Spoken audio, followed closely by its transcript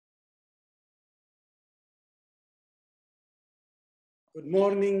Good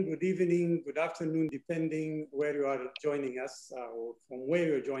morning, good evening, good afternoon, depending where you are joining us or from where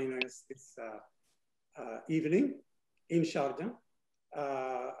you're joining us this evening in Sharjah.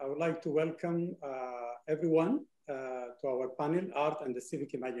 I would like to welcome everyone to our panel, Art and the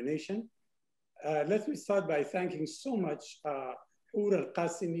Civic Imagination. Let me start by thanking so much Hur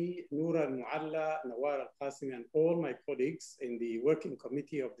Al-Qasimi, Noor Al-Mualla, Nawar Al-Qasimi, and all my colleagues in the working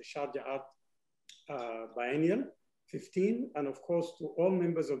committee of the Sharjah Art Biennial 15, and of course to all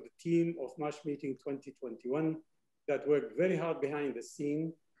members of the team of March Meeting 2021 that worked very hard behind the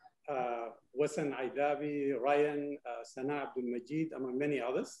scene, Wasan Aidabi, Ryan, Sana Abdul Majid, among many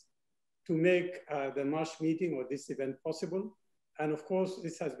others, to make the March Meeting or this event possible. And of course,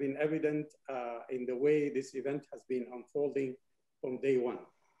 this has been evident in the way this event has been unfolding from day one.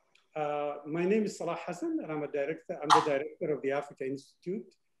 My name is Salah Hassan, and I'm the director of the Africa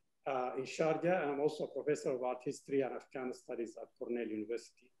Institute in Sharjah, and I'm also a professor of art history and African studies at Cornell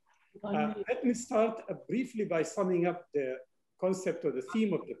University. Let me start briefly by summing up the concept or the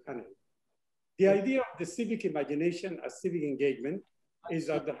theme of the panel. The idea of the civic imagination as civic engagement is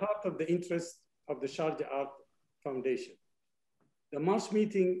at the heart of the interest of the Sharjah Art Foundation. The March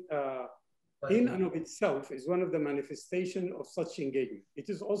Meeting in and of itself is one of the manifestations of such engagement. It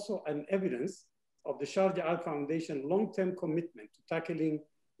is also an evidence of the Sharjah Art Foundation long-term commitment to tackling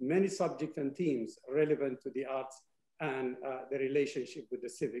many subjects and themes relevant to the arts and the relationship with the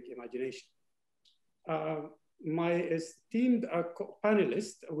civic imagination. My esteemed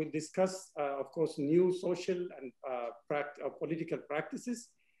panelists will discuss, of course, new social and political practices,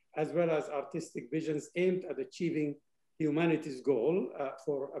 as well as artistic visions aimed at achieving humanity's goal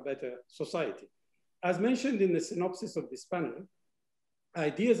for a better society. As mentioned in the synopsis of this panel,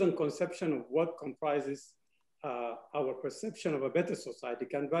 ideas and conception of what comprises our perception of a better society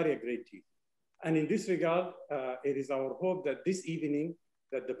can vary a great deal. And in this regard, it is our hope that this evening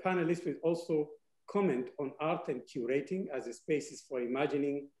that the panelists will also comment on art and curating as a spaces for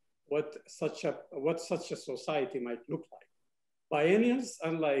imagining what such a society might look like. Biennials,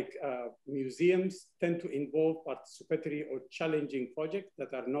 unlike museums, tend to involve participatory or challenging projects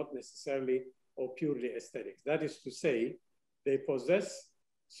that are not necessarily or purely aesthetic. That is to say, they possess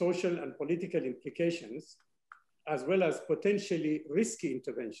social and political implications as well as potentially risky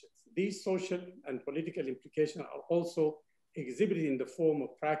interventions. These social and political implications are also exhibited in the form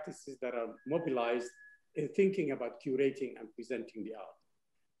of practices that are mobilized in thinking about curating and presenting the art.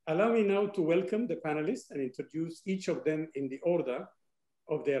 Allow me now to welcome the panelists and introduce each of them in the order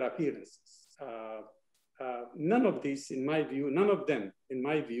of their appearances. None of them, in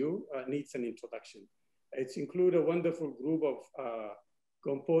my view, needs an introduction. It's include a wonderful group of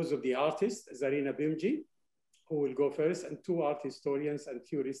composed of the artist, Zarina Bhimji, who will go first, and two art historians and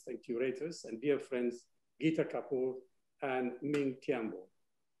theorists and curators, and dear friends, Geeta Kapur and Ming Tiampo.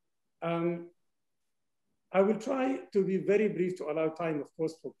 I will try to be very brief to allow time, of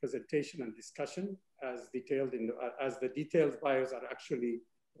course, for presentation and discussion as detailed as the detailed bios are actually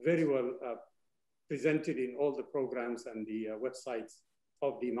very well presented in all the programs and the websites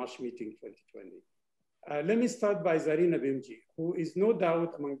of the March Meeting 2020. Let me start by Zarina Bhimji, who is no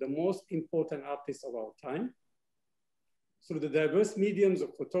doubt among the most important artists of our time. Through the diverse mediums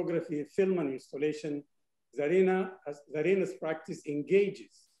of photography, film, and installation, Zarina's practice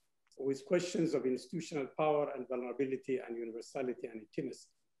engages with questions of institutional power and vulnerability and universality and intimacy.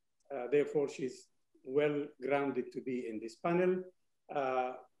 Therefore, she's well grounded to be in this panel.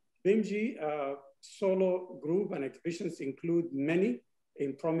 Bhimji solo group and exhibitions include many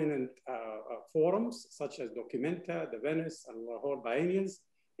in prominent forums, such as Documenta, the Venice, and Lahore Biennials,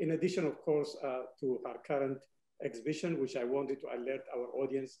 in addition, of course, to her current exhibition, which I wanted to alert our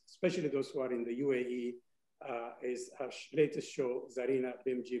audience, especially those who are in the UAE, is her latest show, Zarina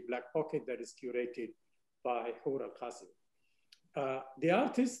Bhimji Black Pocket, that is curated by Hur Al-Qasimi. The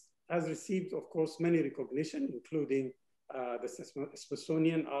artist has received, of course, many recognition, including the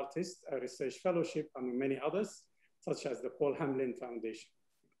Smithsonian Artist Research Fellowship, among many others, such as the Paul Hamlin Foundation.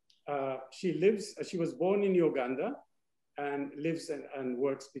 She was born in Uganda and lives and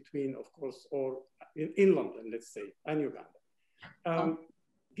works between, of course, or in London, let's say, and Uganda.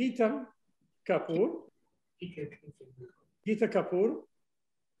 Geeta Kapur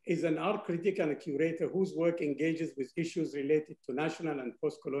is an art critic and a curator whose work engages with issues related to national and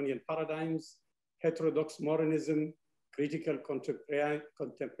post-colonial paradigms, heterodox modernism, critical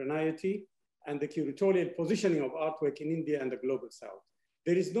contemporaneity, and the curatorial positioning of artwork in India and the global South.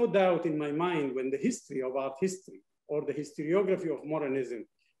 There is no doubt in my mind when the history of art history or the historiography of modernism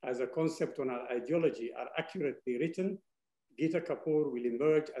as a concept on our ideology are accurately written, Geeta Kapur will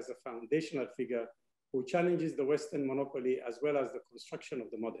emerge as a foundational figure who challenges the Western monopoly as well as the construction of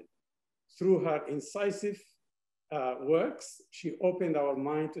the modern. Through her incisive works, she opened our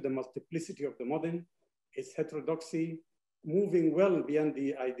mind to the multiplicity of the modern, its heterodoxy, moving well beyond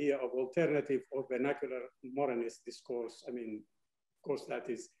the idea of alternative or vernacular modernist discourse. I mean, of course, that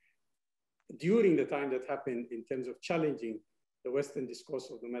is during the time that happened in terms of challenging the Western discourse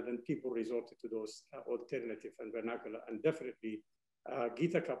of the modern, people resorted to those alternative and vernacular, and definitely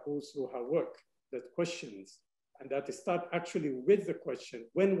Geeta Kapur through her work that questions, and that start actually with the question,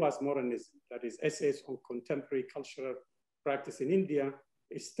 when was modernism? That is essays on contemporary cultural practice in India.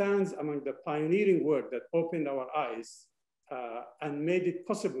 It stands among the pioneering work that opened our eyes and made it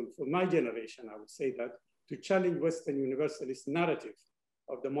possible for my generation, I would say that, to challenge Western universalist narrative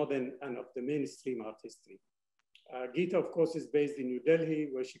of the modern and of the mainstream art history. Geeta, of course, is based in New Delhi,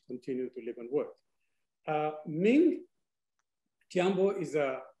 where she continued to live and work. Ming Tiampo is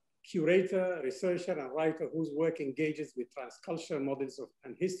a curator, researcher, and writer whose work engages with transcultural models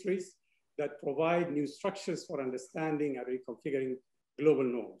and histories that provide new structures for understanding and reconfiguring global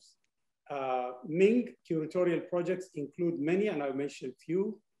norms. Ming curatorial projects include many, and I'll mention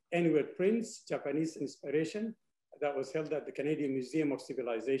few: Anywhere Prints, Japanese Inspiration, that was held at the Canadian Museum of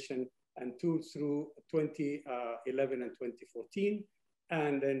Civilization and through 2011 and 2014.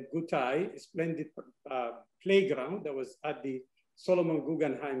 And then Gutai, a splendid playground that was at the Solomon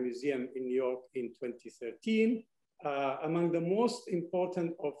Guggenheim Museum in New York in 2013. Among the most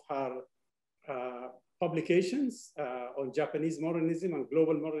important of her publications on Japanese modernism and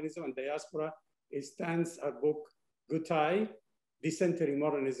global modernism and diaspora stands her book, Gutai, Decentering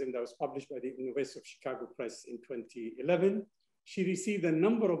Modernism, that was published by the University of Chicago Press in 2011. She received a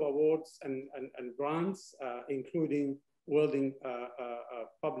number of awards and grants, including World in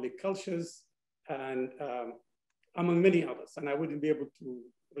Public Cultures and among many others. And I wouldn't be able to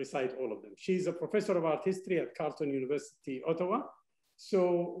recite all of them. She's a professor of art history at Carleton University, Ottawa.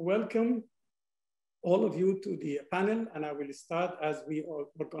 So welcome all of you to the panel. And I will start, as we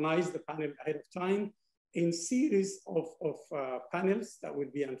organize the panel ahead of time, in series of panels that will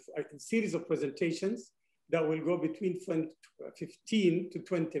be a series of presentations that will go between 15 to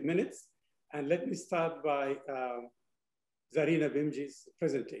 20 minutes. And let me start by Zarina Bhimji's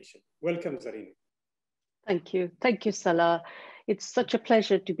presentation. Welcome, Zarina. Thank you. Thank you, Salah. It's such a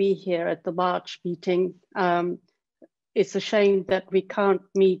pleasure to be here at the March meeting. It's a shame that we can't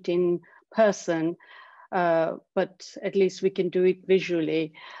meet in person, but at least we can do it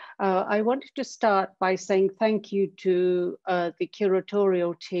visually. I wanted to start by saying thank you to the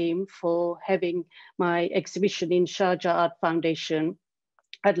curatorial team for having my exhibition in Sharjah Art Foundation.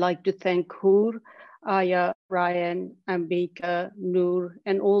 I'd like to thank Hur, Aya, Ryan, Ambika, Noor,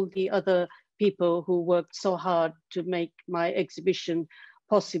 and all the other people who worked so hard to make my exhibition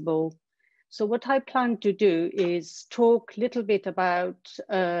possible. So what I plan to do is talk a little bit about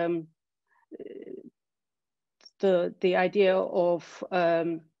the idea of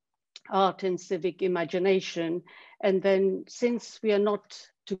art and civic imagination. And then, since we are not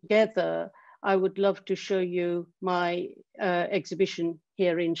together, I would love to show you my exhibition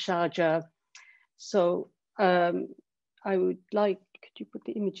here in Sharjah. So I would like, could you put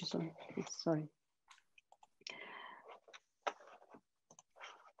the images on, please? Sorry.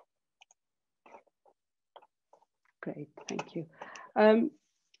 Great, thank you.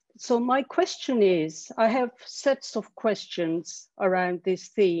 So my question is, I have sets of questions around this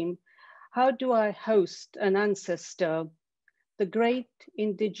theme. How do I host an ancestor, the great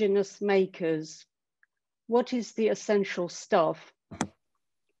indigenous makers? What is the essential stuff?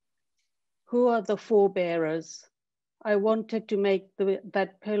 Who are the forebearers? I wanted to make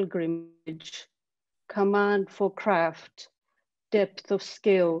that pilgrimage, command for craft, depth of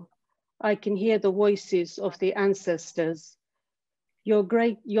skill. I can hear the voices of the ancestors.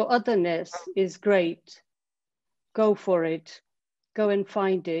 Your otherness is great. Go for it. Go and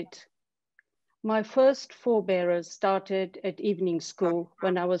find it. My first forebearers started at evening school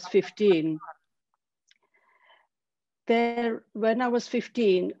when I was 15. When I was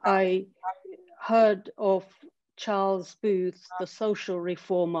 15, I heard of Charles Booth, the social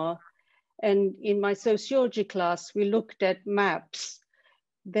reformer. And in my sociology class, we looked at maps.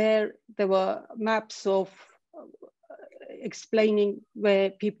 There were maps of explaining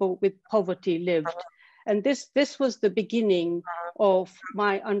where people with poverty lived. And this was the beginning of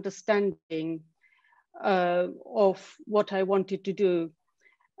my understanding of what I wanted to do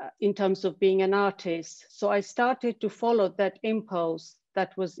in terms of being an artist. So I started to follow that impulse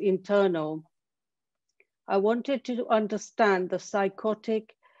that was internal. I wanted to understand the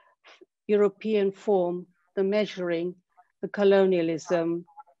psychotic European form, the measuring, the colonialism.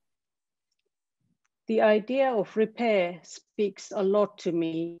 The idea of repair speaks a lot to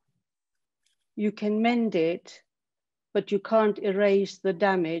me. You can mend it, but you can't erase the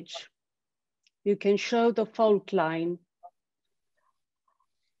damage. You can show the fault line.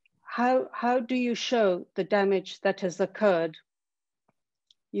 How do you show the damage that has occurred?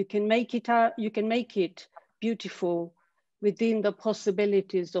 You can make it beautiful within the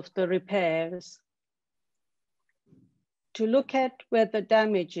possibilities of the repairs. To look at where the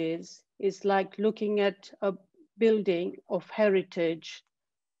damage is like looking at a building of heritage,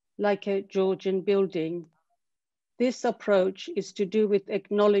 like a Georgian building. This approach is to do with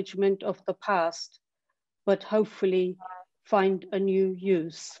acknowledgement of the past, but hopefully find a new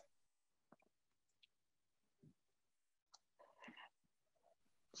use.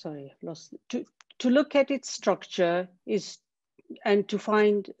 Sorry, I've lost it. To look at its structure is, and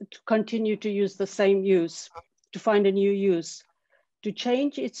to continue to use the same use, to find a new use. To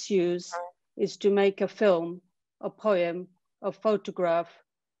change its use is to make a film, a poem, a photograph.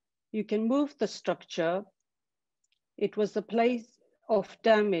 You can move the structure. It was a place of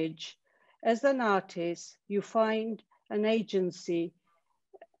damage. As an artist, you find an agency,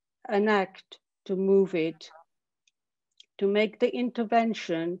 an act to move it. To make the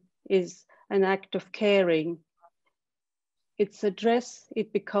intervention is an act of caring. Its address,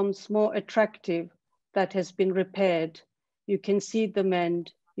 it becomes more attractive that has been repaired. You can see the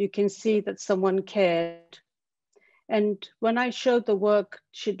mend, you can see that someone cared. And when I showed the work,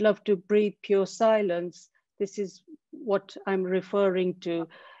 She'd Love to Breathe Pure Silence, this is what I'm referring to,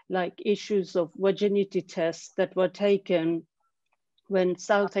 like issues of virginity tests that were taken when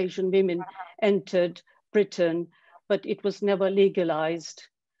South Asian women entered Britain, but it was never legalized.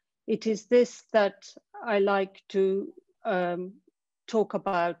 It is this that I like to talk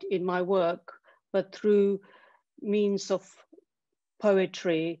about in my work, but through means of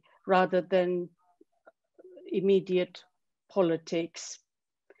poetry rather than immediate politics,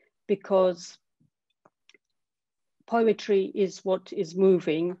 because poetry is what is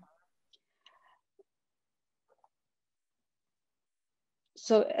moving.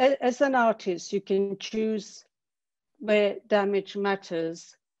 So as an artist, you can choose where damage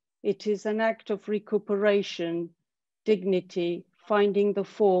matters. It is an act of recuperation, dignity, finding the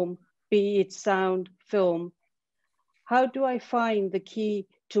form, be it sound, film. How do I find the key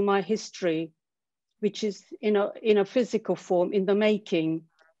to my history, which is in a physical form, in the making?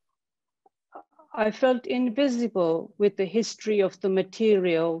 I felt invisible with the history of the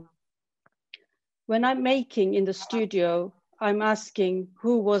material. When I'm making in the studio, I'm asking,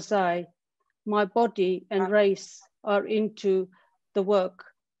 who was I? My body and race are into the work,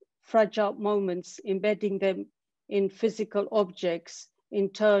 fragile moments, embedding them in physical objects, in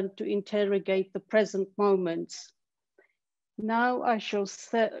turn to interrogate the present moments. Now I shall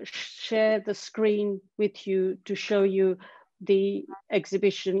share the screen with you to show you the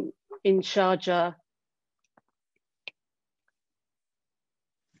exhibition in Sharjah.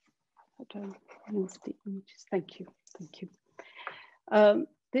 I don't move the images. Thank you. Thank you.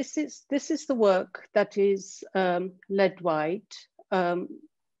 This is the work that is lead white,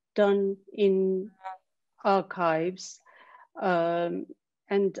 done in archives,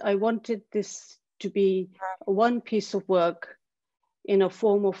 and I wanted this to be one piece of work in a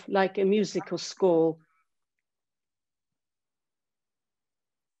form of like a musical score.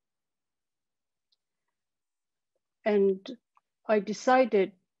 And I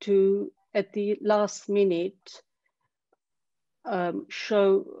decided to, at the last minute,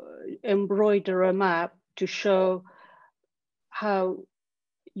 embroider a map to show how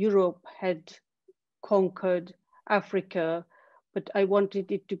Europe had conquered Africa, but I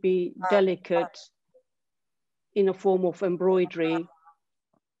wanted it to be delicate in a form of embroidery.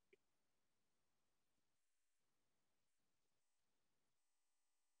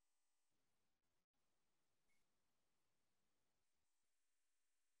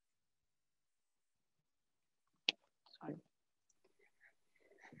 Sorry.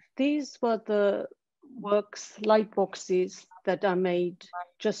 These were the works, light boxes that I made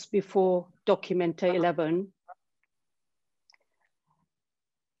just before Documenta 11.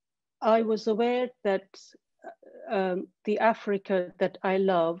 I was aware that the Africa that I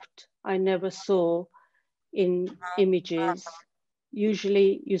loved, I never saw in images.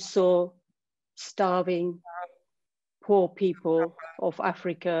 Usually you saw starving, poor people of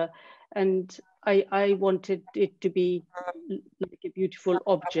Africa, and I wanted it to be like beautiful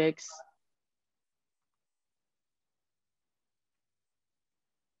objects.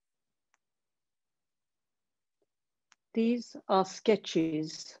 These are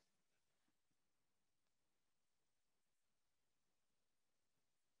sketches.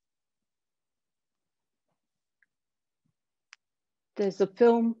 There's a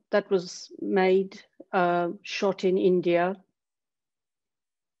film that was made, shot in India.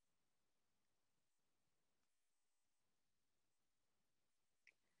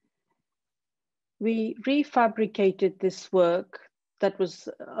 We refabricated this work that was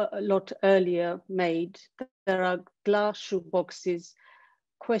a lot earlier made. There are glass shoeboxes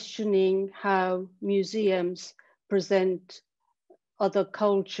questioning how museums present other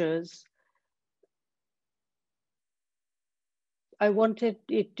cultures. I wanted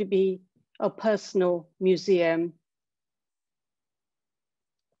it to be a personal museum.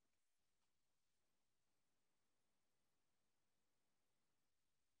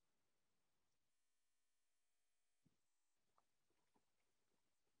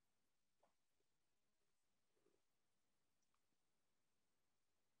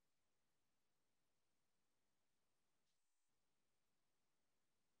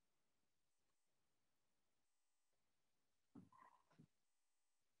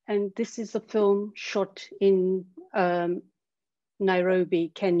 And this is a film shot in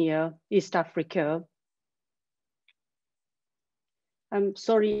Nairobi, Kenya, East Africa. I'm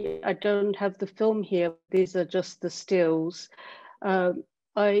sorry, I don't have the film here. These are just the stills.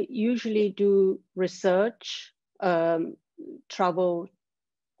 I usually do research, travel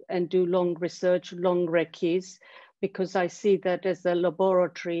and do long research, long recces, because I see that as a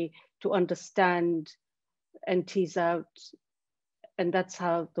laboratory to understand and tease out, and that's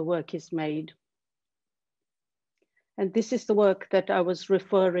how the work is made. And this is the work that I was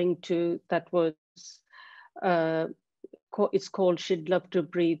referring to that was, it's called She'd Love to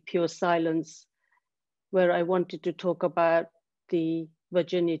Breathe Pure Silence, where I wanted to talk about the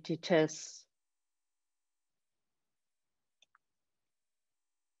virginity tests.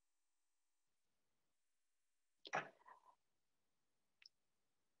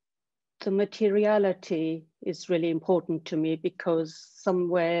 The materiality is really important to me because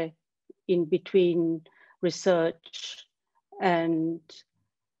somewhere in between research and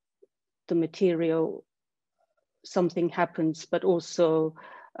the material, something happens, but also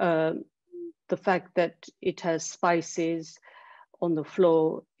the fact that it has spices on the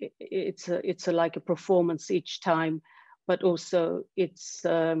floor, it's like a performance each time, but also it's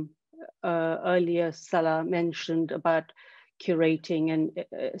earlier Salah mentioned about curating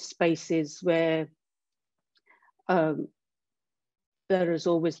and spaces where there has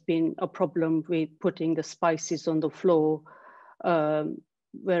always been a problem with putting the spices on the floor.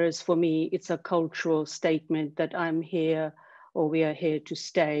 Whereas for me, it's a cultural statement that I'm here or we are here to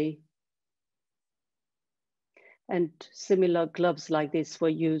stay. And similar gloves like this were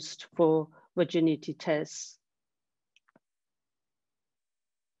used for virginity tests.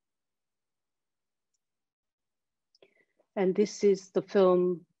 And this is the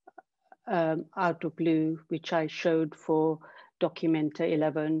film Out of Blue, which I showed for Documenta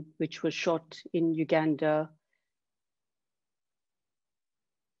 11, which was shot in Uganda.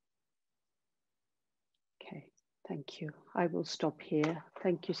 Okay, thank you. I will stop here.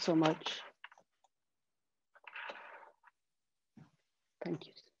 Thank you so much. Thank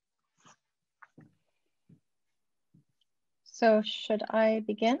you. So should I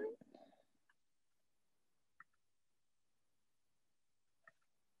begin?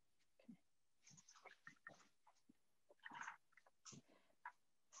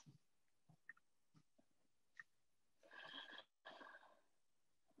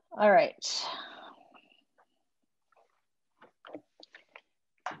 All right.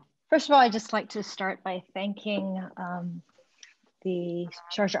 First of all, I'd just like to start by thanking the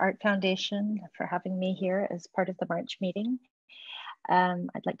Sharjah Art Foundation for having me here as part of the March meeting.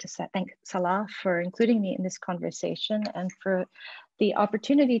 I'd like to thank Salah for including me in this conversation and for the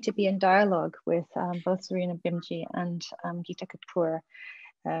opportunity to be in dialogue with both Zarina Bhimji and Geeta Kapur.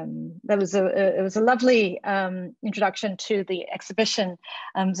 It was a lovely introduction to the exhibition,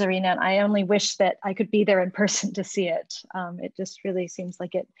 Zarina, and I only wish that I could be there in person to see it. It just really seems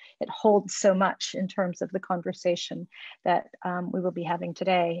like it holds so much in terms of the conversation that we will be having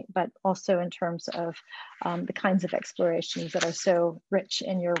today, but also in terms of the kinds of explorations that are so rich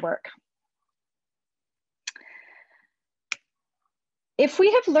in your work. If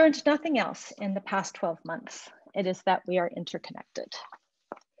we have learned nothing else in the past 12 months, it is that we are interconnected.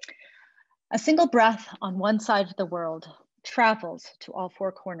 A single breath on one side of the world travels to all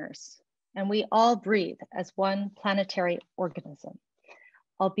four corners, and we all breathe as one planetary organism,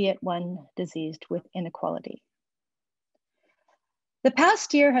 albeit one diseased with inequality. The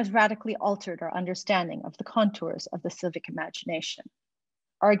past year has radically altered our understanding of the contours of the civic imagination.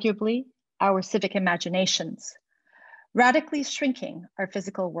 Arguably, our civic imaginations, radically shrinking our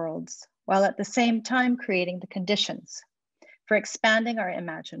physical worlds, while at the same time creating the conditions for expanding our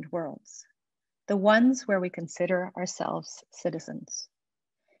imagined worlds, the ones where we consider ourselves citizens.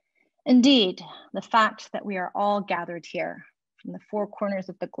 Indeed, the fact that we are all gathered here from the four corners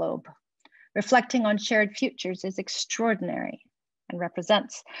of the globe, reflecting on shared futures, is extraordinary and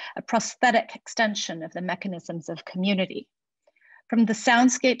represents a prosthetic extension of the mechanisms of community, from the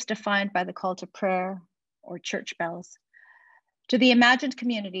soundscapes defined by the call to prayer or church bells, to the imagined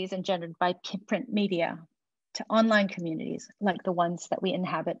communities engendered by print media, to online communities like the ones that we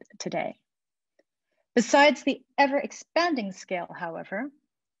inhabit today. Besides the ever-expanding scale, however,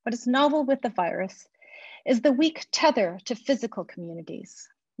 what is novel with the virus is the weak tether to physical communities,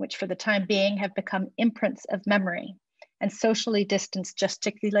 which for the time being have become imprints of memory and socially distanced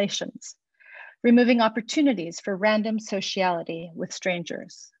gesticulations, removing opportunities for random sociality with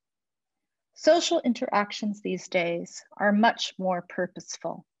strangers. Social interactions these days are much more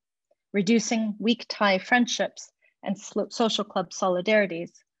purposeful, reducing weak tie friendships and social club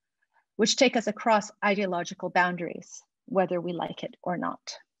solidarities, which take us across ideological boundaries, whether we like it or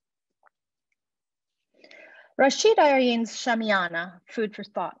not. Rashid Ayareen's Shamiana, Food for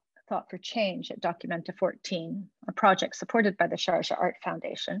Thought for Change at Documenta 14, a project supported by the Sharjah Art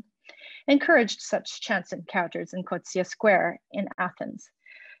Foundation, encouraged such chance encounters in Kotsia Square in Athens,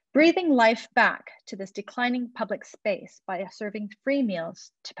 breathing life back to this declining public space by serving free meals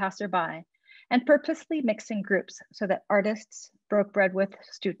to passerby and purposely mixing groups so that artists broke bread with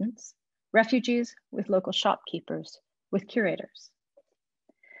students, refugees with local shopkeepers, with curators.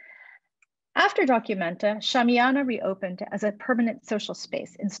 After Documenta, Shamiana reopened as a permanent social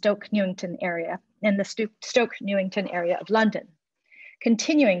space in Stoke Newington area, in the Stoke Newington area of London,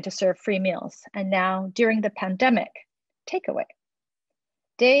 continuing to serve free meals, and now, during the pandemic, takeaway.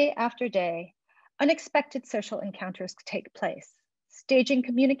 Day after day, unexpected social encounters take place, staging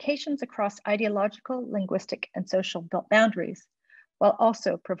communications across ideological, linguistic, and social boundaries, while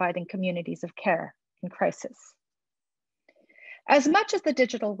also providing communities of care in crisis. As much as the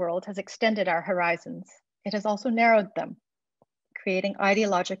digital world has extended our horizons, it has also narrowed them, creating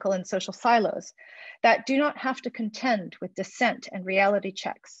ideological and social silos that do not have to contend with dissent and reality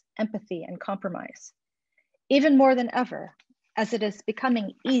checks, empathy and compromise. Even more than ever, as it is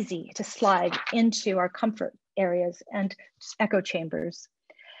becoming easy to slide into our comfort areas and echo chambers,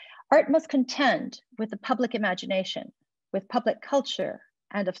 art must contend with the public imagination, with public culture,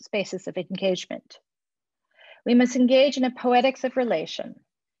 and of spaces of engagement. We must engage in a poetics of relation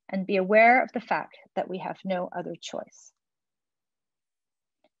and be aware of the fact that we have no other choice.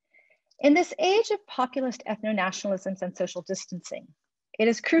 In this age of populist ethno-nationalisms and social distancing, it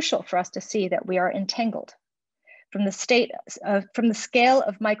is crucial for us to see that we are entangled from the scale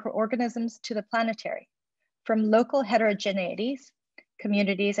of microorganisms to the planetary, from local heterogeneities,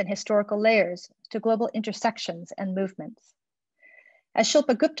 communities and historical layers to global intersections and movements. As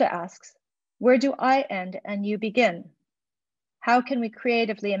Shilpa Gupta asks, where do I end and you begin? How can we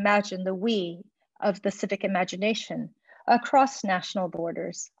creatively imagine the we of the civic imagination across national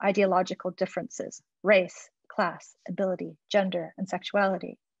borders, ideological differences, race, class, ability, gender, and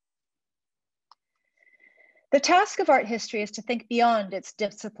sexuality? The task of art history is to think beyond its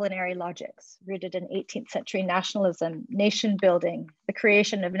disciplinary logics, rooted in 18th century nationalism, nation building, the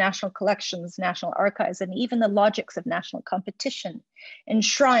creation of national collections, national archives, and even the logics of national competition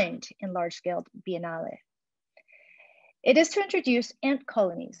enshrined in large-scale biennale. It is to introduce ant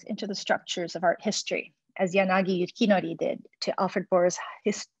colonies into the structures of art history, as Yanagi Yukinori did to Alfred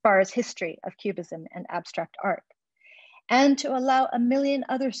Barr's history of Cubism and abstract art, and to allow a million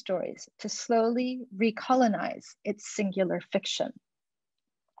other stories to slowly recolonize its singular fiction.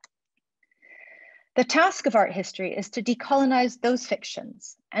 The task of art history is to decolonize those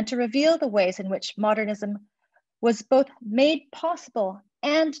fictions and to reveal the ways in which modernism was both made possible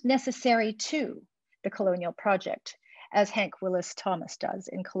and necessary to the colonial project, as Hank Willis Thomas does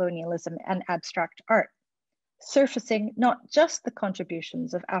in Colonialism and Abstract Art, surfacing not just the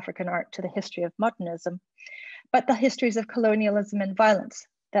contributions of African art to the history of modernism, but the histories of colonialism and violence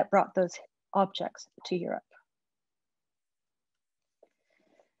that brought those objects to Europe.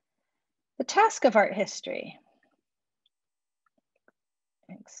 The task of art history,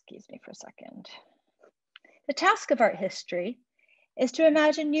 excuse me for a second. The task of art history is to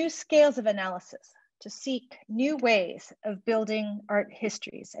imagine new scales of analysis, to seek new ways of building art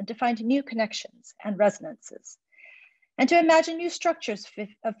histories and to find new connections and resonances, and to imagine new structures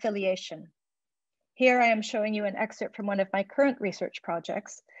of filiation. Here I am showing you an excerpt from one of my current research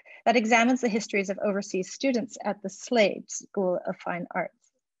projects that examines the histories of overseas students at the Slade School of Fine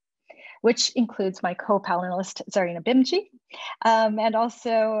Arts, which includes my co-panelist Zarina Bhimji and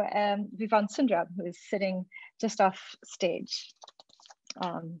also Vivan Sundram, who is sitting just off stage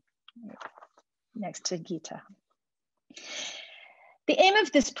next to Geeta. The aim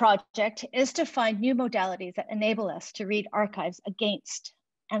of this project is to find new modalities that enable us to read archives against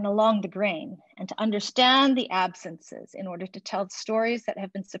and along the grain, and to understand the absences in order to tell stories that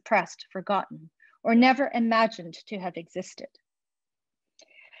have been suppressed, forgotten, or never imagined to have existed.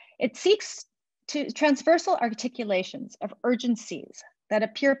 It seeks to transversal articulations of urgencies that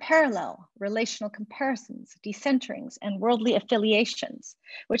appear parallel, relational comparisons, decenterings, and worldly affiliations,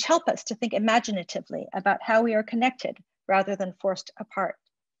 which help us to think imaginatively about how we are connected rather than forced apart,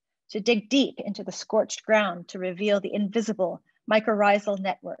 to dig deep into the scorched ground to reveal the invisible mycorrhizal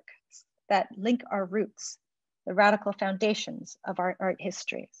networks that link our roots, the radical foundations of our art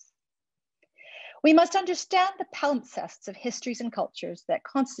histories. We must understand the palimpsests of histories and cultures that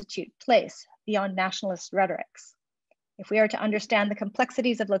constitute place beyond nationalist rhetorics. If we are to understand the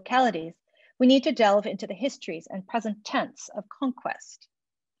complexities of localities, we need to delve into the histories and present tense of conquest.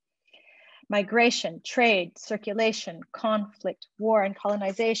 Migration, trade, circulation, conflict, war, and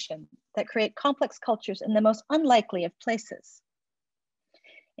colonization that create complex cultures in the most unlikely of places.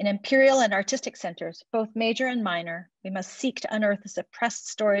 In imperial and artistic centers, both major and minor, we must seek to unearth the suppressed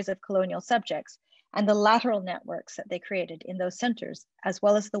stories of colonial subjects and the lateral networks that they created in those centers, as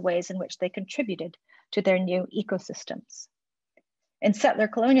well as the ways in which they contributed to their new ecosystems. In settler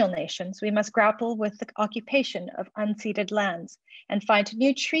colonial nations, we must grapple with the occupation of unceded lands and find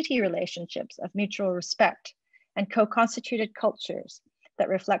new treaty relationships of mutual respect and co-constituted cultures that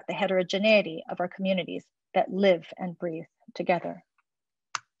reflect the heterogeneity of our communities that live and breathe together.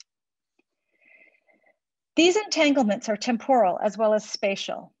 These entanglements are temporal as well as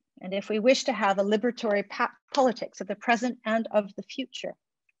spatial. And if we wish to have a liberatory politics of the present and of the future,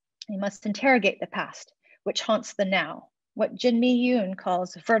 we must interrogate the past, which haunts the now, what Jinmi Yoon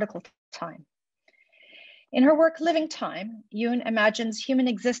calls vertical time. In her work, Living Time, Yoon imagines human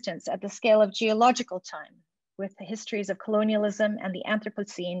existence at the scale of geological time, with the histories of colonialism and the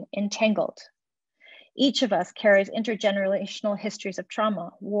Anthropocene entangled. Each of us carries intergenerational histories of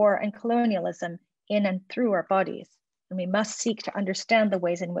trauma, war, and colonialism in and through our bodies, and we must seek to understand the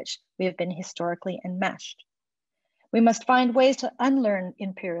ways in which we have been historically enmeshed. We must find ways to unlearn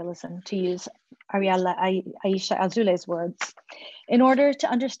imperialism, to use Aisha Azule's words, in order to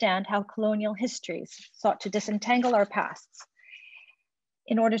understand how colonial histories sought to disentangle our pasts,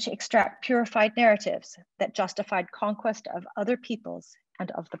 in order to extract purified narratives that justified conquest of other peoples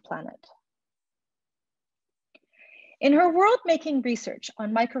and of the planet. In her world-making research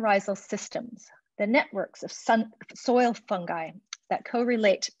on mycorrhizal systems, the networks of soil fungi that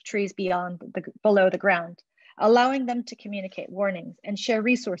co-relate to trees below the ground, allowing them to communicate warnings and share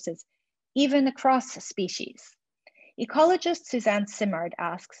resources even across species. Ecologist Suzanne Simard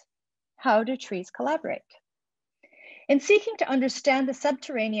asks, how do trees collaborate? In seeking to understand the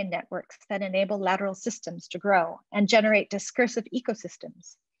subterranean networks that enable lateral systems to grow and generate discursive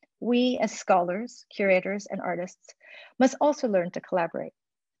ecosystems, we as scholars, curators, and artists must also learn to collaborate,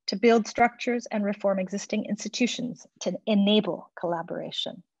 to build structures and reform existing institutions to enable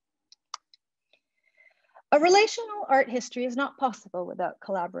collaboration. A relational art history is not possible without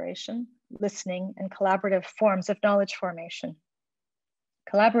collaboration, listening, and collaborative forms of knowledge formation.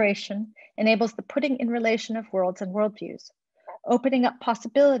 Collaboration enables the putting in relation of worlds and worldviews, opening up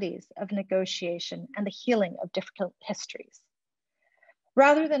possibilities of negotiation and the healing of difficult histories.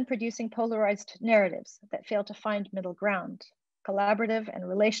 Rather than producing polarized narratives that fail to find middle ground, collaborative and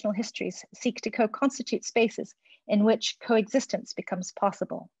relational histories seek to co-constitute spaces in which coexistence becomes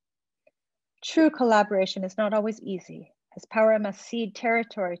possible. True collaboration is not always easy, as power must cede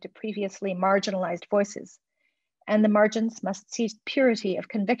territory to previously marginalized voices, and the margins must seize purity of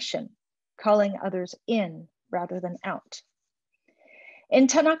conviction, calling others in rather than out. In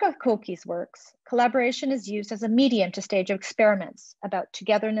Tanaka Koki's works, collaboration is used as a medium to stage experiments about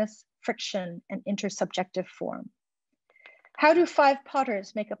togetherness, friction, and intersubjective form. How do 5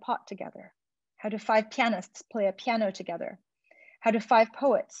 potters make a pot together? How do 5 pianists play a piano together? How do 5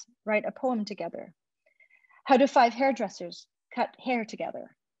 poets write a poem together? How do 5 hairdressers cut hair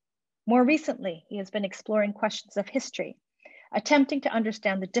together? More recently, he has been exploring questions of history, attempting to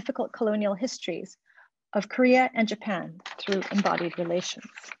understand the difficult colonial histories of Korea and Japan through embodied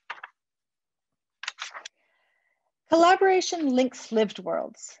relations. Collaboration links lived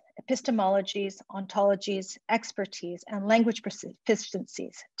worlds, epistemologies, ontologies, expertise, and language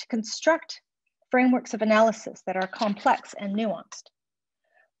proficiencies to construct frameworks of analysis that are complex and nuanced.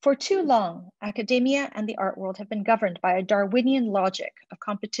 For too long, academia and the art world have been governed by a Darwinian logic of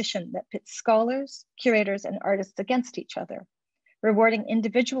competition that pits scholars, curators, and artists against each other, rewarding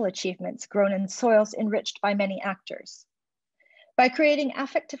individual achievements grown in soils enriched by many actors. By creating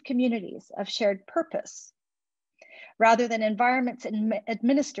affective communities of shared purpose, rather than environments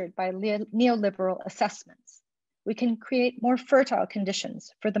administered by neoliberal assessments, we can create more fertile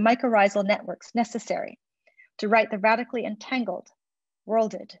conditions for the mycorrhizal networks necessary to write the radically entangled,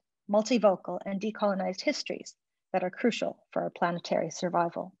 worlded, multivocal, and decolonized histories that are crucial for our planetary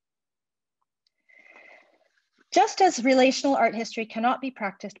survival. Just as relational art history cannot be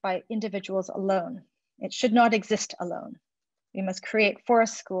practiced by individuals alone, it should not exist alone. We must create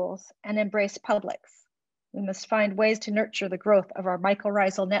forest schools and embrace publics. We must find ways to nurture the growth of our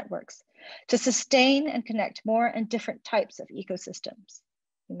mycorrhizal networks, to sustain and connect more and different types of ecosystems.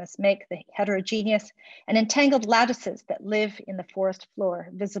 We must make the heterogeneous and entangled lattices that live in the forest floor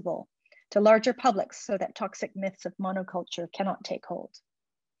visible to larger publics so that toxic myths of monoculture cannot take hold.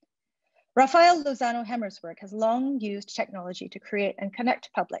 Rafael Lozano-Hemmer's work has long used technology to create and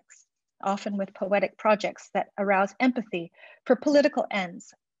connect publics, often with poetic projects that arouse empathy for political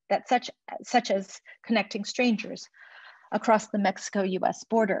ends, that such as connecting strangers across the Mexico-US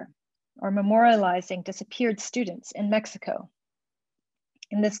border, or memorializing disappeared students in Mexico.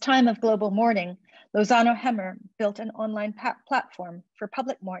 In this time of global mourning, Lozano-Hemmer built an online platform for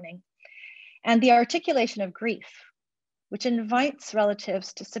public mourning and the articulation of grief, which invites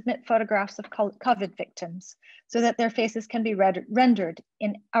relatives to submit photographs of COVID victims so that their faces can be rendered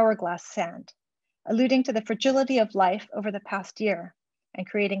in hourglass sand, alluding to the fragility of life over the past year and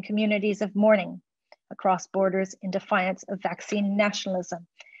creating communities of mourning across borders in defiance of vaccine nationalism,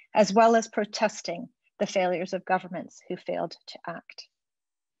 as well as protesting the failures of governments who failed to act.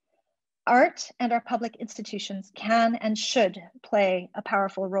 Art and our public institutions can and should play a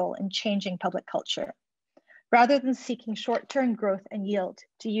powerful role in changing public culture. Rather than seeking short-term growth and yield,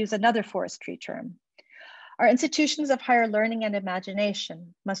 to use another forestry term, our institutions of higher learning and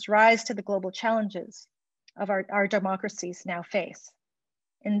imagination must rise to the global challenges of our democracies now face.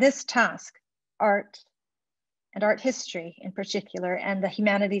 In this task, art and art history in particular, and the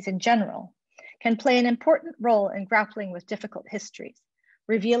humanities in general, can play an important role in grappling with difficult histories,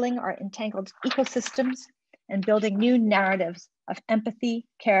 revealing our entangled ecosystems and building new narratives of empathy,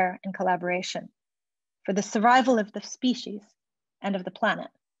 care, and collaboration for the survival of the species and of the planet,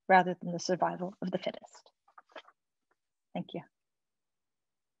 rather than the survival of the fittest. Thank you.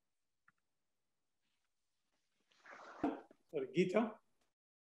 Sorry, Geeta?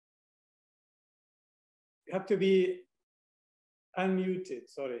 You have to be unmuted,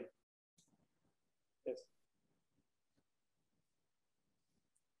 sorry. Yes.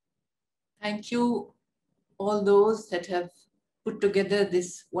 Thank you, all those that have put together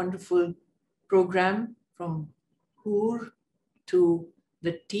this wonderful program, from Hoor to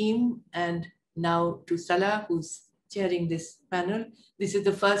the team and now to Salah, who's chairing this panel. This is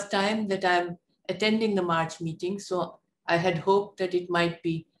the first time that I'm attending the March meeting, so I had hoped that it might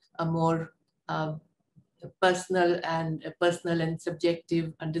be a more personal and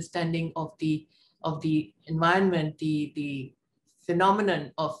subjective understanding of the environment, the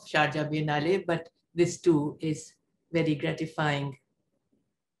phenomenon of Sharjah Biennale, but this too is very gratifying.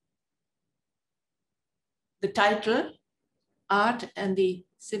 The title, Art and the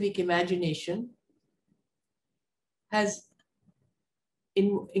Civic Imagination, has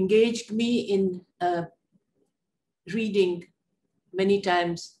engaged me in reading many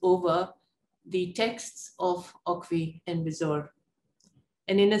times over the texts of Okwi Envisor.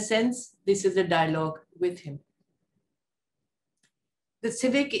 And in a sense, this is a dialogue with him. The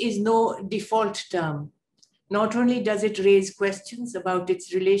civic is no default term. Not only does it raise questions about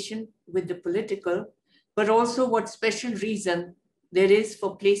its relation with the political, but also what special reason there is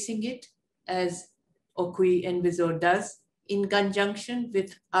for placing it, as Okwi Envisor does, in conjunction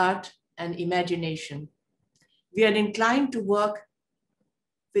with art and imagination. We are inclined to work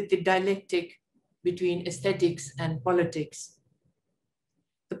with the dialectic between aesthetics and politics.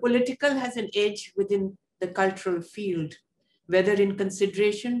 The political has an edge within the cultural field, whether in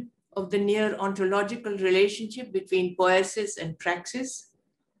consideration of the near ontological relationship between poiesis and praxis,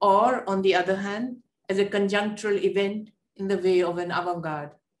 or on the other hand, as a conjunctural event in the way of an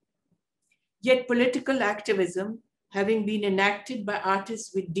avant-garde. Yet political activism, having been enacted by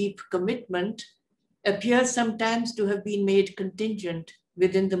artists with deep commitment, appears sometimes to have been made contingent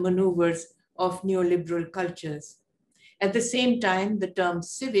within the maneuvers of neoliberal cultures. At the same time, the term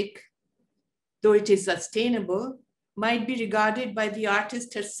civic, though it is sustainable, might be regarded by the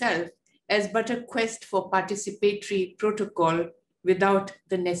artist herself as but a quest for participatory protocol without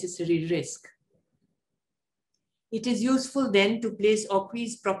the necessary risk. It is useful then to place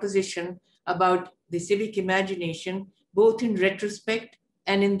Okwi's proposition about the civic imagination both in retrospect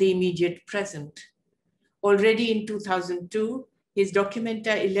and in the immediate present. Already in 2002, his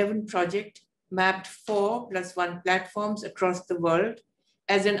Documenta 11 project mapped 4+1 platforms across the world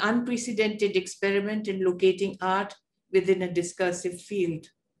as an unprecedented experiment in locating art within a discursive field.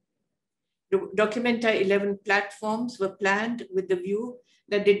 Documenta 11 platforms were planned with the view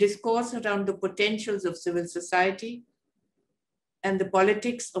that the discourse around the potentials of civil society and the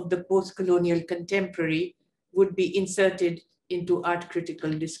politics of the post-colonial contemporary would be inserted into art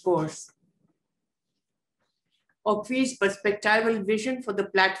critical discourse. Okwi's perspectival vision for the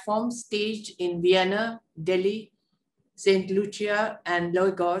platforms staged in Vienna, Delhi, St. Lucia, and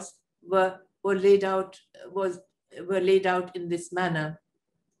Lagos were laid out in this manner.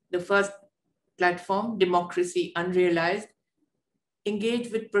 The first platform, Democracy Unrealized,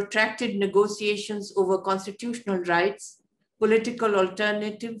 engaged with protracted negotiations over constitutional rights, political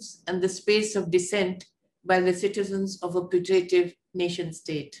alternatives, and the space of dissent by the citizens of a putative nation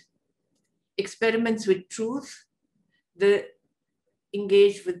state. Experiments with truth,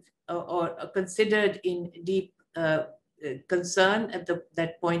 engaged with or considered in deep concern at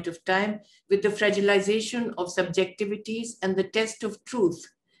that point of time with the fragilization of subjectivities and the test of truth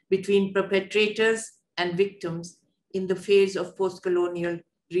between perpetrators and victims in the phase of post-colonial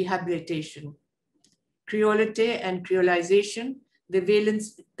rehabilitation. Creolite and creolization,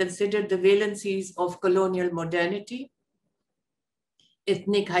 considered the valencies of colonial modernity,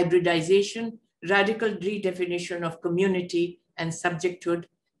 ethnic hybridization, radical redefinition of community and subjecthood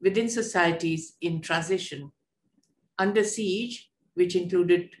within societies in transition. Under Siege, which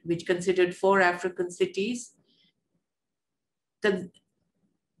considered 4 African cities,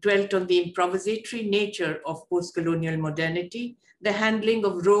 dwelt on the improvisatory nature of post-colonial modernity, the handling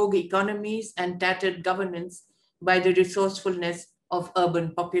of rogue economies and tattered governance by the resourcefulness of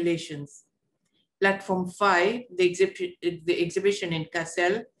urban populations. Platform 5, the exhibition in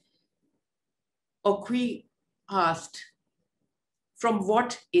Kassel, Okwi asked, from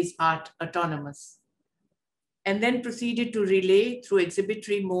what is art autonomous? And then proceeded to relay through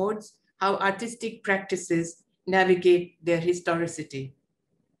exhibitory modes how artistic practices navigate their historicity.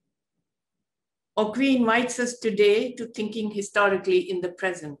 Okwi invites us today to thinking historically in the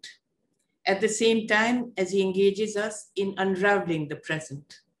present, at the same time as he engages us in unraveling the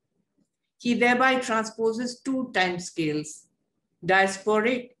present. He thereby transposes 2 time scales,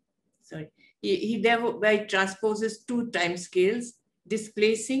 he thereby transposes 2 time scales,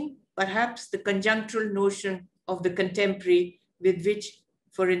 displacing perhaps the conjunctural notion of the contemporary with which,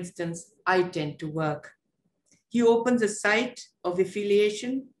 for instance, I tend to work. He opens a site of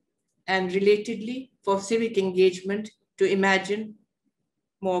affiliation and relatedly for civic engagement to imagine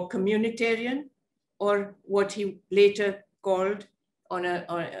more communitarian, or what he later called in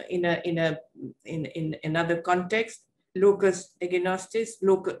another context, locus agonistis,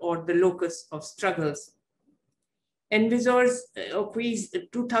 or the locus of struggles. Envisors Okwi's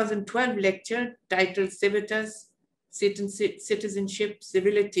 2012 lecture titled Civitas, Citizenship,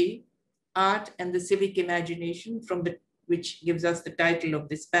 Civility, Art and the Civic Imagination, which gives us the title of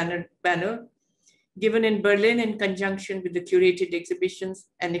this panel, given in Berlin in conjunction with the curated exhibitions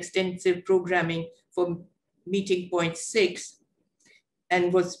and extensive programming for Meeting Point 6,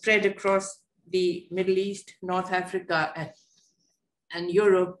 and was spread across the Middle East, North Africa, and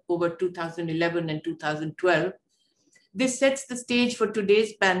Europe over 2011 and 2012. This sets the stage for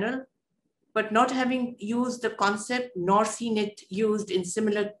today's panel, but not having used the concept nor seen it used in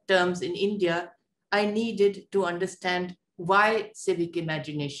similar terms in India, I needed to understand why civic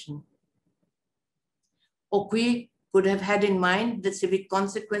imagination. Okwi could have had in mind the civic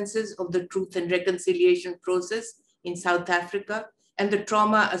consequences of the truth and reconciliation process in South Africa and the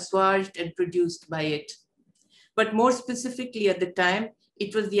trauma assuaged and produced by it. But more specifically at the time,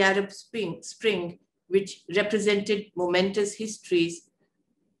 it was the Arab Spring which represented momentous histories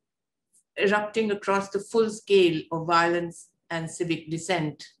erupting across the full scale of violence and civic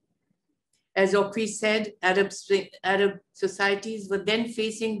dissent. As Okwi said, Arab societies were then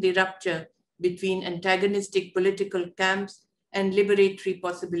facing the rupture between antagonistic political camps and liberatory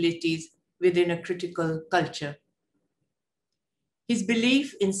possibilities within a critical culture. His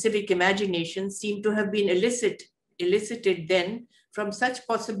belief in civic imagination seemed to have been elicited then from such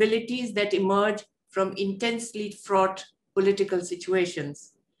possibilities that emerge from intensely fraught political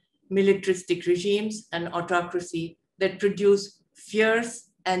situations, militaristic regimes and autocracy that produce fierce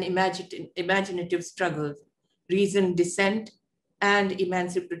and imaginative struggles, reasoned dissent, and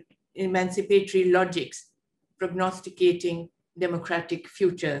emancipatory logics, prognosticating democratic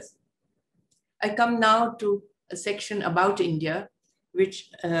futures. I come now to a section about India,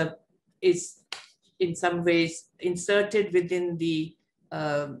 which is in some ways inserted within the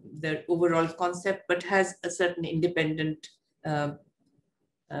overall concept, but has a certain independent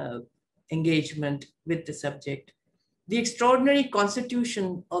engagement with the subject. The extraordinary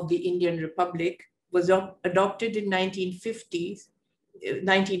constitution of the Indian Republic was adopted in 1950.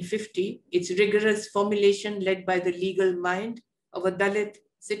 Its rigorous formulation led by the legal mind of a Dalit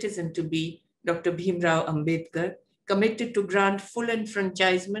citizen-to-be, Dr. Bhimrao Ambedkar, committed to grant full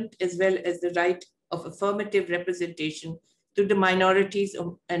enfranchisement as well as the right of affirmative representation to the minorities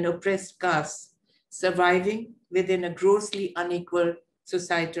and oppressed castes surviving within a grossly unequal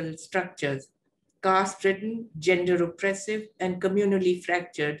societal structures, caste-ridden, gender-oppressive, and communally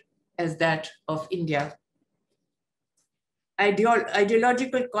fractured as that of India.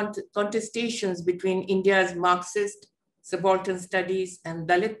 Ideological contestations between India's Marxist, subaltern studies, and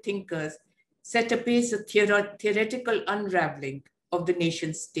Dalit thinkers set apace a theoretical unraveling of the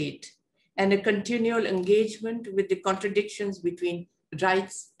nation state and a continual engagement with the contradictions between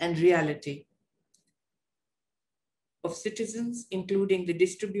rights and reality of citizens, including the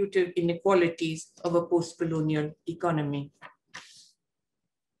distributive inequalities of a post-colonial economy.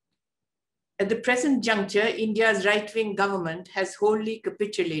 At the present juncture, India's right-wing government has wholly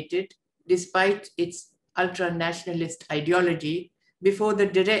capitulated, despite its ultra-nationalist ideology, before the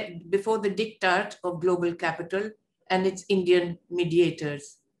diktat of global capital and its Indian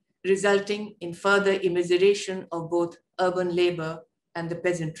mediators, resulting in further immiseration of both urban labor and the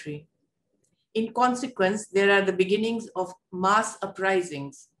peasantry. In consequence, there are the beginnings of mass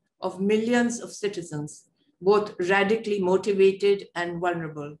uprisings of millions of citizens, both radically motivated and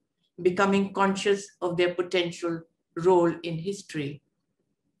vulnerable, becoming conscious of their potential role in history.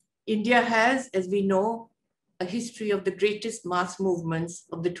 India has, as we know, a history of the greatest mass movements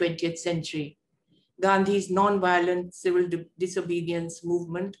of the 20th century. Gandhi's non-violent civil disobedience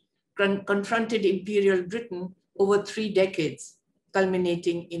movement confronted imperial Britain over 3 decades,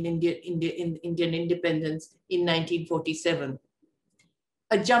 culminating in Indian independence in 1947.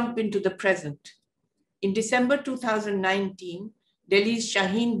 A jump into the present. In December 2019, Delhi's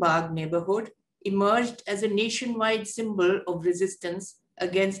Shaheen Bagh neighborhood emerged as a nationwide symbol of resistance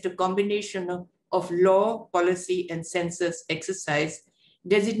against a combination of law, policy, and census exercise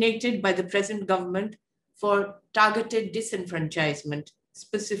designated by the present government for targeted disenfranchisement,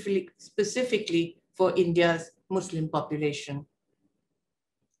 specifically for India's Muslim population.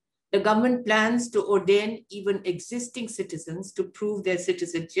 The government plans to ordain even existing citizens to prove their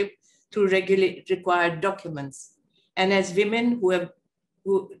citizenship through required documents. And as women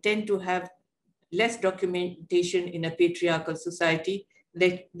who tend to have less documentation in a patriarchal society,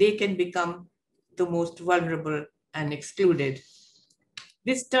 they can become the most vulnerable and excluded.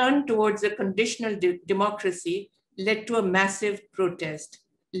 This turn towards a conditional democracy led to a massive protest,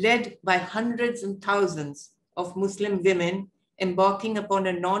 led by hundreds and thousands of Muslim women embarking upon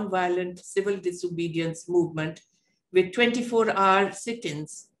a non-violent civil disobedience movement with 24-hour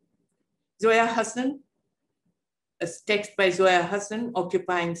sit-ins. Zoya Hassan, a text by Zoya Hassan,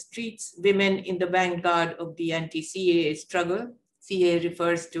 Occupying Streets, Women in the Vanguard of the Anti-CAA Struggle. CAA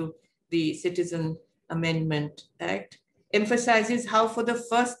refers to the Citizen Amendment Act, emphasizes how for the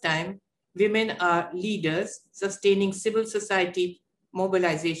first time, women are leaders sustaining civil society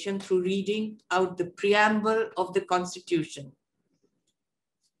mobilization through reading out the preamble of the Constitution.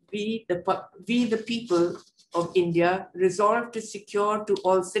 We, the people of India, resolve to secure to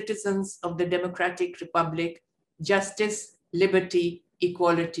all citizens of the Democratic Republic justice, liberty,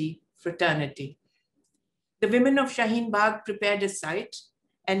 equality, fraternity. The women of Shaheen Bagh prepared a site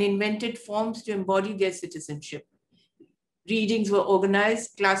and invented forms to embody their citizenship. Readings were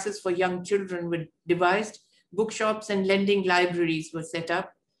organized, classes for young children were devised, bookshops and lending libraries were set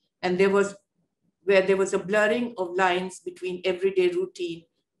up, and there was a blurring of lines between everyday routine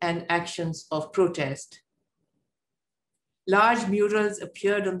and actions of protest. Large murals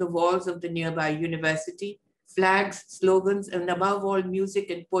appeared on the walls of the nearby university. Flags, slogans, and above all, music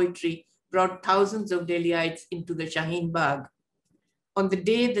and poetry brought thousands of Delhiites into the Shaheen Bagh. On the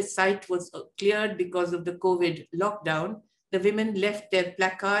day the site was cleared because of the COVID lockdown, the women left their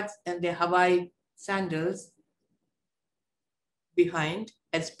placards and their Hawaii sandals behind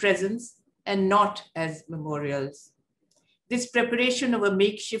as presents and not as memorials. This preparation of a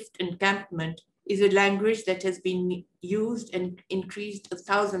makeshift encampment is a language that has been used and increased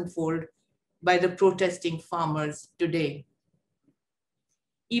 1,000-fold by the protesting farmers today.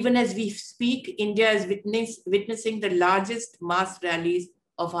 Even as we speak, India is witnessing the largest mass rallies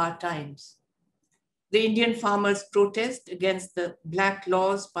of our times. The Indian farmers protest against the black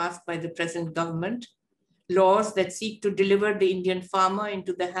laws passed by the present government, laws that seek to deliver the Indian farmer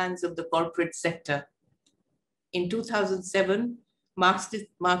into the hands of the corporate sector. In 2007,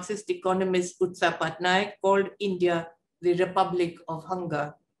 Marxist economist Utsa Patnaik called India the Republic of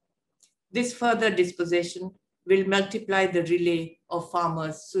Hunger. This further dispossession will multiply the relay of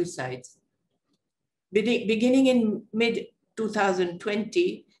farmers' suicides. Beginning in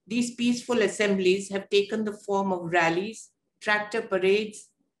mid-2020, these peaceful assemblies have taken the form of rallies, tractor parades,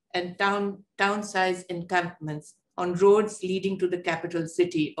 and town-size encampments on roads leading to the capital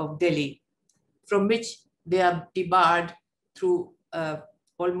city of Delhi, from which they are debarred through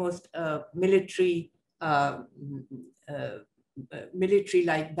almost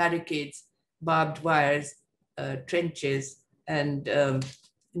military-like barricades, barbed wires, trenches, and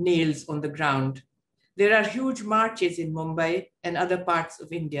nails on the ground. There are huge marches in Mumbai and other parts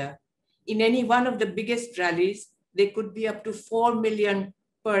of India. In any one of the biggest rallies, there could be up to 4 million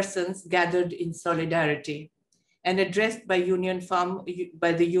persons gathered in solidarity and addressed by the union farm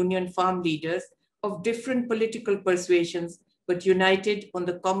leaders of different political persuasions, but united on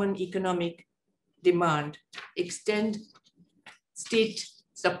the common economic demand, extend state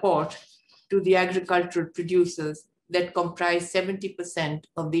support to the agricultural producers that comprise 70%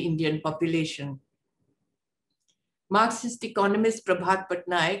 of the Indian population. Marxist economist Prabhat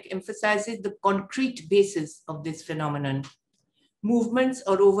Patnaik emphasizes the concrete basis of this phenomenon. Movements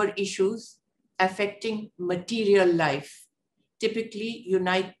are over issues affecting material life, typically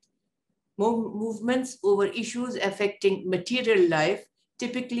unite movements over issues affecting material life,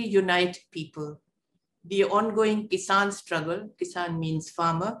 typically unite people. The ongoing Kisan struggle, Kisan means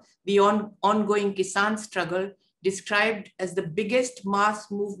farmer, the ongoing Kisan struggle, described as the biggest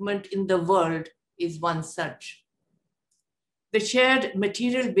mass movement in the world, is one such. The shared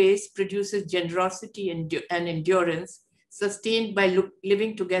material base produces generosity and endurance, sustained by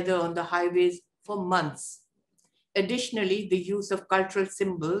living together on the highways for months. Additionally, the use of cultural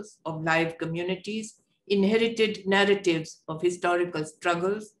symbols of live communities, inherited narratives of historical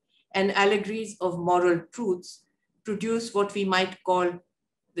struggles, and allegories of moral truths produce what we might call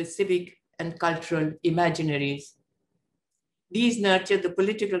the civic and cultural imaginaries. These nurture the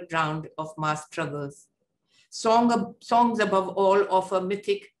political ground of mass struggles. Songs above all offer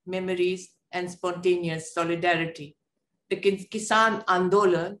mythic memories and spontaneous solidarity. The Kisan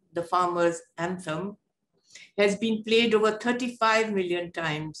Andolan, the farmers' anthem, has been played over 35 million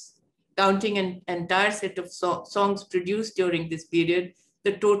times. Counting an entire set of songs produced during this period,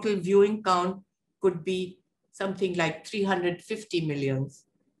 the total viewing count could be something like 350 million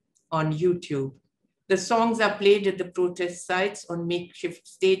on YouTube. The songs are played at the protest sites on makeshift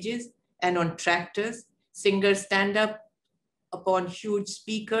stages and on tractors. Singers stand up upon huge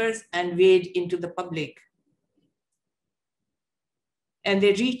speakers and wade into the public. And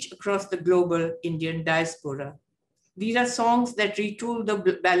they reach across the global Indian diaspora. These are songs that retool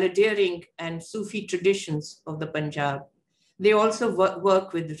the balladeering and Sufi traditions of the Punjab. They also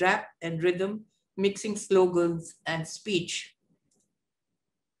work with rap and rhythm, mixing slogans and speech.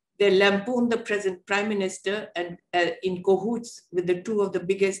 They lampoon the present prime minister and in cahoots with the two of the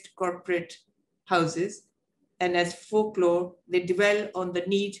biggest corporate houses. And as folklore, they dwell on the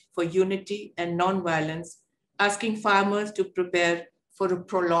need for unity and non-violence, asking farmers to prepare for a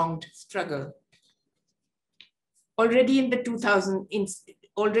prolonged struggle. Already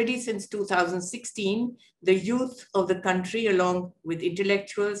since 2016, the youth of the country, along with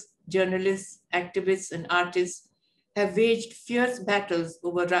intellectuals, journalists, activists, and artists, have waged fierce battles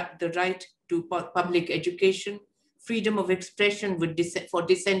over the right to public education, freedom of expression for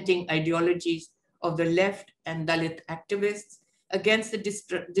dissenting ideologies of the left and Dalit activists, against the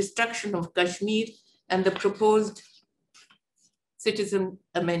destruction of Kashmir and the proposed Citizen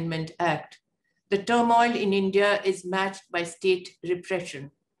Amendment Act. The turmoil in India is matched by state repression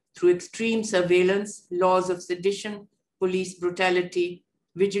through extreme surveillance, laws of sedition, police brutality,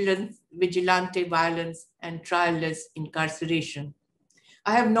 vigilante violence, and trialless incarceration.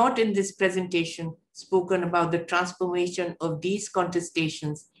 I have not in this presentation spoken about the transformation of these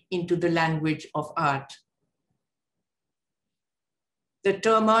contestations into the language of art. The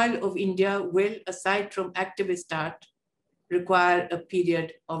turmoil of India will, aside from activist art, require a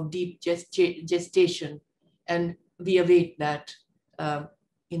period of deep gestation, and we await that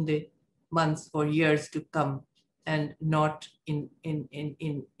in the months or years to come, and not in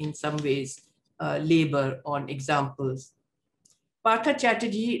some ways labor on examples. Partha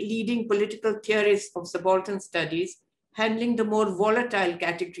Chatterjee, leading political theorist of subaltern studies, handling the more volatile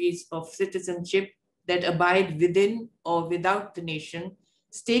categories of citizenship that abide within or without the nation,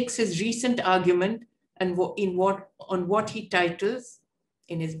 stakes his recent argument and on what he titles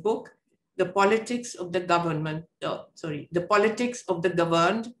in his book, The Politics of the The Politics of the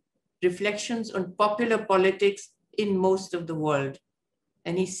Governed, Reflections on Popular Politics in Most of the World.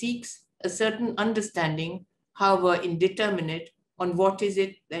 And he seeks a certain understanding, however indeterminate, on what is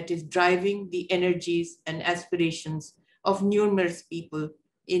it that is driving the energies and aspirations of numerous people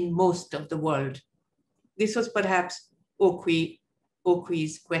in most of the world. This was perhaps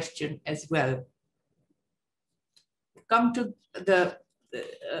Okwi's question as well. Come to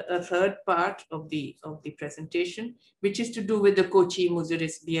a third part of the presentation, which is to do with the Kochi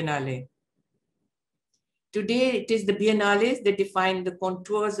Muziris Biennale. Today, it is the biennales that define the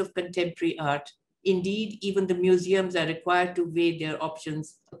contours of contemporary art. Indeed, even the museums are required to weigh their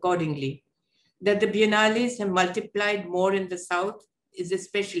options accordingly. That the biennales have multiplied more in the South is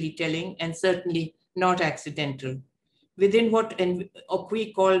especially telling and certainly not accidental. Within what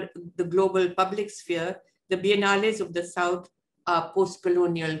Okwi called the global public sphere, the biennales of the South are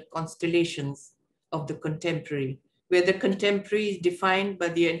post-colonial constellations of the contemporary, where the contemporary is defined by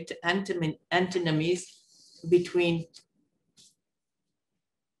the antinomies between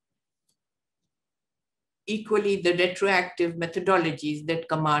equally the retroactive methodologies that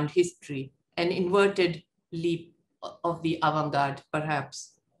command history, an inverted leap of the avant-garde,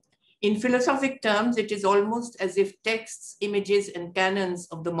 perhaps. In philosophic terms, it is almost as if texts, images, and canons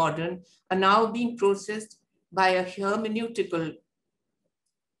of the modern are now being processed by a hermeneutics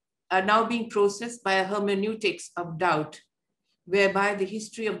of doubt, whereby the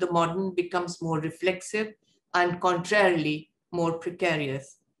history of the modern becomes more reflexive and contrarily more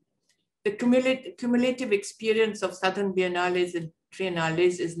precarious. The cumulative experience of Southern Biennales and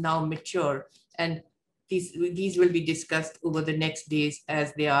Triennales is now mature, and these will be discussed over the next days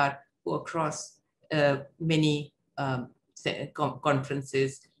as they are across many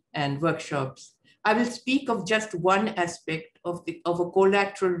conferences and workshops. I will speak of just one aspect of a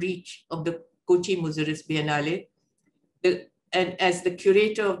collateral reach of the Kochi Muziris Biennale. And as the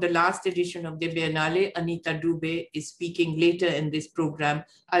curator of the last edition of the Biennale, Anita Dubey, is speaking later in this program,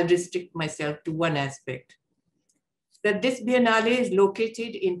 I'll restrict myself to one aspect. That this Biennale is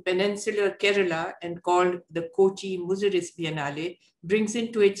located in peninsular Kerala and called the Kochi Muziris Biennale brings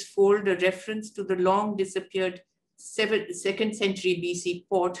into its fold a reference to the long disappeared 2nd century BC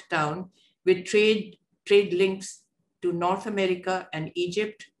port town with trade links to North America and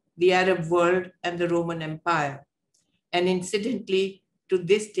Egypt, the Arab world, and the Roman Empire. And incidentally, to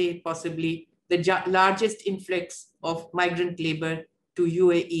this day, possibly the largest influx of migrant labor to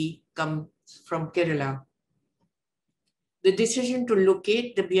UAE comes from Kerala. The decision to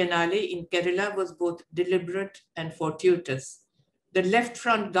locate the Biennale in Kerala was both deliberate and fortuitous. The left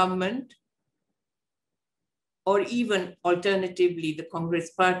front government, or even alternatively the Congress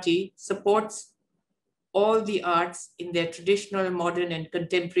Party, supports all the arts in their traditional, modern, and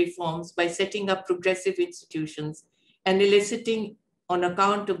contemporary forms by setting up progressive institutions and eliciting, on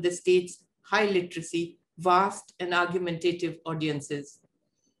account of the state's high literacy, vast and argumentative audiences.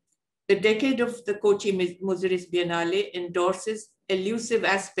 The decade of the Kochi Muziris Biennale endorses elusive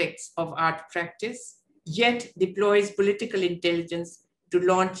aspects of art practice, yet deploys political intelligence to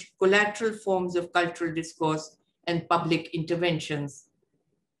launch collateral forms of cultural discourse and public interventions.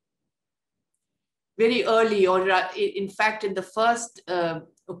 Very early, or in fact, in the first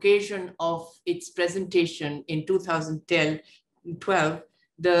occasion of its presentation in 2012,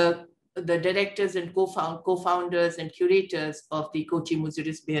 the directors and co-founders and curators of the Kochi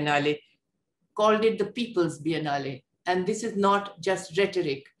Muziris Biennale called it the People's Biennale. And this is not just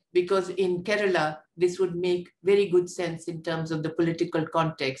rhetoric, because in Kerala, this would make very good sense in terms of the political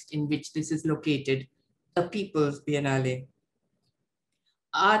context in which this is located, a People's Biennale.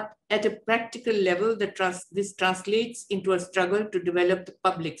 Art, at a practical level, this translates into a struggle to develop the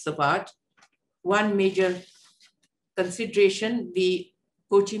publics of art. One major consideration the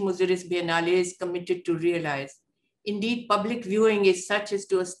Kochi Muziris Biennale is committed to realize. Indeed, public viewing is such as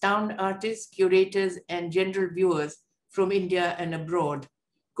to astound artists, curators, and general viewers from India and abroad.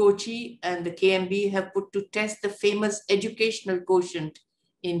 Kochi and the KMB have put to test the famous educational quotient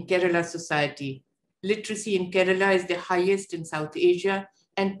in Kerala society. Literacy in Kerala is the highest in South Asia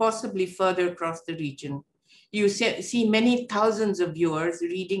and possibly further across the region. You see many thousands of viewers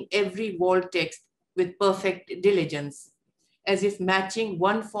reading every wall text with perfect diligence, as if matching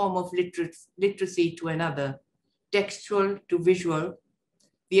one form of literacy to another, textual to visual,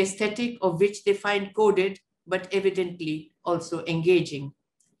 the aesthetic of which they find coded, but evidently also engaging.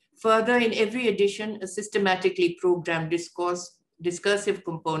 Further, in every edition, a systematically programmed discursive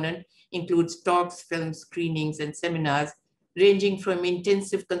component includes talks, films, screenings, and seminars ranging from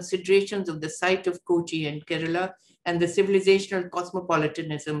intensive considerations of the site of Kochi and Kerala and the civilizational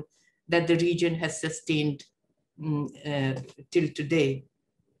cosmopolitanism that the region has sustained till today.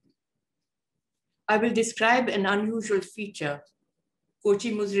 I will describe an unusual feature,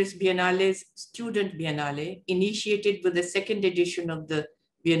 Kochi Muzris Biennale's Student Biennale, initiated with the second edition of the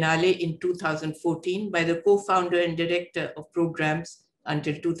Biennale in 2014 by the co-founder and director of programs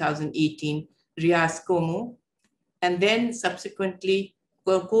until 2018, Riaz Como, and then subsequently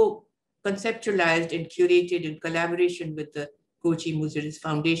conceptualized and curated in collaboration with the Kochi Muzris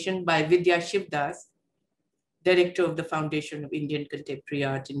Foundation by Vidya Shivdas, director of the Foundation of Indian Contemporary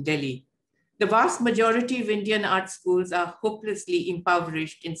Art in Delhi. The vast majority of Indian art schools are hopelessly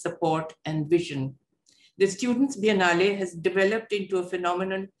impoverished in support and vision. The Students' Biennale has developed into a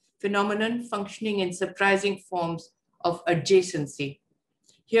phenomenon functioning in surprising forms of adjacency.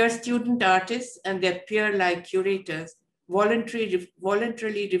 Here, student artists and their peer-like curators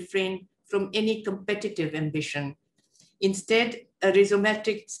voluntarily refrain from any competitive ambition. Instead, a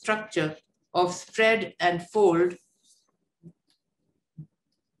rhizomatic structure of spread and fold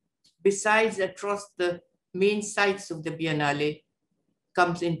besides across the main sites of the Biennale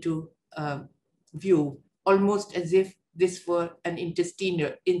comes into view, almost as if this were an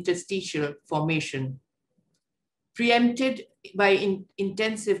interstitial formation. Preempted by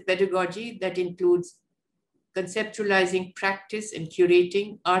intensive pedagogy that includes conceptualizing practice and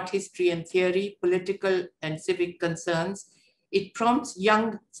curating, art history and theory, political and civic concerns, it prompts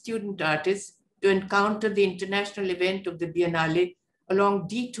young student artists to encounter the international event of the Biennale along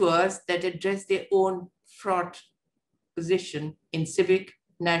detours that address their own fraught position in civic,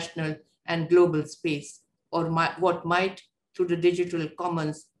 national, and global space, or what might, through the digital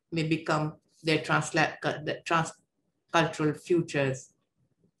commons, may become their transcultural futures.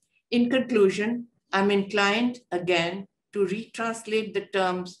 In conclusion, I'm inclined again to retranslate the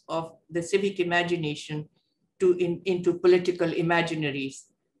terms of the civic imagination into political imaginaries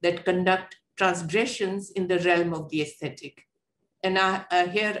that conduct transgressions in the realm of the aesthetic. And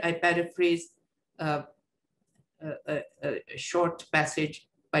here I paraphrase a short passage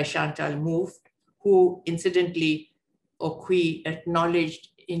by Chantal Mouffe, who incidentally Okui acknowledged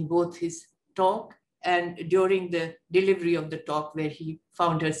in both his talk and during the delivery of the talk, where he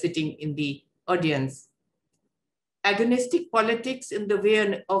found her sitting in the audience. Agnostic politics in the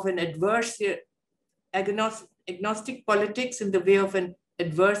way of an agnostic politics in the way of an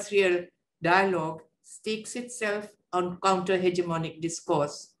adversarial dialogue stakes itself on counter-hegemonic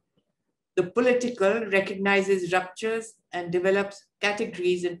discourse. The political recognizes ruptures and develops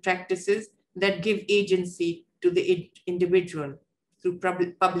categories and practices that give agency to the individual through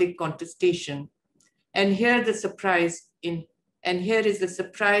public contestation. And here is the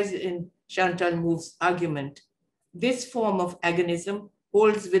surprise in Chantal Mouffe's argument. This form of agonism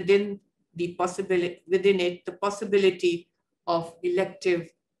holds within it the possibility of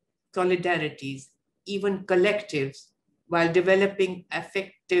elective solidarities, even collectives, while developing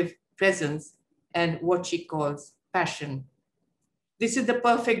affective presence and what she calls passion. This is the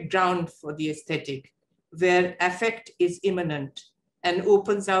perfect ground for the aesthetic, where affect is immanent and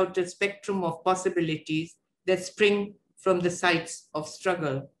opens out a spectrum of possibilities that spring from the sites of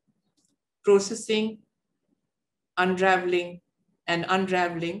struggle, processing, unraveling, and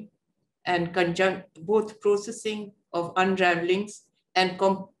both processing of unravelings and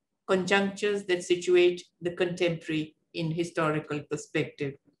conjunctures that situate the contemporary in historical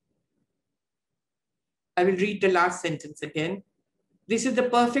perspective. I will read the last sentence again. This is the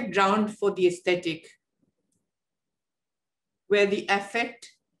perfect ground for the aesthetic, where the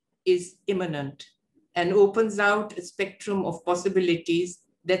affect is immanent and opens out a spectrum of possibilities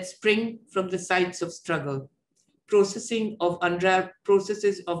that spring from the sites of struggle, processes of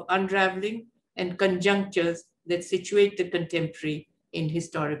unraveling and conjunctures that situate the contemporary in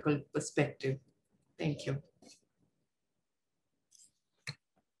historical perspective. Thank you.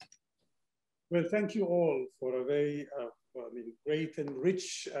 Well, thank you all for a very great and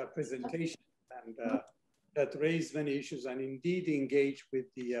rich presentation, and that raised many issues and indeed engaged with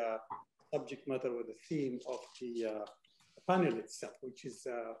the subject matter or the theme of the panel itself, which is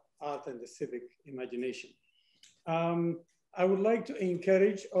art and the civic imagination. I would like to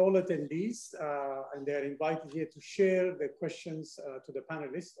encourage all attendees, and they are invited here to share their questions to the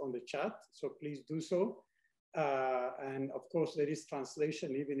panelists on the chat, so please do so. And of course, there is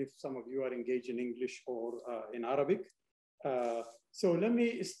translation, even if some of you are engaged in English or in Arabic. So let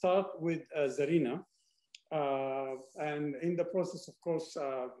me start with Zarina. And in the process, of course,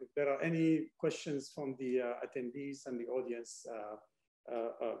 if there are any questions from the attendees and the audience,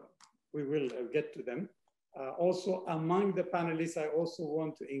 we will get to them. Also, among the panelists, I also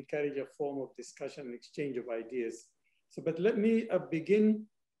want to encourage a form of discussion and exchange of ideas. So, but let me begin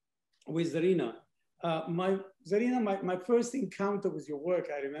with Zarina. Zarina, my first encounter with your work,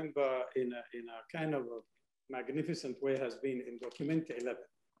 I remember in a kind of a magnificent way, has been in Documenta 11,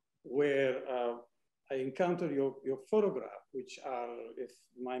 where I encountered your photograph, which are, if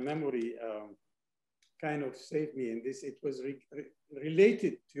my memory kind of saved me in this, it was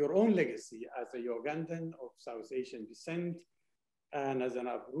related to your own legacy as a Ugandan of South Asian descent and as an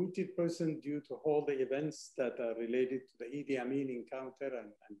uprooted person due to all the events that are related to the Idi Amin encounter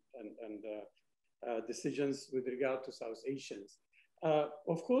and decisions with regard to South Asians.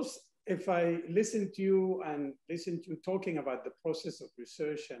 Of course, if I listen to you and listen to you talking about the process of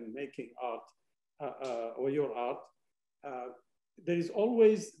research and making art, or your art, there is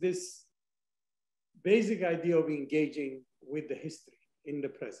always this basic idea of engaging with the history in the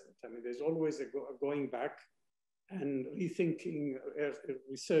present. I mean, there's always a going back and rethinking,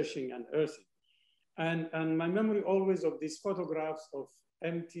 researching and earthing. And my memory always of these photographs of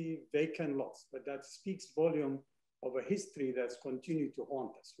empty, vacant lots, but that speaks volume of a history that's continued to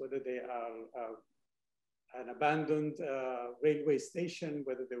haunt us, whether they are an abandoned railway station,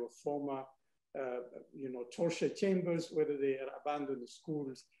 whether they were former torture chambers, whether they are abandoned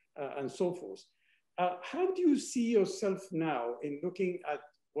schools, and so forth. How do you see yourself now in looking at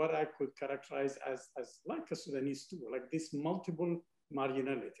what I could characterize as like a Sudanese too, like these multiple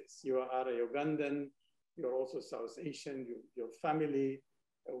marginalities? You are a Ugandan, you're also South Asian, your family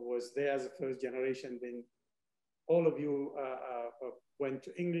was there as a first generation, then all of you went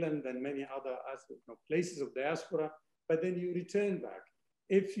to England and many other places of diaspora, but then you return back.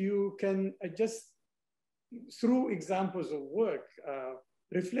 If you can just, through examples of work,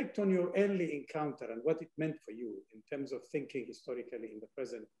 reflect on your early encounter and what it meant for you in terms of thinking historically in the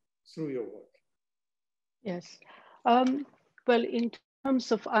present through your work. Yes. Well, in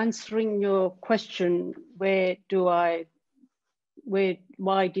terms of answering your question, why did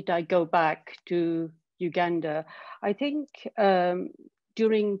I go back to Uganda? I think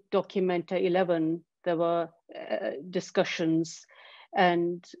during Documenta 11, there were discussions,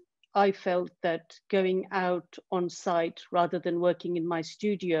 and I felt that going out on site rather than working in my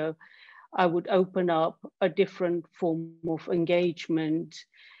studio, I would open up a different form of engagement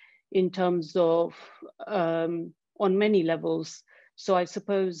in terms of on many levels. So I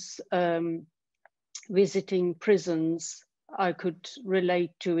suppose visiting prisons, I could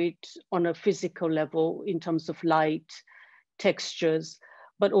relate to it on a physical level in terms of light, textures,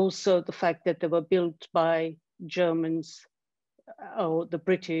 but also the fact that they were built by Germans or the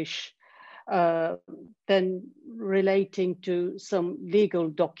British, then relating to some legal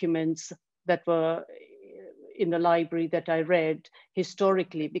documents that were in the library that I read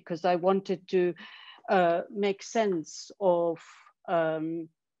historically, because I wanted to make sense of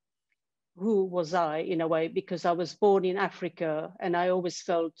who was I in a way, because I was born in Africa and I always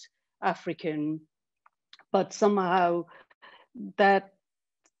felt African, but somehow that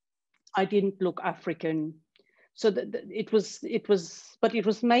I didn't look African. So that it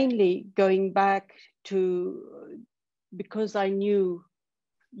was mainly going back to, because I knew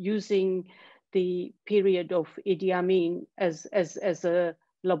using the period of Idi Amin as a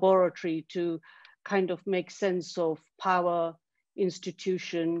laboratory to kind of make sense of power,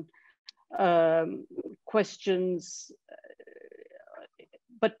 institution, questions.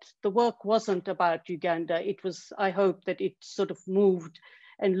 But the work wasn't about Uganda. It was, I hope that it sort of moved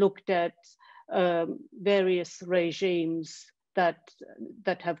and looked at various regimes that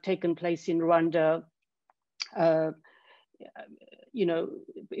have taken place in Rwanda,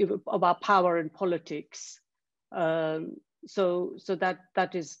 about power and politics. So that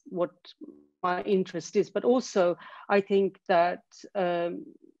is what my interest is. But also, I think that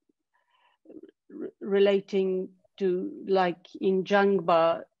relating to, like in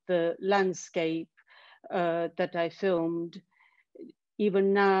Jangba, the landscape that I filmed,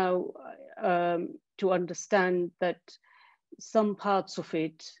 even now, to understand that some parts of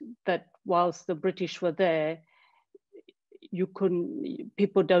it, that whilst the British were there,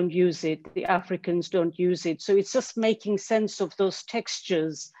 people don't use it, the Africans don't use it. So it's just making sense of those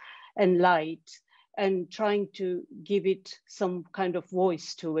textures and light and trying to give it some kind of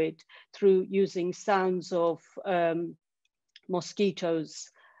voice to it through using sounds of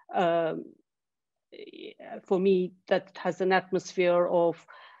mosquitoes. For me, that has an atmosphere of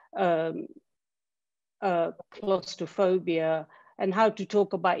claustrophobia, and how to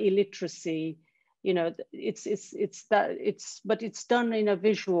talk about illiteracy. But it's done in a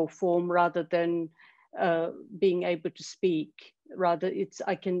visual form rather than being able to speak. Rather,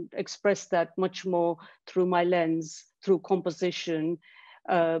 I can express that much more through my lens, through composition.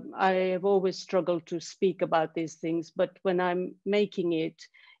 I have always struggled to speak about these things, but when I'm making it,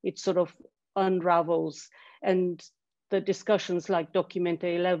 it sort of unravels. And the discussions like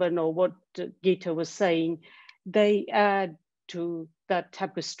Documenta 11 or what Geeta was saying, they add to that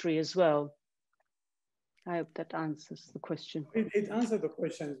tapestry as well. I hope that answers the question. It answered the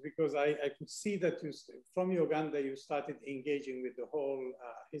questions because I could see that from Uganda, you started engaging with the whole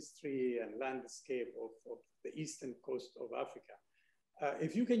history and landscape of the eastern coast of Africa.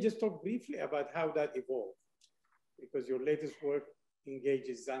 If you can just talk briefly about how that evolved, because your latest work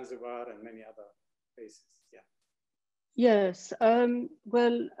engages Zanzibar and many other places. Yeah. Yes.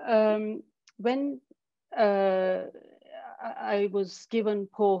 When I was given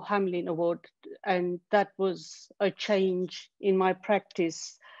Paul Hamlin Award, and that was a change in my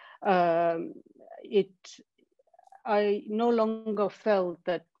practice. I no longer felt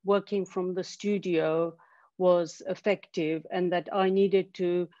that working from the studio was effective and that I needed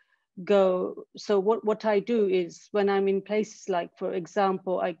to go. So what I do is when I'm in places like, for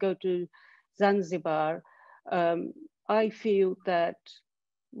example, I go to Zanzibar, I feel that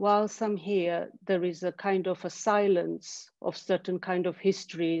whilst I'm here, there is a kind of a silence of certain kind of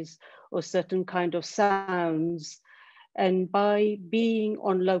histories or certain kind of sounds. And by being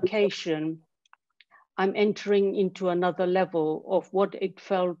on location, I'm entering into another level of what it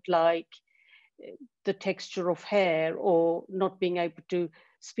felt like, the texture of hair or not being able to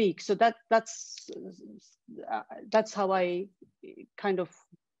speak. So that's how I kind of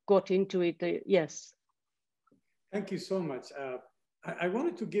got into it. Yes. Thank you so much. I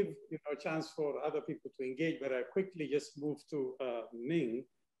wanted to give a chance for other people to engage, but I quickly just moved to Ming.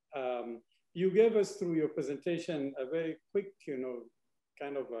 You gave us through your presentation a very quick,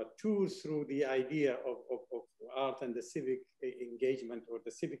 kind of a tour through the idea of art and the civic engagement or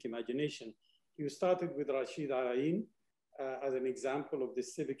the civic imagination. You started with Rashid Arain as an example of the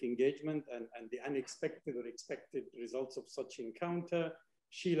civic engagement and the unexpected or expected results of such encounter.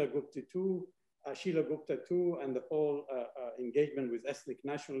 Sheila Gupta too, and the whole engagement with ethnic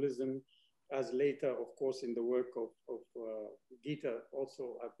nationalism, as later, of course, in the work of Geeta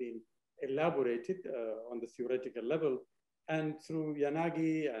also have been elaborated on the theoretical level, and through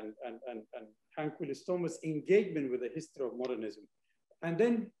Yanagi and Hank Willis Thomas' engagement with the history of modernism. And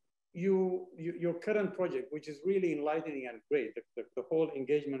then your current project, which is really enlightening and great, the whole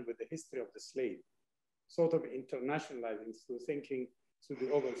engagement with the history of the slave, sort of internationalizing through thinking through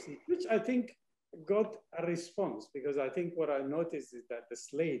the overseas, which I think got a response, because I think what I noticed is that the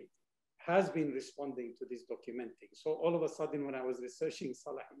slave has been responding to this documenting. So all of a sudden, when I was researching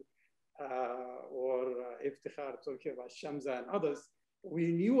Salah or Iftikhar talking about Shamsa and others, we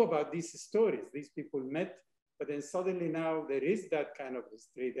knew about these stories. These people met, but then suddenly now there is that kind of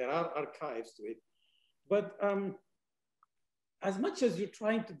history. There are archives to it. But as much as you're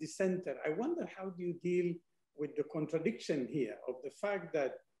trying to decenter, I wonder how do you deal with the contradiction here of the fact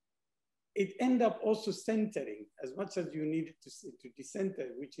that it end up also centering as much as you needed to decenter,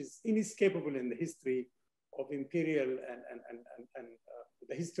 which is inescapable in the history of imperial and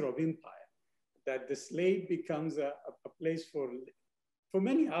the history of empire, that the slave becomes a place for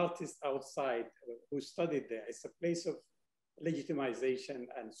many artists outside who studied there. It's a place of legitimization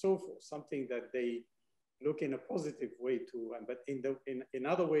and so forth, something that they look in a positive way to, but in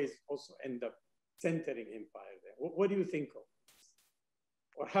other ways also end up centering empire there. What do you think of?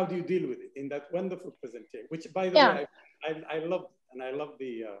 Or how do you deal with it in that wonderful presentation, which, by the way, I loved, and I love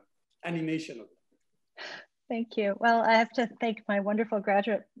the animation of it. Thank you. Well, I have to thank my wonderful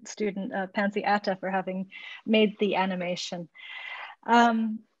graduate student, Pansy Atta, for having made the animation.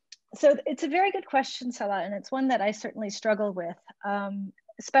 So it's a very good question, Salah, and it's one that I certainly struggle with,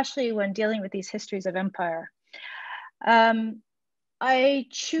 especially when dealing with these histories of empire. I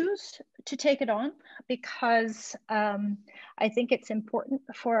choose to take it on because I think it's important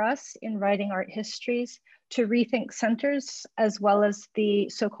for us in writing art histories to rethink centers as well as the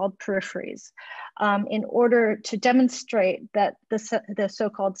so-called peripheries in order to demonstrate that the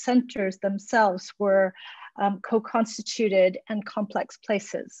so-called centers themselves were co-constituted and complex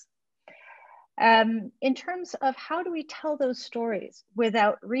places. In terms of how do we tell those stories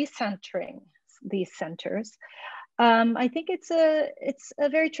without recentering these centers, I think it's a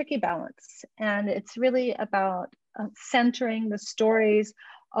very tricky balance, and it's really about centering the stories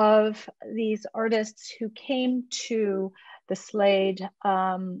of these artists who came to the Slade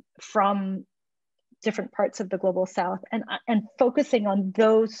from different parts of the global South, and focusing on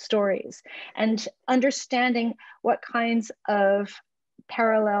those stories and understanding what kinds of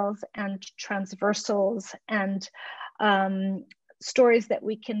parallels and transversals and stories that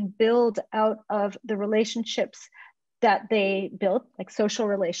we can build out of the relationships that they built, like social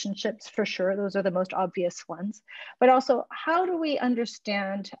relationships for sure, those are the most obvious ones, but also how do we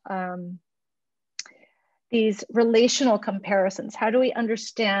understand these relational comparisons? How do we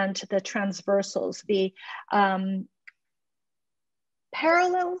understand the transversals, the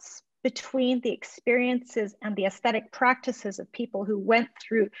parallels between the experiences and the aesthetic practices of people who went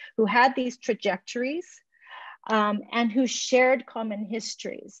through, who had these trajectories and who shared common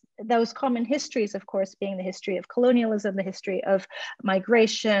histories. Those common histories, of course, being the history of colonialism, the history of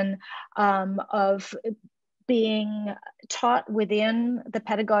migration, of being taught within the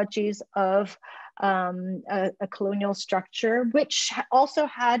pedagogies of a colonial structure, which also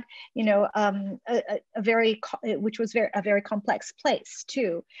had, you know, a very complex place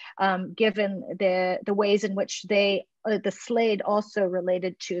too, given the ways in which they, the Slade also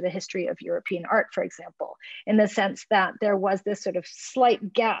related to the history of European art, for example, in the sense that there was this sort of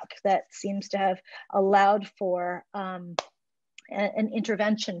slight gap that seems to have allowed for an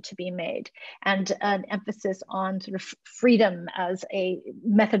intervention to be made and an emphasis on sort of freedom as a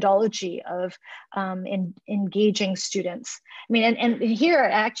methodology of engaging students. I mean, and here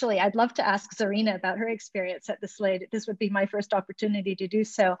actually, I'd love to ask Zarina about her experience at the Slade. This would be my first opportunity to do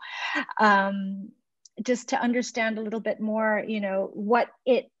so. Just to understand a little bit more, you know, what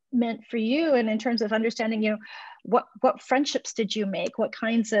it meant for you, and in terms of understanding, you know, what friendships did you make? What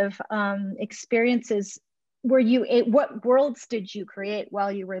kinds of experiences were you, what worlds did you create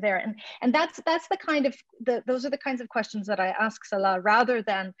while you were there? And that's the kind of, those are the kinds of questions that I ask Salah, rather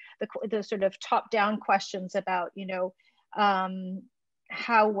than the sort of top-down questions about, you know,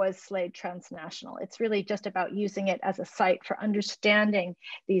 how was Slade transnational? It's really just about using it as a site for understanding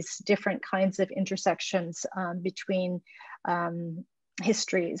these different kinds of intersections between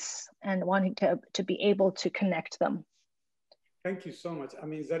histories and wanting to be able to connect them. Thank you so much. I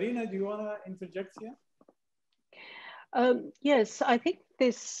mean, Zarina, do you want to interject here? Yes, I think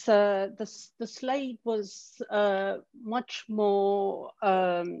this the Slade was much more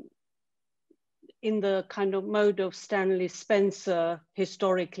in the kind of mode of Stanley Spencer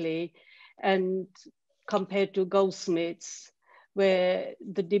historically, and compared to Goldsmiths, where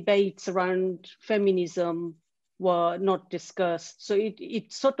the debates around feminism were not discussed. So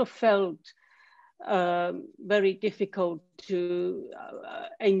it sort of felt very difficult to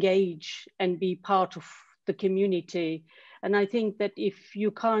engage and be part of the community. And I think that if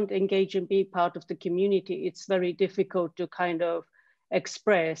you can't engage and be part of the community, it's very difficult to kind of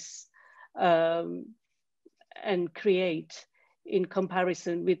express and create. In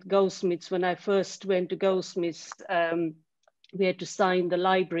comparison with Goldsmiths, when I first went to Goldsmiths, we had to sign the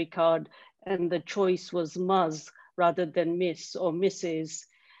library card and the choice was Ms. rather than Miss or Mrs.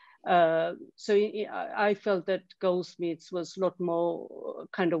 So I felt that Goldsmiths was a lot more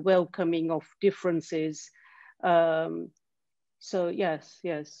kind of welcoming of differences. So yes.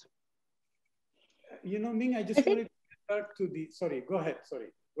 You know, Ming, I just wanted to start to the, sorry, go ahead.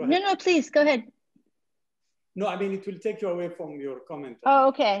 No, please, go ahead. No, I mean, it will take you away from your comment. Oh,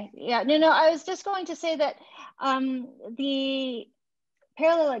 okay. Yeah, no, I was just going to say that the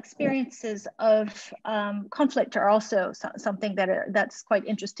parallel experiences of conflict are also something that's quite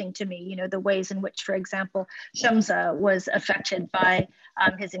interesting to me. You know, the ways in which, for example, Shamsa was affected by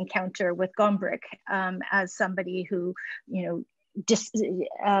his encounter with Gombrich as somebody who, you know,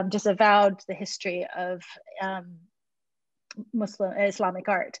 disavowed the history of Islamic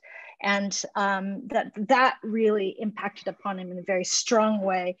art, and that really impacted upon him in a very strong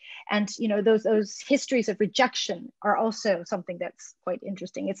way. And you know, those histories of rejection are also something that's quite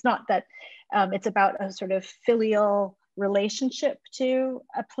interesting. It's not that it's about a sort of filial relationship to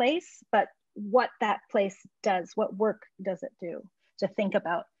a place, but what that place does, what work does it do to think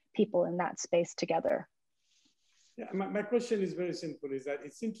about people in that space together. Yeah, my question is very simple, is that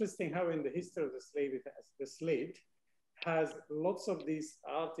it's interesting how in the history of the Slade has lots of these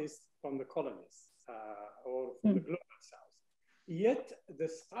artists from the colonies or from the global south. Yet the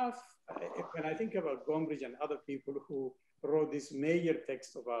stuff, when I think about Gombrich and other people who wrote this major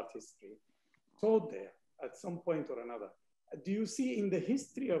text of art history, taught there at some point or another, do you see in the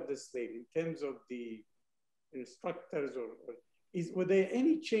history of the Slade, in terms of the instructors, were there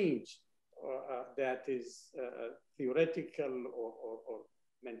any change that is theoretical or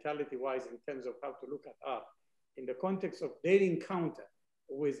mentality-wise in terms of how to look at art in the context of their encounter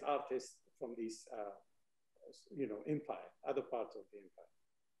with artists from these, you know, empire, other parts of the empire?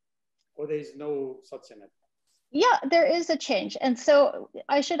 Or there is no such an advance? Yeah, there is a change. And so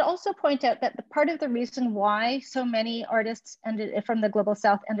I should also point out that the part of the reason why so many artists from the Global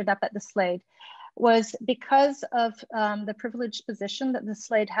South ended up at the Slade was because of the privileged position that the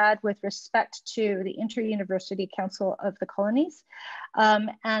Slade had with respect to the Inter-University Council of the Colonies,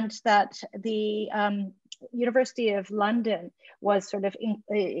 and that the University of London was sort of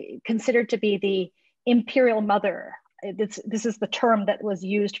considered to be the imperial mother. This is the term that was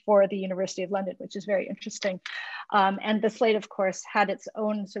used for the University of London, which is very interesting. And the Slade, of course, had its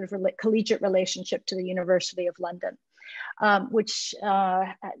own sort of collegiate relationship to the University of London, which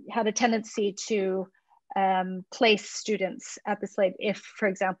had a tendency to place students at the Slade if, for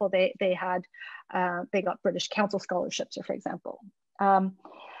example, they got British Council scholarships, or for example.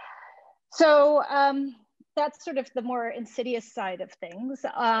 That's sort of the more insidious side of things.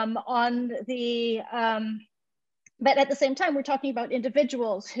 But at the same time, we're talking about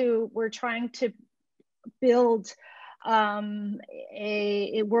individuals who were trying to build worlds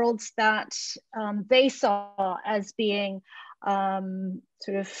that they saw as being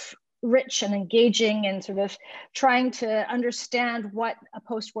sort of rich and engaging, and sort of trying to understand what a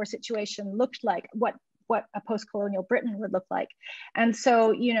post-war situation looked like, what a post-colonial Britain would look like. And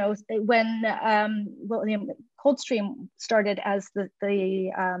so, you know, when William Coldstream started as the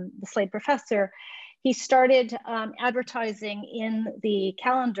Slade professor, he started advertising in the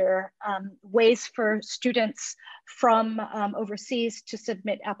calendar ways for students from overseas to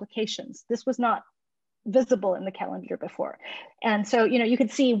submit applications. This was not visible in the calendar before. And so, you know, you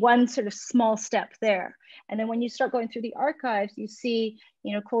could see one sort of small step there. And then when you start going through the archives, you see,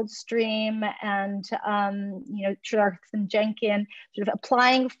 you know, Coldstream and, you know, Sharjah and Jenkin sort of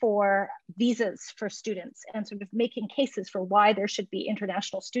applying for visas for students and sort of making cases for why there should be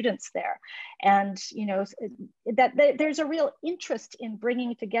international students there. And, you know, that there's a real interest in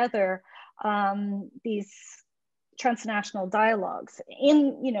bringing together these transnational dialogues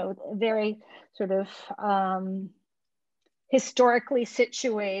in, you know, a very sort of historically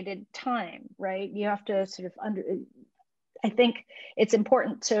situated time, right? You have to sort of I think it's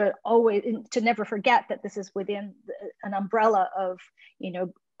important to never forget that this is within an umbrella of, you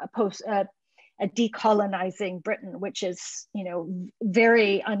know, a decolonizing Britain, which is, you know,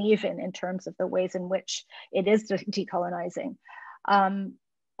 very uneven in terms of the ways in which it is decolonizing.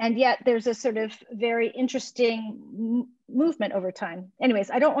 And yet there's a sort of very interesting movement over time.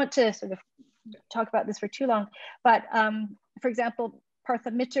 Anyways, I don't want to sort of talk about this for too long, but for example, Partha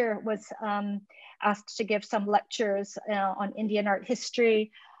Mitter was asked to give some lectures on Indian art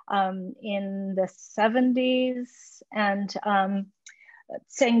history in the 70s, and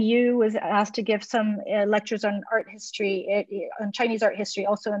Tseng Yu was asked to give some lectures on art history, on Chinese art history,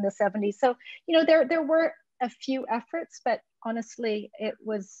 also in the 70s. So, you know, there were a few efforts, but honestly, it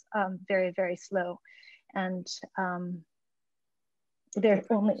was very, very slow. And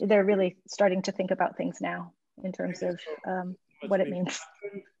they're really starting to think about things now in terms of what it means.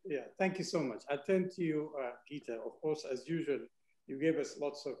 Yeah, thank you so much. I turn to you, Geeta. Of course, as usual, you gave us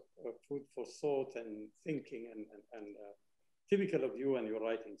lots of food for thought and thinking, and typical of you and your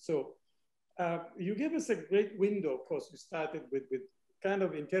writing. So you gave us a great window. Of course, you started with kind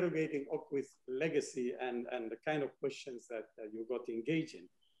of interrogating with legacy and the kind of questions that you got to engage in,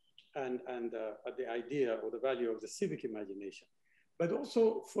 and the idea or the value of the civic imagination. But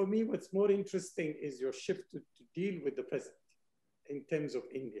also for me, what's more interesting is your shift to deal with the present in terms of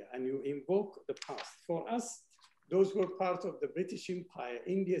India, and you invoke the past. For us, those who were part of the British Empire,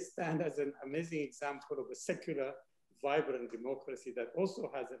 India stands as an amazing example of a secular, vibrant democracy that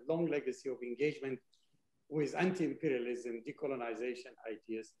also has a long legacy of engagement with anti-imperialism, decolonization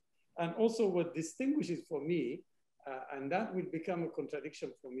ideas. And also what distinguishes for me, and that will become a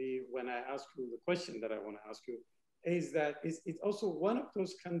contradiction for me when I ask you the question that I want to ask you, is that it's also one of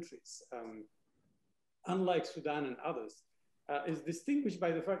those countries, unlike Sudan and others, is distinguished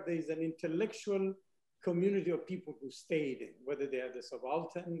by the fact there is an intellectual community of people who stayed in, whether they are the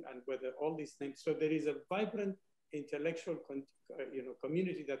subaltern and whether all these things. So there is a vibrant intellectual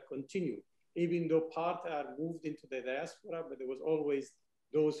community that continued, even though part are moved into the diaspora, but there was always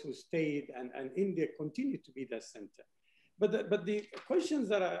those who stayed, and India continued to be the center. But the questions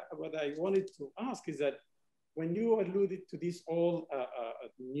that I wanted to ask is that when you alluded to these all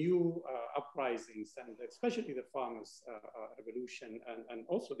new uprisings, and especially the farmers' revolution, and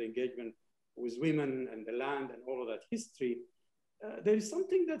also the engagement with women and the land and all of that history, there is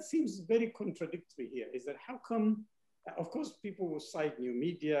something that seems very contradictory here, is that how come, of course, people will cite new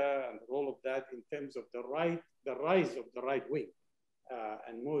media and all of that in terms of the rise of the right wing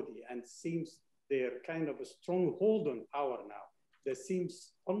and Modi, and seems they're kind of a stronghold on power now that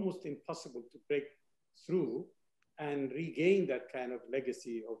seems almost impossible to break through. and regain that kind of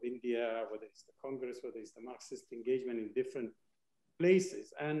legacy of India, whether it's the Congress, whether it's the Marxist engagement in different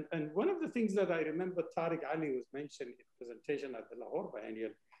places. And one of the things that I remember Tariq Ali was mentioned in the presentation at the Lahore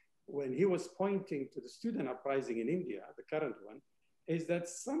Biennial, when he was pointing to the student uprising in India, the current one, is that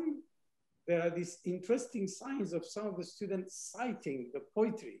there are these interesting signs of some of the students citing the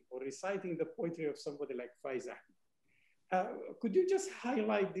poetry or reciting the poetry of somebody like Faiz Ahmed. Could you just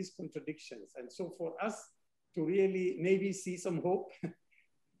highlight these contradictions? And so for us to really maybe see some hope,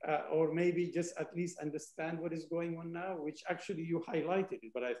 or maybe just at least understand what is going on now, which actually you highlighted,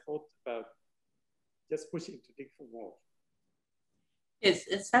 but I thought about just pushing to dig for more. Yes,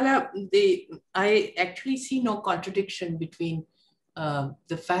 Salah, I actually see no contradiction between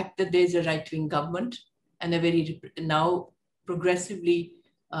the fact that there's a right-wing government and a very now progressively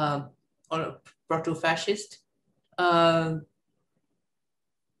or proto-fascist,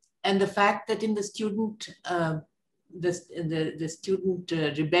 and the fact that in the student the student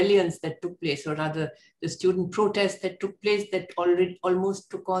rebellions that took place, or rather the student protests that took place, that already almost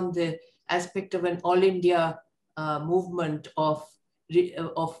took on the aspect of an all India movement of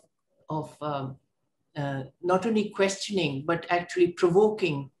not only questioning, but actually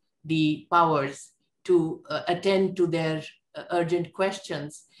provoking the powers to attend to their urgent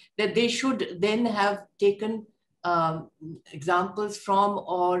questions, that they should then have taken examples from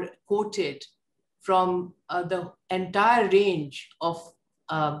or quoted from the entire range of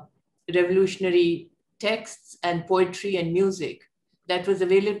revolutionary texts and poetry and music that was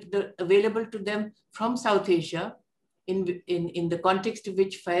available to them from South Asia, in the context of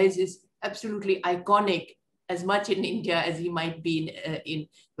which Faiz is absolutely iconic, as much in India as he might be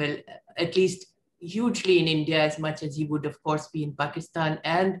well, at least hugely in India, as much as he would, of course, be in Pakistan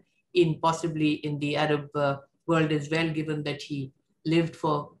and possibly in the Arab world as well, given that he lived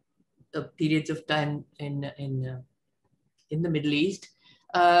for periods of time in the Middle East.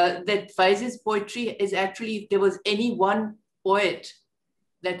 That Faiz's poetry is actually, if there was any one poet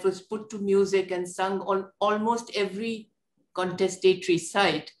that was put to music and sung on almost every contestatory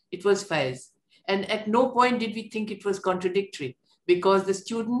site, it was Faiz. And at no point did we think it was contradictory, because the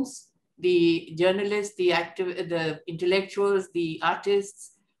students, the journalists, the intellectuals, the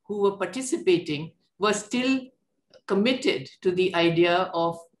artists who were participating were still committed to the idea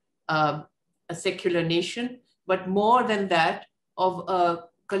of a secular nation, but more than that, of a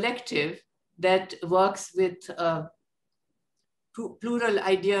collective that works with plural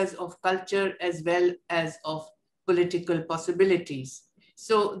ideas of culture as well as of political possibilities.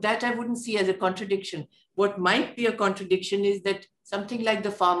 So that I wouldn't see as a contradiction. What might be a contradiction is that something like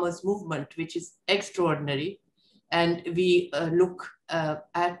the farmers' movement, which is extraordinary, and we look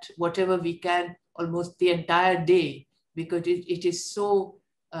at whatever we can almost the entire day, because it is so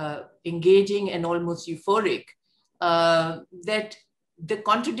engaging and almost euphoric, that the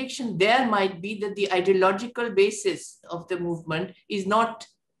contradiction there might be that the ideological basis of the movement is not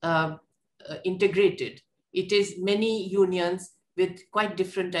integrated. It is many unions with quite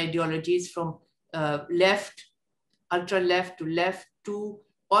different ideologies, from left, ultra-left to left to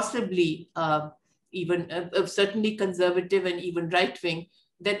possibly even certainly conservative and even right-wing.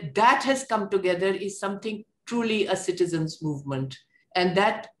 That has come together is something truly a citizens' movement. And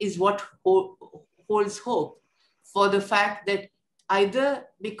that is what holds hope for the fact that either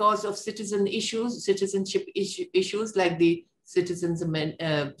because of citizenship issues like the citizens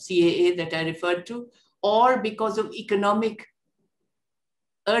CAA that I referred to, or because of economic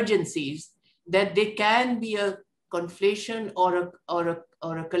urgencies, that there can be a conflation or a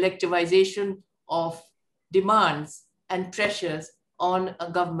collectivization of demands and pressures on a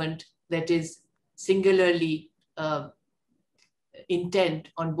government that is singularly intent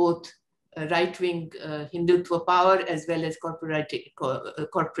on both right-wing Hindutva power as well as corporate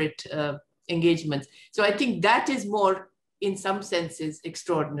engagements. So I think that is more, in some senses,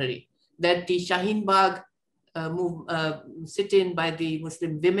 extraordinary, that the Shaheen Bagh sit-in by the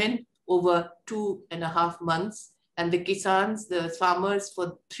Muslim women over 2.5 months, and the Kisans, the farmers,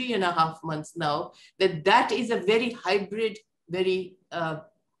 for 3.5 months now, that is a very hybrid, very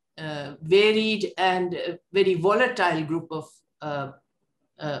varied and very volatile group of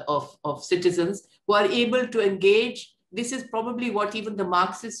citizens who are able to engage. This is probably what even the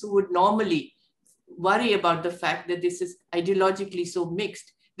Marxists, who would normally worry about the fact that this is ideologically so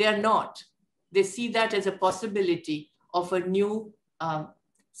mixed, they are not. They see that as a possibility of a new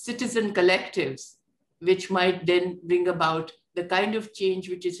citizen collectives, which might then bring about the kind of change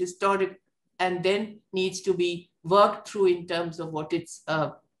which is historic and then needs to be worked through in terms of what its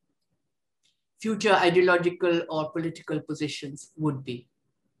future ideological or political positions would be.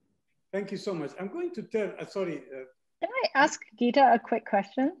 Thank you so much. I'm going to turn, sorry. Can I ask Geeta a quick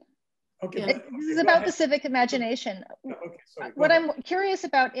question? Okay. This is about the civic imagination. Okay, sorry. What I'm curious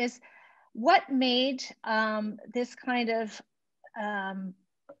about is what made this kind of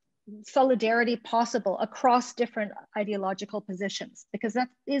solidarity possible across different ideological positions, because that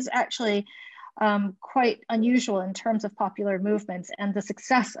is actually quite unusual in terms of popular movements and the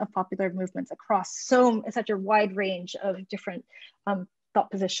success of popular movements across such a wide range of different thought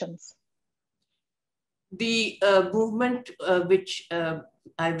positions. The movement which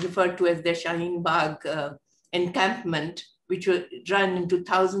I referred to as the Shaheen Bagh encampment, which was run into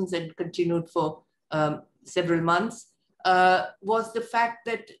thousands and continued for several months, was the fact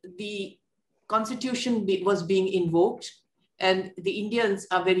that the constitution was being invoked, and the Indians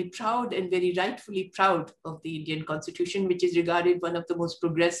are very proud and very rightfully proud of the Indian constitution, which is regarded one of the most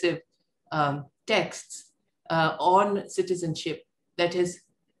progressive texts on citizenship that has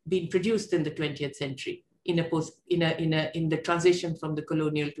been produced in the 20th century in the transition from the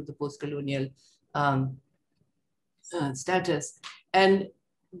colonial to the post-colonial status. And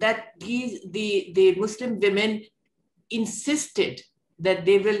that the Muslim women insisted that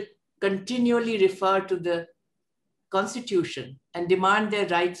they will continually refer to the constitution and demand their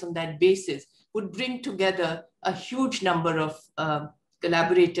rights on that basis, would bring together a huge number of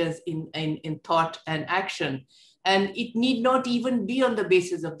collaborators in thought and action. And it need not even be on the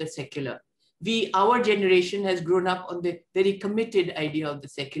basis of the secular. Our generation has grown up on the very committed idea of the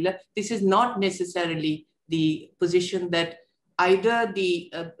secular. This is not necessarily the position that either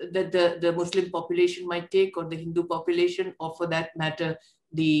the Muslim population might take, or the Hindu population, or for that matter,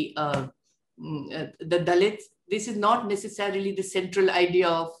 the Dalits. This is not necessarily the central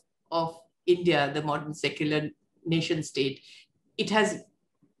idea of India, the modern secular nation state. It has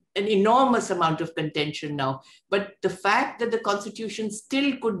an enormous amount of contention now, but the fact that the constitution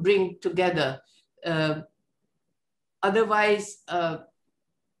still could bring together otherwise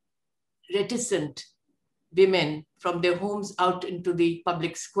reticent women from their homes out into the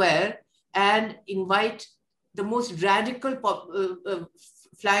public square and invite the most radical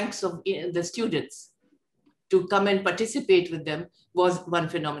flanks of the students to come and participate with them was one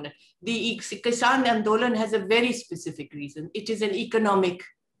phenomenon. The Kisan Andolan has a very specific reason. It is an economic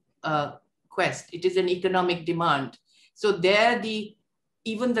quest. It is an economic demand. So there,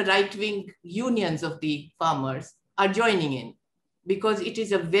 even the right-wing unions of the farmers are joining in, because it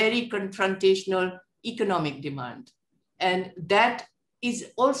is a very confrontational economic demand. And that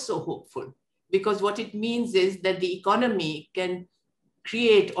is also hopeful, because what it means is that the economy can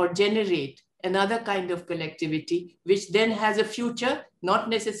create or generate another kind of collectivity, which then has a future, not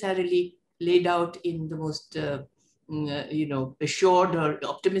necessarily laid out in the most assured or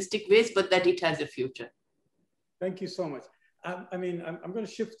optimistic ways, but that it has a future. Thank you so much. I mean, I'm going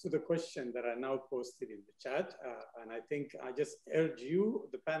to shift to the question that I now posted in the chat. And I think I just urge you,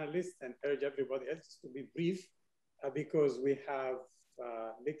 the panelists, and urge everybody else to be brief, because we have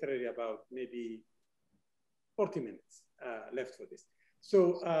literally about maybe 40 minutes left for this.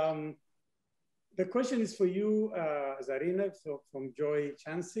 So the question is for you, Zarina, from Joy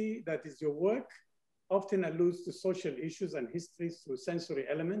Chansey. That is, your work often alludes to social issues and histories through sensory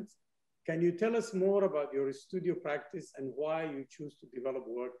elements. Can you tell us more about your studio practice and why you choose to develop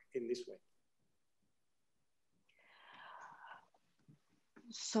work in this way?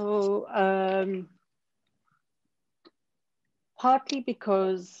 So partly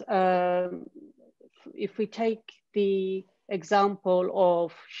because if we take the example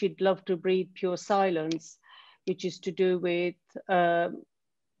of She'd Love to Breathe Pure Silence, which is to do with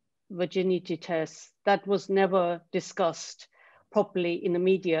virginity tests, that was never discussed properly in the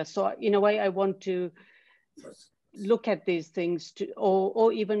media. So in a way, I want to look at these things,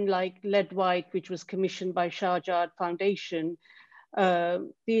 or even like Lead White, which was commissioned by Sharjah Foundation.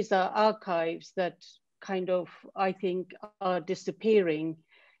 These are archives that kind of, I think, are disappearing,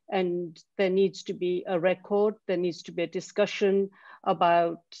 and there needs to be a record, there needs to be a discussion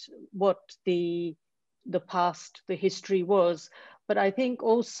about what the past, the history was. But I think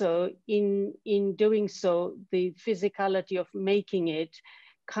also in doing so, the physicality of making it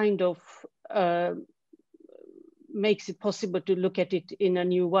kind of makes it possible to look at it in a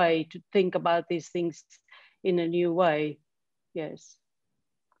new way, to think about these things in a new way. Yes.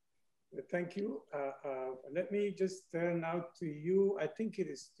 Thank you. Let me just turn now to you. I think it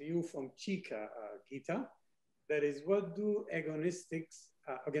is to you from Chika, Geeta. That is, what do agonistic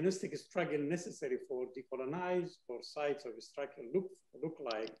struggle necessary for decolonized or sites of struggle look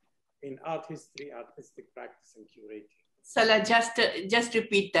like in art history, artistic practice, and curating? Salah, just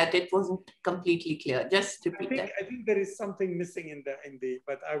repeat that. It wasn't completely clear. Just repeat that. I think there is something missing in the,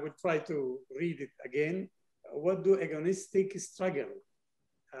 but I will try to read it again. What do agonistic struggle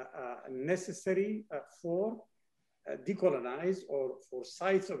necessary for decolonize or for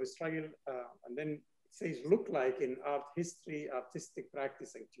sites of a struggle, and then it says look like in art history, artistic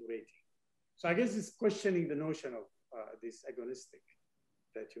practice, and curating. So I guess it's questioning the notion of this agonistic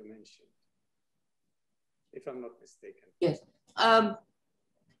that you mentioned, if I'm not mistaken. Yes. I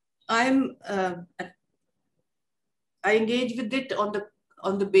engage with it on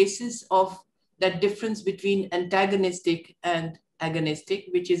the basis of that difference between antagonistic and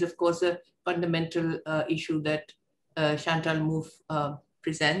agonistic, which is of course a fundamental issue that Chantal Mouffe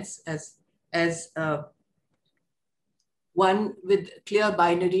presents as one with clear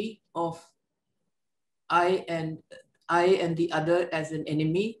binary of I and the other as an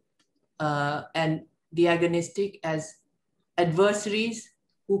enemy, and the agonistic as adversaries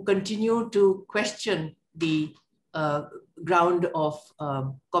who continue to question the ground of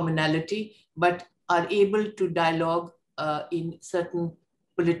commonality, but are able to dialogue in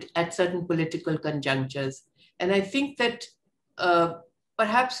at certain political conjunctures. And I think that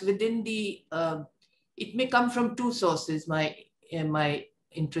perhaps within the, it may come from two sources, my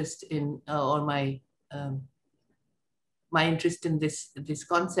interest in, or my interest in this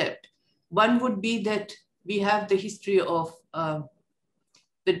concept. One would be that we have the history of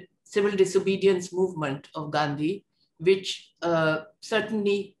the civil disobedience movement of Gandhi, which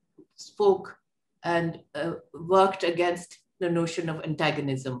certainly spoke and worked against the notion of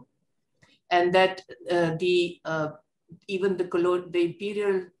antagonism, and that even the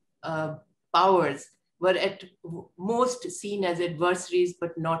imperial powers were at most seen as adversaries,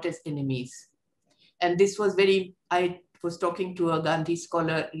 but not as enemies. And this was I was talking to a Gandhi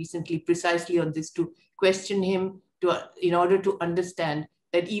scholar recently precisely on this, to question him in order to understand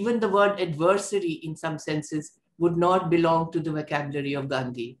that even the word adversary in some senses would not belong to the vocabulary of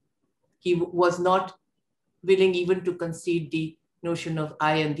Gandhi. He was not willing even to concede the notion of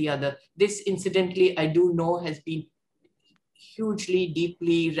I and the other. This, incidentally, I do know has been hugely,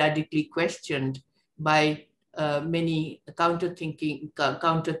 deeply, radically questioned by many counter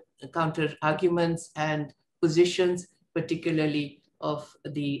arguments and positions, particularly of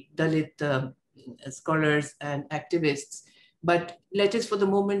the Dalit scholars and activists. But let us for the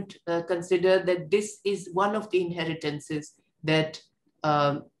moment consider that this is one of the inheritances that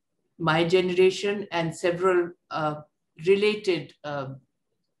my generation and several related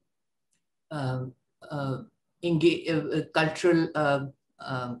cultural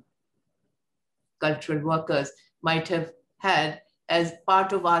workers might have had as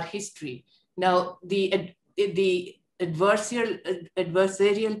part of our history. Now, the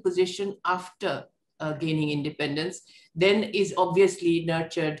adversarial position after gaining independence then is obviously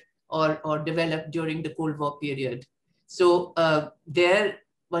nurtured or developed during the Cold War period. So there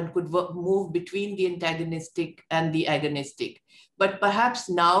one could move between the antagonistic and the agonistic. But perhaps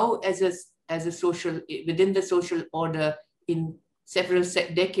now as a social, within the social order in several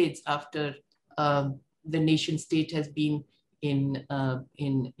decades after the nation state has been in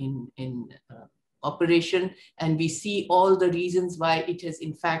operation, and we see all the reasons why it has,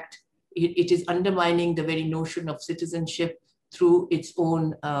 in fact, it is undermining the very notion of citizenship through its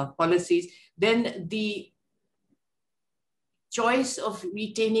own policies, then the choice of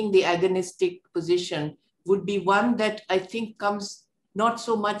retaining the agonistic position would be one that I think comes not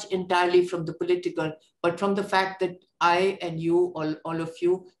so much entirely from the political, but from the fact that I and you, all of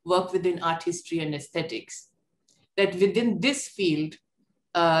you, work within art history and aesthetics. That within this field,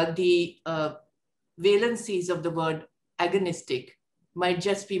 the valencies of the word agonistic might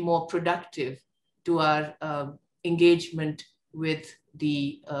just be more productive to our engagement with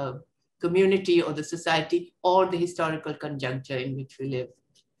the community or the society or the historical conjuncture in which we live.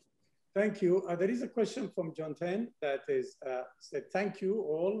 Thank you. There is a question from John Ten that is said, thank you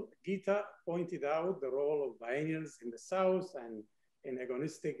all. Geeta pointed out the role of biennials in the South and in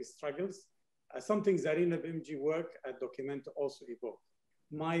agonistic struggles, something Zarina Bhimji work at Document also evoked.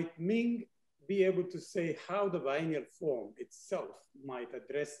 Might Ming be able to say how the biennial form itself might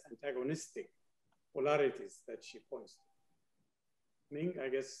address antagonistic polarities that she points to? Ming, I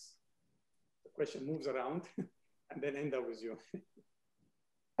guess the question moves around and then end up with you.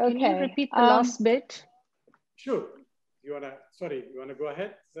 Okay. Can you repeat the last bit? Sure. You wanna go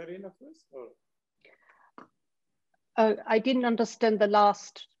ahead, Zarina, first? Or? I didn't understand the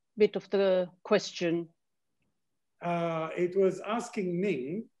last bit of the question. It was asking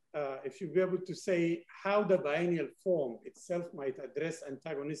Ming if you'd be able to say how the biennial form itself might address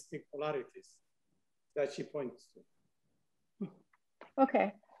antagonistic polarities that she points to.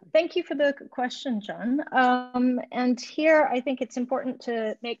 Okay. Thank you for the question, John. And here, I think it's important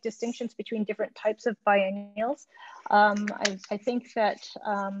to make distinctions between different types of biennials. I think that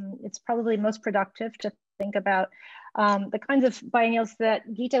it's probably most productive to think about the kinds of biennials that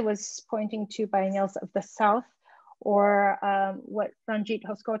Geeta was pointing to, biennials of the South, or what Ranjit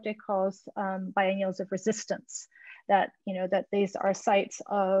Hoskote calls biennials of resistance. That, you know, that these are sites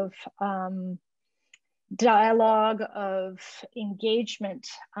of dialogue, of engagement.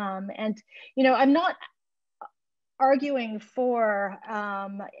 And, you know, I'm not arguing for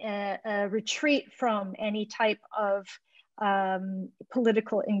a retreat from any type of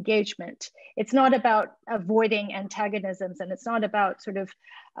political engagement. It's not about avoiding antagonisms, and it's not about sort of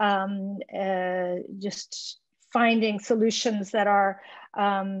just finding solutions that are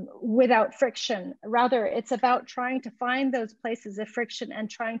without friction. Rather, it's about trying to find those places of friction and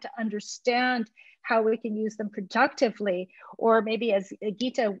trying to understand how we can use them productively, or maybe, as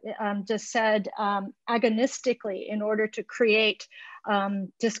Geeta just said, agonistically, in order to create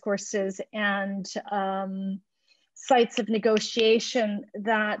discourses and sites of negotiation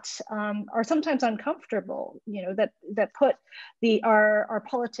that are sometimes uncomfortable, you know, that put our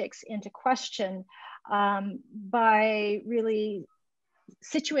politics into question, by really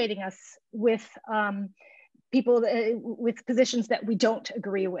situating us with people with positions that we don't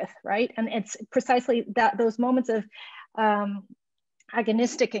agree with, right? And it's precisely those moments of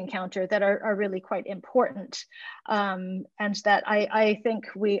agonistic encounter that are really quite important, and that I think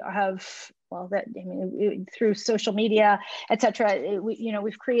we have, well, that, I mean, through social media, etc.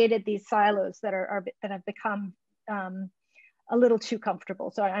 We've created these silos that have become a little too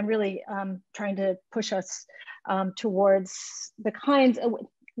comfortable. So I'm really trying to push us towards the kinds of,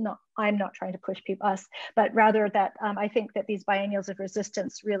 no, I'm not trying to push us, but rather that I think that these biennials of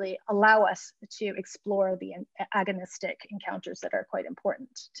resistance really allow us to explore the agonistic encounters that are quite important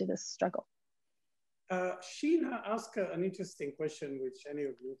to this struggle. Sheena asked an interesting question, which any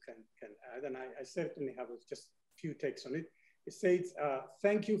of you can add, and I certainly have just a few takes on it. It says,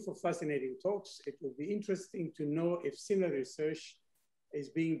 thank you for fascinating talks. It would be interesting to know if similar research is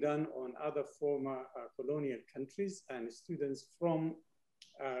being done on other former colonial countries and students from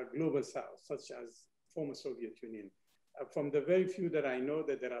global South, such as former Soviet Union. From the very few that I know,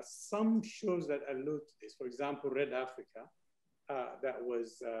 that there are some shows that allude to this. For example, Red Africa, that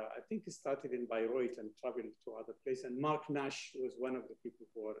was, I think it started in Bayreuth and traveled to other places. And Mark Nash was one of the people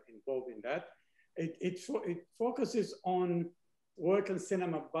who were involved in that. It focuses on work and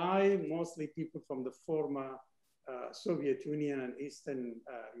cinema by mostly people from the former Soviet Union and Eastern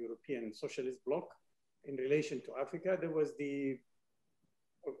European socialist bloc in relation to Africa. There was the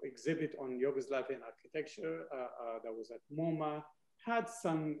exhibit on Yugoslavian architecture that was at MoMA, had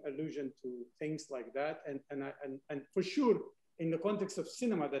some allusion to things like that. And for sure, in the context of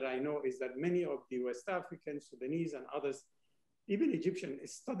cinema that I know is that many of the West African, Sudanese and others, even Egyptian,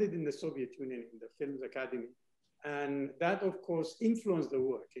 studied in the Soviet Union in the Films Academy. And that, of course, influenced the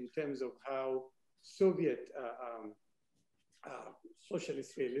work in terms of how Soviet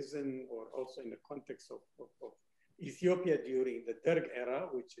socialist realism, or also in the context of Ethiopia during the Derg era,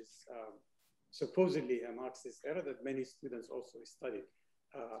 which is supposedly a Marxist era that many students also studied.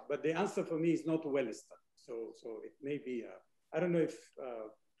 But the answer for me is not well studied. So it may be, I don't know if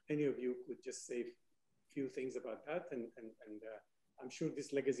any of you could just say a few things about that. And I'm sure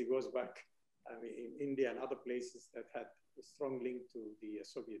this legacy goes back, I mean, in India and other places that had a strong link to the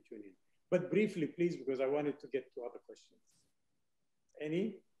Soviet Union. But briefly, please, because I wanted to get to other questions.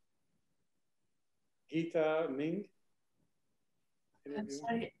 Any? Geeta, Ming? I'm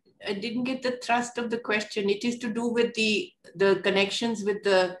sorry, I didn't get the thrust of the question. It is to do with the connections with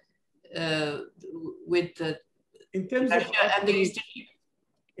the in terms Russia of and the Eastern.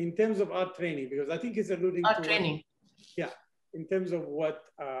 In terms of art training, because I think it's alluding art to training. Yeah, in terms of what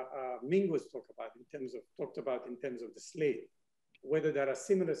Ming was talked about in terms of the slave, whether there are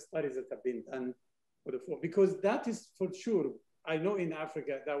similar studies that have been done for the because that is for sure. I know in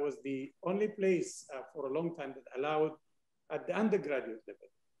Africa that was the only place for a long time that allowed at the undergraduate level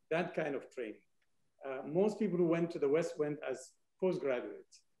that kind of training. Most people who went to the West went as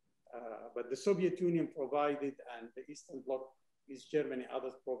postgraduates, but the Soviet Union provided, and the Eastern Bloc, East Germany,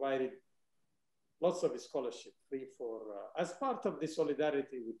 others provided lots of scholarship free for, as part of the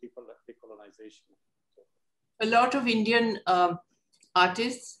solidarity with decolonization. A lot of Indian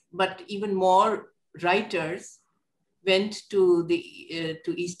artists, but even more writers, went to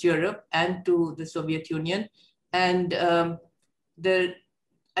to East Europe and to the Soviet Union, and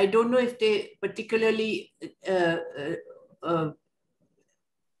I don't know if they particularly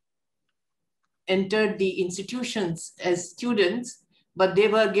entered the institutions as students, but they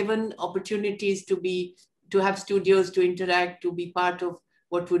were given opportunities to have studios, to interact, to be part of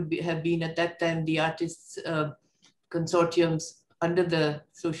what would have been at that time the artists' consortiums under the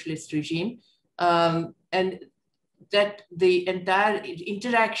socialist regime. And that the entire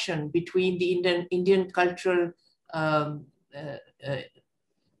interaction between the Indian cultural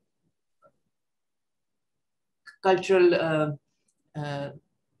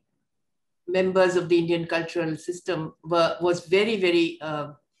members of the Indian cultural system was very, very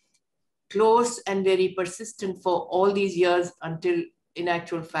close and very persistent for all these years until, in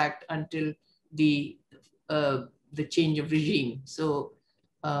actual fact, until the change of regime. So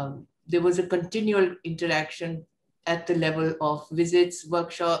there was a continual interaction at the level of visits,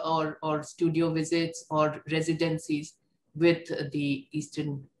 workshop or studio visits or residencies with the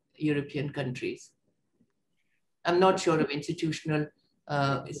Eastern European countries. I'm not sure of institutional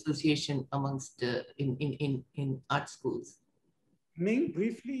association amongst in art schools. Ming,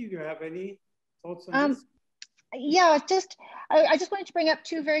 briefly, do you have any thoughts on this? Yeah, I just wanted to bring up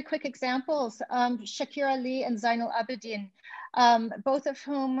two very quick examples. Shakir Ali and Zainal Abidin, both of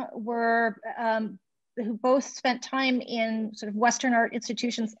whom were who both spent time in sort of Western art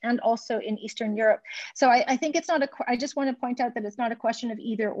institutions and also in Eastern Europe. So I think it's not I just want to point out that it's not a question of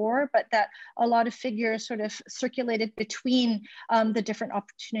either or, but that a lot of figures sort of circulated between the different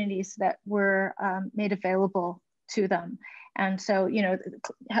opportunities that were made available to them. And so, you know,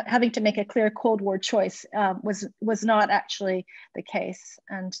 having to make a clear Cold War choice was not actually the case,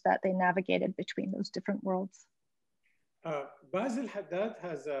 and that they navigated between those different worlds. Basil Haddad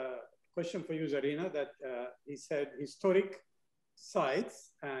has a question for you, Zarina, that he said historic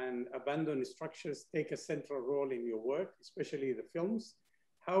sites and abandoned structures take a central role in your work, especially the films.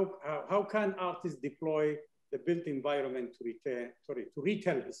 How can artists deploy the built environment to retell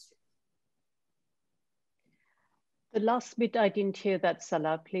history? The last bit, I didn't hear that,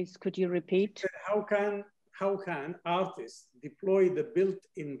 Salah. Please, could you repeat? How can artists deploy the built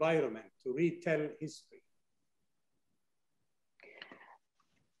environment to retell history?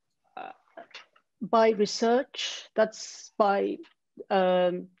 By research, that's by,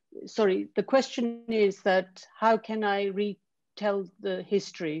 sorry, the question is that how can I retell the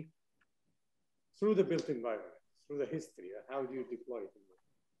history? Through the built environment, through the history, how do you deploy it?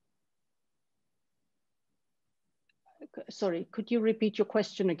 Sorry, could you repeat your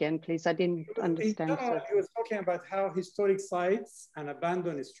question again, please? I didn't understand. He was talking about how historic sites and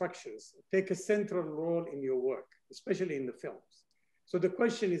abandoned structures take a central role in your work, especially in the films. So the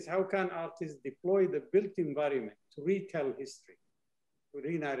question is, how can artists deploy the built environment to retell history, to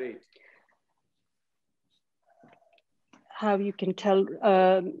re-narrate? How you can tell,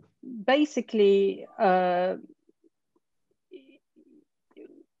 basically, I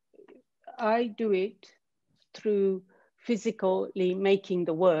do it through physically making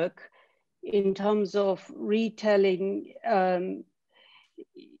the work in terms of retelling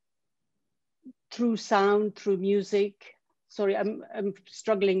through sound, through music. Sorry, I'm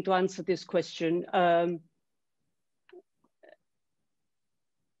struggling to answer this question. I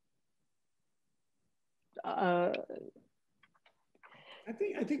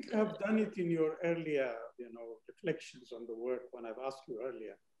think you have done it in your earlier, reflections on the work when I've asked you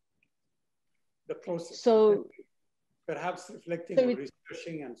earlier. The process. So perhaps reflecting on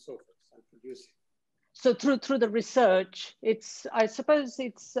researching and so forth and producing. So through the research, I suppose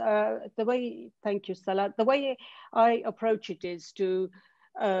it's the way, thank you, Salah, the way I approach it is to,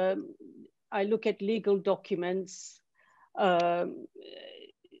 I look at legal documents by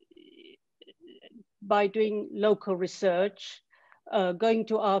doing local research, going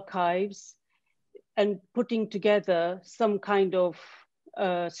to archives and putting together some kind of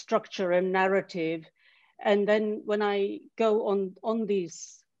structure and narrative. And then when I go on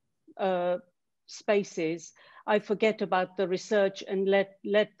these spaces, I forget about the research and let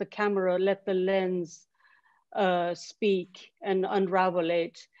the camera, let the lens speak and unravel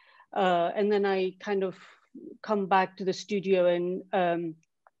it. And then I kind of come back to the studio and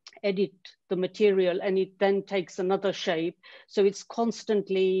edit the material, and it then takes another shape. So it's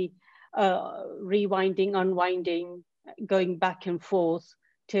constantly rewinding, unwinding, going back and forth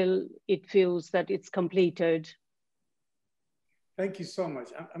till it feels that it's completed. Thank you so much.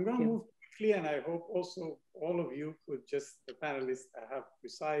 I'm going to move quickly, and I hope also all of you could just, the panelists, have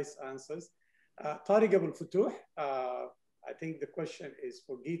precise answers. Tariq Abul Futuh, I think the question is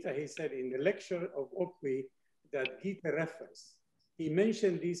for Geeta. He said in the lecture of Okwi that Geeta referenced, he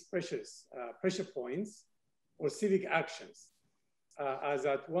mentioned these pressure points or civic actions as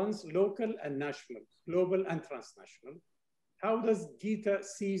at once local and national, global and transnational. How does Geeta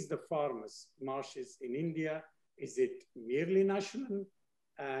seize the farmers' marshes in India Is it merely national?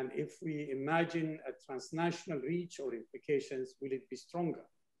 And if we imagine a transnational reach or implications, will it be stronger?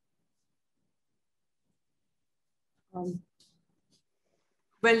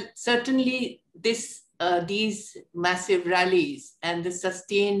 Well, certainly these massive rallies and the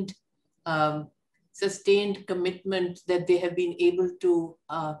sustained commitment that they have been able to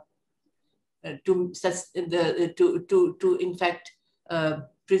in fact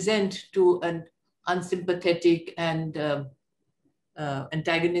present to an unsympathetic and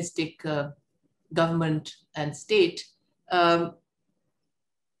antagonistic government and state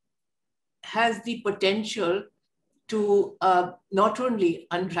has the potential to not only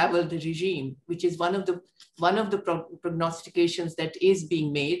unravel the regime, which is one of the prognostications that is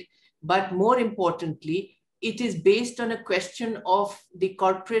being made, but more importantly, it is based on a question of the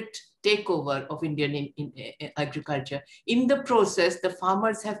corporate takeover of Indian agriculture. In the process, the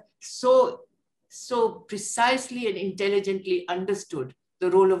farmers have so precisely and intelligently understood the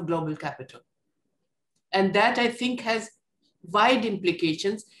role of global capital. And that, I think, has wide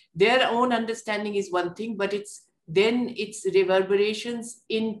implications. Their own understanding is one thing, but its reverberations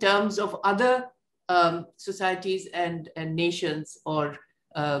in terms of other societies and nations or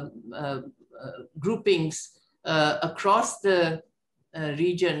groupings across the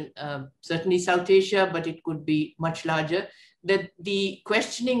region, certainly South Asia, but it could be much larger, that the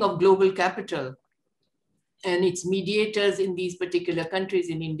questioning of global capital and its mediators in these particular countries,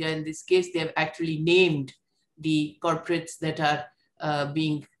 in India in this case, they have actually named the corporates that are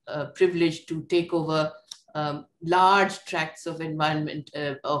being privileged to take over large tracts of environment,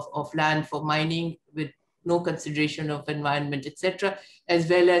 of land for mining with no consideration of environment, etc., as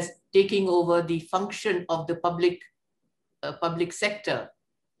well as taking over the function of the public sector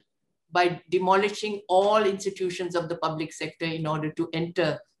by demolishing all institutions of the public sector in order to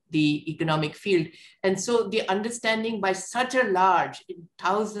enter the economic field. And so the understanding by such a large, in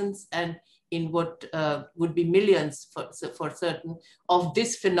thousands and in what would be millions for certain, of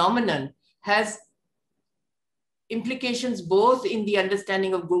this phenomenon has implications both in the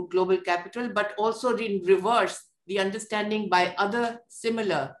understanding of global capital, but also in reverse, the understanding by other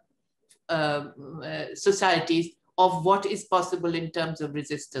similar societies of what is possible in terms of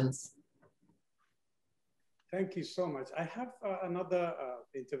resistance. Thank you so much. I have another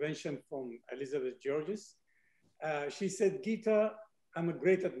intervention from Elizabeth Georges. She said, Geeta, I'm a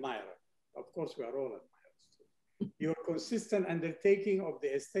great admirer. Of course, we are all admirers too. Your consistent undertaking of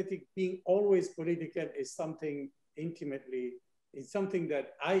the aesthetic being always political is something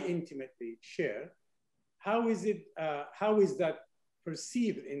that I intimately share. How is that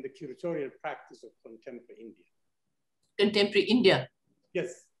perceived in the curatorial practice of contemporary India? Contemporary India?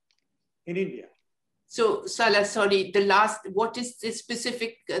 Yes, in India. So, Salah, sorry, what is the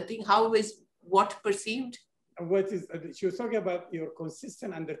specific thing? How is what perceived? She was talking about your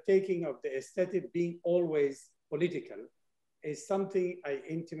consistent undertaking of the aesthetic being always political is something I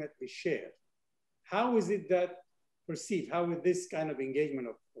intimately share. How is it that perceived? How is this kind of engagement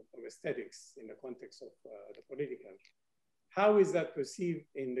of aesthetics in the context of the political? How is that perceived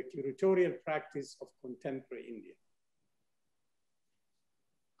in the curatorial practice of contemporary India?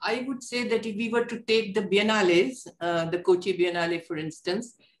 I would say that if we were to take the biennales, the Kochi Biennale, for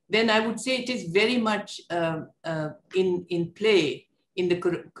instance, then I would say it is very much in play in the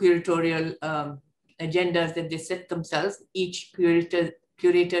curatorial agendas that they set themselves, each curator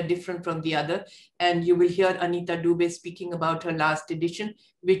different from the other. And you will hear Anita Dubé speaking about her last edition,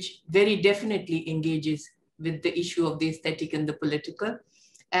 which very definitely engages with the issue of the aesthetic and the political,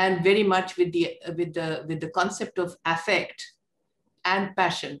 and very much with the concept of affect and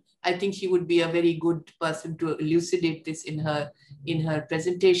passion. I think she would be a very good person to elucidate this in her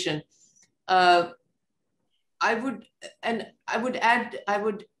presentation. I would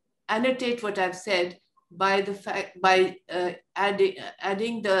annotate what I've said by the fact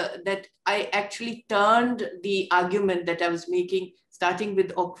adding that I actually turned the argument that I was making, starting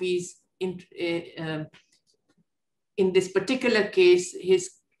with Ocqui's in this particular case,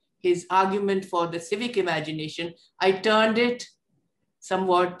 his argument for the civic imagination. I turned it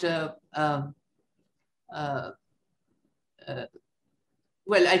somewhat, well,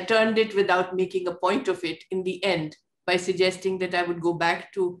 I turned it without making a point of it in the end by suggesting that I would go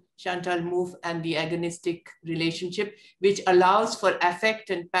back to Chantal Mouffe and the agonistic relationship, which allows for affect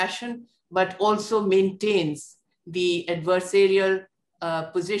and passion, but also maintains the adversarial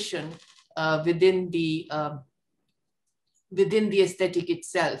position within the aesthetic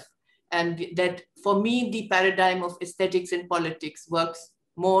itself. And that, for me, the paradigm of aesthetics and politics works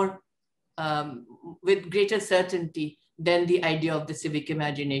more with greater certainty than the idea of the civic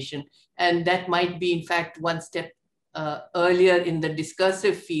imagination. And that might be, in fact, one step earlier in the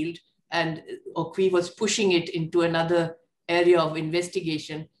discursive field, and Okwi was pushing it into another area of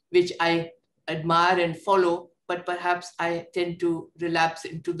investigation, which I admire and follow, but perhaps I tend to relapse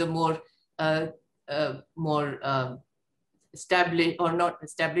into the more established, or not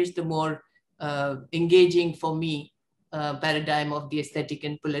established, the more engaging for me paradigm of the aesthetic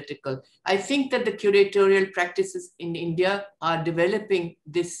and political. I think that the curatorial practices in India are developing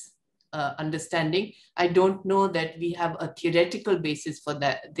this understanding. I don't know that we have a theoretical basis for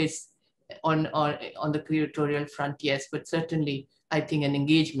this on the curatorial front, yes, but certainly I think an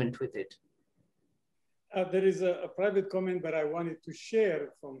engagement with it. There is a private comment that I wanted to share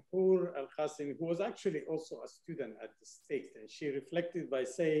from Hur Al-Qasim, who was actually also a student at the State. And she reflected by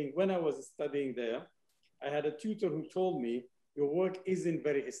saying, when I was studying there, I had a tutor who told me, your work isn't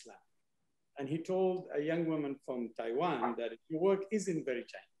very Islamic. And he told a young woman from Taiwan that your work isn't very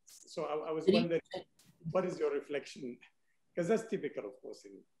Chinese. So I was wondering, what is your reflection? Because that's typical, of course.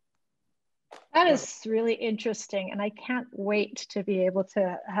 That is really interesting. And I can't wait to be able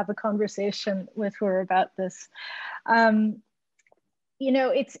to have a conversation with her about this. You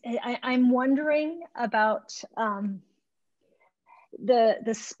know, I'm wondering about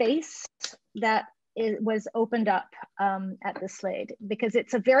the space that was opened up at the Slade, because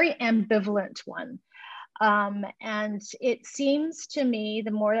it's a very ambivalent one. And it seems to me,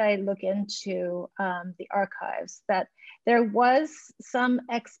 the more I look into the archives, that there was some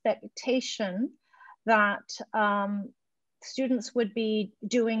expectation that students would be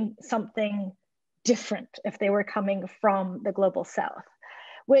doing something different if they were coming from the Global South,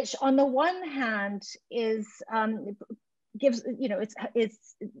 which on the one hand is, gives, you know,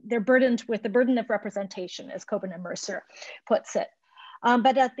 they're burdened with the burden of representation, as Coben and Mercer puts it.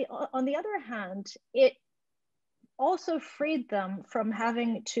 But on the other hand, it also freed them from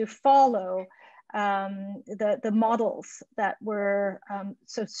having to follow the models that were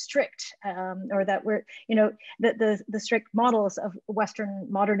so strict, or that were, you know, the strict models of Western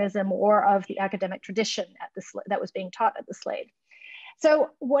modernism or of the academic tradition that was being taught at the Slade.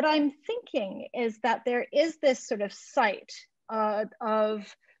 So what I'm thinking is that there is this sort of site of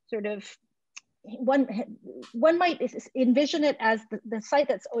sort of, one might envision it as the site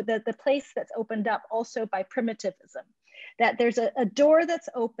that's the place that's opened up also by primitivism, that there's a door that's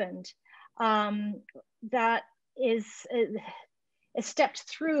opened that is stepped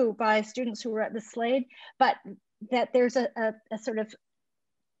through by students who were at the Slade, but that there's a sort of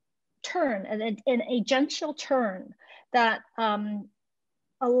turn, an agential turn that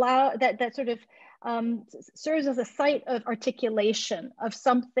that sort of serves as a site of articulation of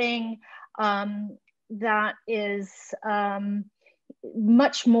something that is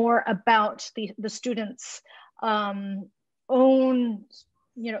much more about the students' own,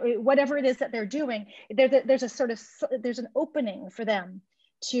 you know, whatever it is that they're doing. There's an opening for them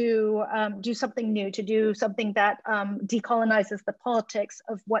to do something new, to do something that decolonizes the politics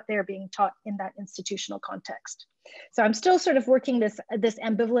of what they're being taught in that institutional context. So I'm still sort of working this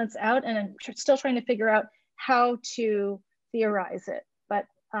ambivalence out, and I'm still trying to figure out how to theorize it. But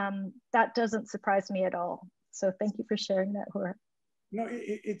that doesn't surprise me at all. So thank you for sharing that, Hur. No,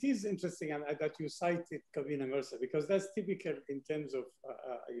 it is interesting that you cited Coben and Mercer, because that's typical in terms of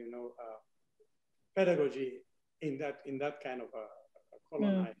you know, pedagogy in that kind of a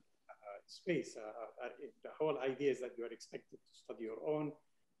colonized space. The whole idea is that you are expected to study your own,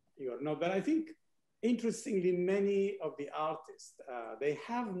 you are not. But I think, interestingly, many of the artists, they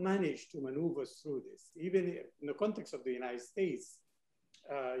have managed to maneuver through this. Even in the context of the United States,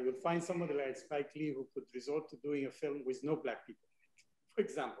 you'll find somebody like Spike Lee who could resort to doing a film with no Black people in it, for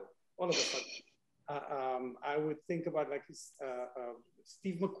example, all of a sudden. I would think about like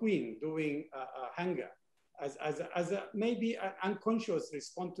Steve McQueen doing Hunger as a maybe an unconscious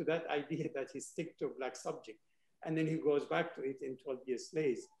response to that idea that he stick to a Black subject. And then he goes back to it in 12 Years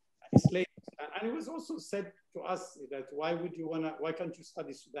Slaves. And it was also said to us that why can't you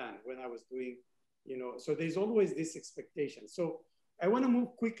study Sudan, when I was doing, you know, so there's always this expectation. So I want to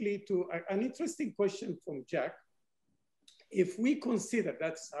move quickly to an interesting question from Jack. If we consider,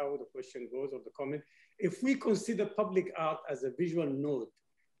 that's how the question goes, or the comment, if we consider public art as a visual node,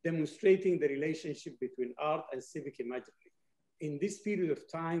 demonstrating the relationship between art and civic imagery, in this period of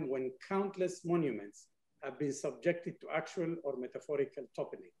time when countless monuments have been subjected to actual or metaphorical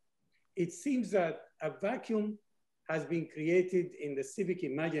toppling, it seems that a vacuum has been created in the civic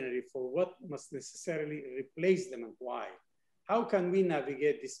imaginary for what must necessarily replace them, and why. How can we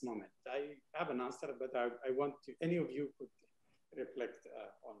navigate this moment? I have an answer, but I want to, any of you could reflect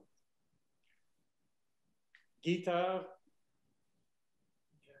on Geeta,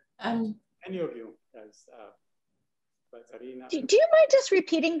 any of you guys, Zarina. Do you mind just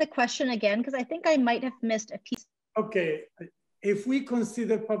repeating the question again? Because I think I might have missed a piece. Okay, if we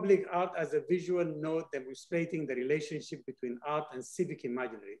consider public art as a visual node demonstrating the relationship between art and civic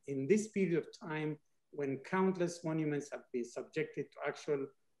imaginary, in this period of time when countless monuments have been subjected to actual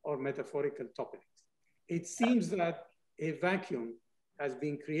or metaphorical topics, it seems that a vacuum has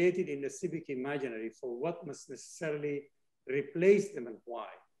been created in the civic imaginary for what must necessarily replace them and why.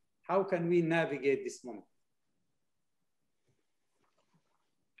 How can we navigate this moment?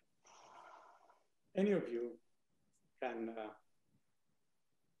 Any of you can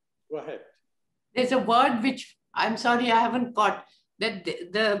go ahead. There's a word which I'm sorry I haven't caught, that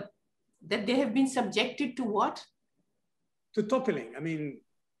that they have been subjected to what? To toppling. I mean,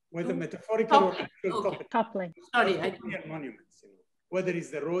 whether metaphorical or actual toppling. Sorry, monuments. You know, whether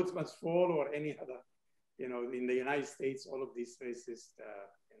it's the roads must fall or any other. You know, in the United States, all of these racist,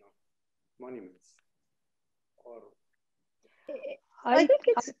 you know, monuments. Or I think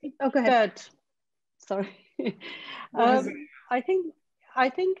it's. Oh, go ahead. Sorry. I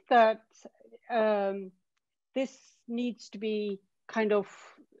think that this needs to be kind of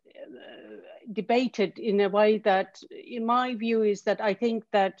debated in a way that, in my view, is that I think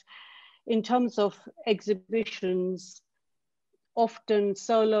that in terms of exhibitions, often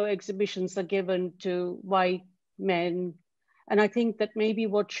solo exhibitions are given to white men. And I think that maybe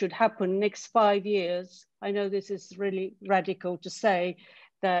what should happen next 5 years, I know this is really radical to say,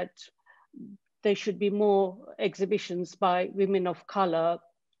 that there should be more exhibitions by women of color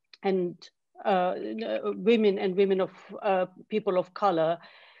and women of people of color,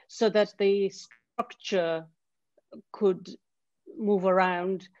 so that the structure could move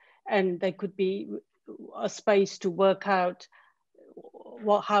around and there could be a space to work out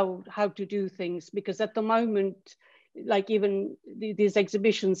how to do things. Because at the moment, like even these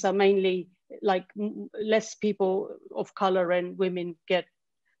exhibitions are mainly like less people of color and women get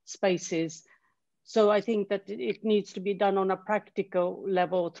spaces. So I think that it needs to be done on a practical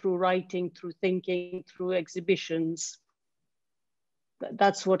level through writing, through thinking, through exhibitions.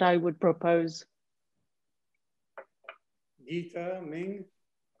 That's what I would propose. Geeta, Ming,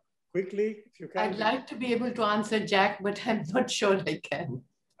 quickly, if you can. I'd like to be able to answer Jack, but I'm not sure I can.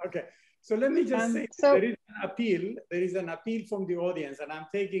 Okay, so let me just say, there is an appeal. There is an appeal from the audience, and I'm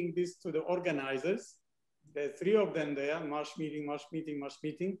taking this to the organizers. There are 3 of them there, March meeting,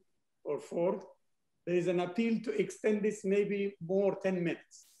 or 4. There is an appeal to extend this maybe more 10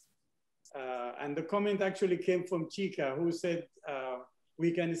 minutes. And the comment actually came from Chika, who said,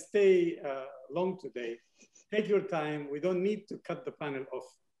 we can stay long today. Take your time. We don't need to cut the panel off.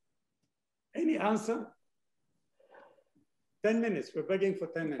 Any answer? 10 minutes. We're begging for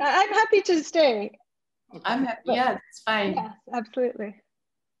 10 minutes. I'm happy to stay. Okay. I'm happy. Yeah, that's fine. Yes, absolutely.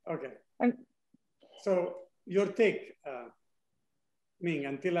 Okay. So your take, Ming,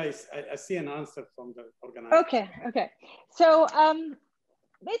 until I see an answer from the organizer. Okay. So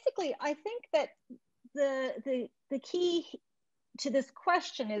basically, I think that the key to this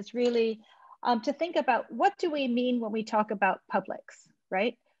question is really to think about, what do we mean when we talk about publics,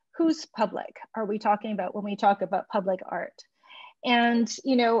 right? Whose public are we talking about when we talk about public art? And,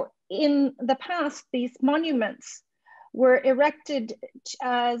 you know, in the past, these monuments were erected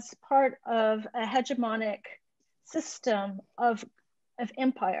as part of a hegemonic system of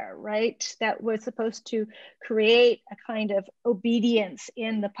empire, right? That was supposed to create a kind of obedience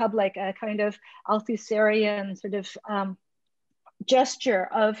in the public, a kind of Althusserian sort of gesture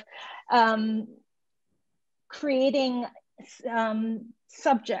of creating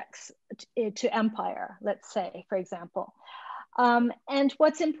subjects to empire, let's say, for example. And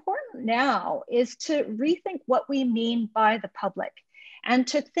what's important now is to rethink what we mean by the public, and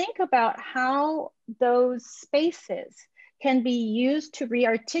to think about how those spaces can be used to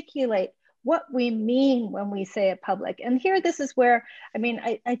re-articulate what we mean when we say a public. And here, this is where, I mean,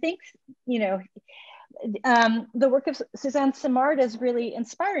 I think, you know, the work of Suzanne Simard is really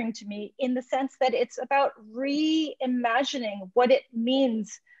inspiring to me, in the sense that it's about reimagining what it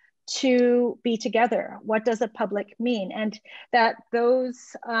means to be together. What does a public mean? And that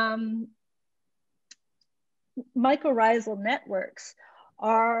those mycorrhizal networks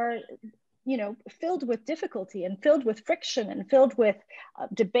are, you know, filled with difficulty and filled with friction and filled with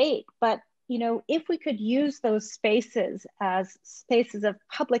debate. But, you know, if we could use those spaces as spaces of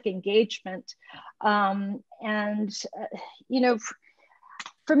public engagement, you know,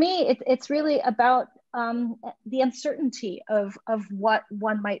 for me, it's really about the uncertainty of what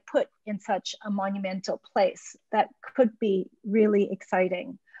one might put in such a monumental place that could be really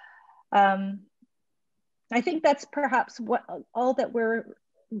exciting. I think that's perhaps what all that we're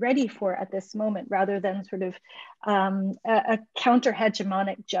ready for at this moment, rather than sort of a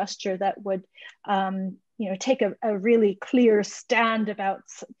counter-hegemonic gesture that would take a really clear stand about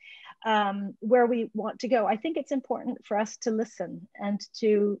where we want to go. I think it's important for us to listen and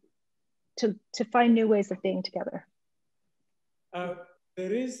to find new ways of being together.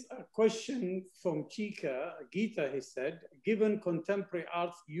 There is a question from Geeta, he said, given contemporary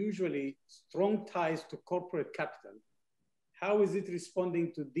art's usually strong ties to corporate capital, how is it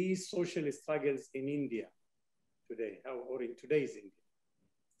responding to these social struggles in India today, or in today's India?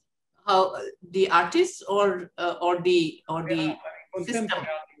 How the artists or the contemporary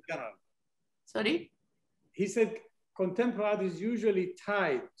art in general? Sorry? He said contemporary art is usually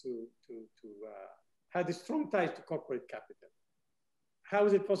tied had a strong ties to corporate capital. How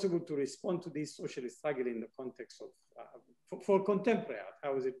is it possible to respond to these social struggle in the context of, for contemporary art?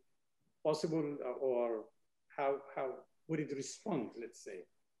 How is it possible, or how would it respond, let's say,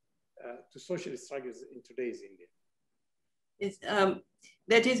 to social struggles in today's India? It's,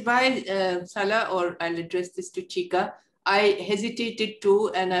 that is why, Salah, or I'll address this to Chika, I hesitated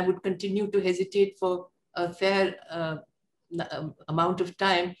to, and I would continue to hesitate for a fair amount of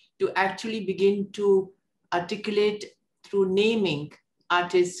time to actually begin to articulate through naming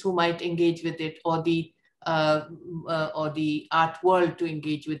artists who might engage with it, or the art world to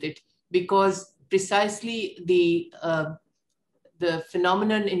engage with it, because precisely the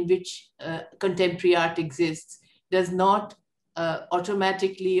phenomenon in which contemporary art exists does not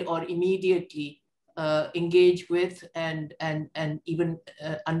automatically or immediately engage with and even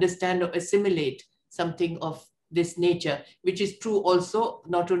understand or assimilate something of this nature, which is true also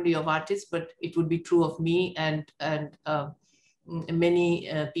not only of artists, but it would be true of me and many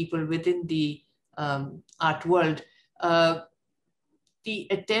people within the art world. The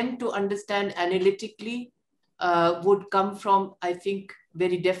attempt to understand analytically would come from, I think,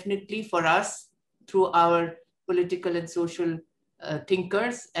 very definitely for us, through our political and social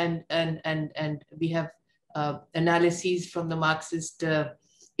thinkers, and we have analyses from the Marxist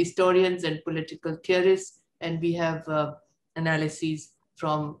historians and political theorists, and we have analyses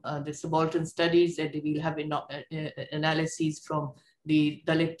from the subaltern studies, and we'll have analyses from the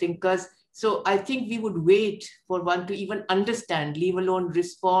Dalit thinkers. So I think we would wait for one to even understand, leave alone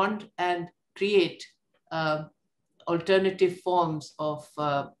respond and create alternative forms of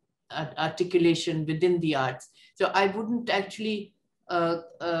articulation within the arts. So I wouldn't actually, I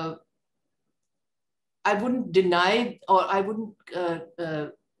wouldn't deny, or I wouldn't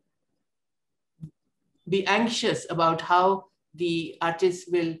be anxious about how the artists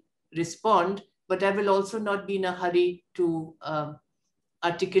will respond, but I will also not be in a hurry to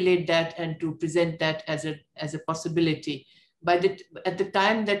articulate that and to present that as a possibility. At the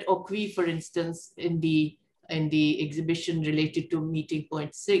time that Okwi, for instance, in the exhibition related to meeting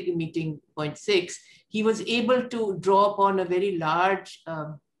point six, he was able to draw upon a very large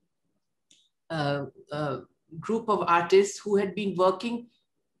group of artists who had been working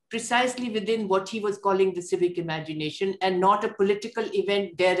precisely within what he was calling the civic imagination, and not a political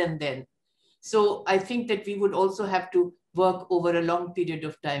event there and then. So I think that we would also have to work over a long period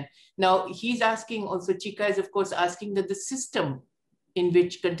of time. Now he's asking also, Chika is of course asking that the system in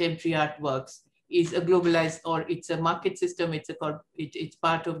which contemporary art works is a globalized, or it's a market system, it's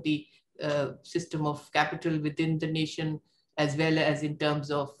part of the system of capital within the nation, as well as in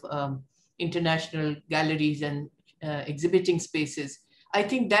terms of international galleries and exhibiting spaces. I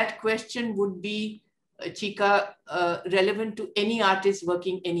think that question would be, Chika, relevant to any artist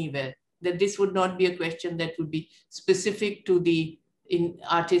working anywhere. That this would not be a question that would be specific to the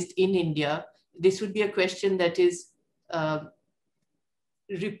artist in India. This would be a question that is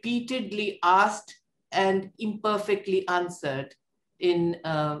repeatedly asked and imperfectly answered in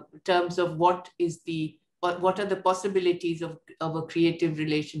terms of what are the possibilities of a creative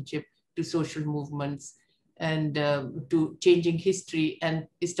relationship to social movements and to changing history and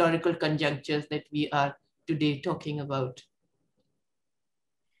historical conjunctures that we are today talking about.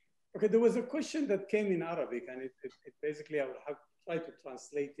 Okay, there was a question that came in Arabic, and it basically, I will have tried to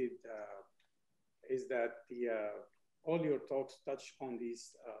translate it, is that all your talks touch on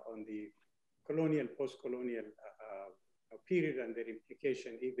these, on the colonial, post-colonial period and their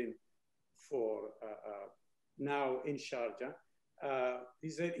implication even for now in Sharjah.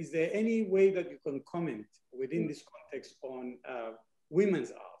 Is there any way that you can comment within this context on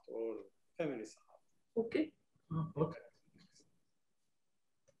women's art or feminist art? Okay. Okay.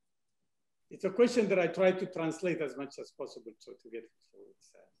 It's a question that I try to translate as much as possible so to get it.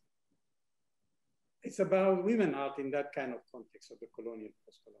 So it's about women art in that kind of context of the colonial,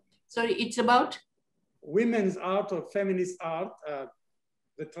 post-colonial. Sorry, it's about? women's art or feminist art,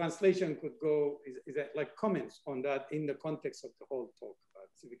 the translation could go, is that like comments on that in the context of the whole talk about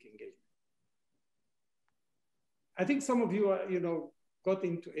civic engagement. I think some of you are, got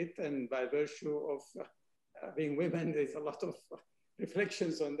into it, and by virtue of being women, there's a lot of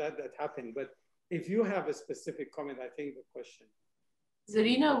reflections on that happened. But if you have a specific comment, I think the question.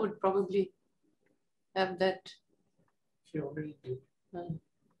 Zarina would probably have that. She already did.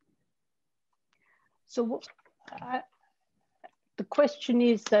 So the question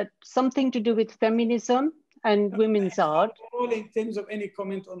is that something to do with feminism and women's art. All in terms of any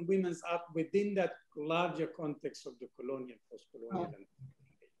comment on women's art within that larger context of the colonial, post-colonial. Oh.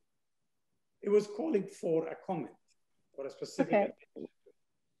 It was calling for a comment or a specific. Okay.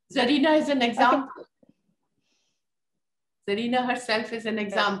 Zarina is an example. Okay. Zarina herself is an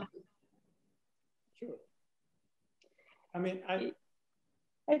example. Sure. I mean, I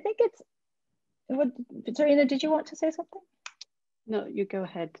think it's, Zarina, did you want to say something? No, you go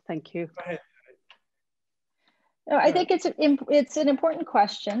ahead. Thank you. Go ahead. No, I think it's an important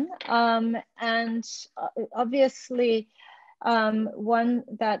question, and obviously one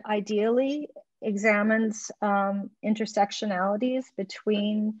that ideally examines intersectionalities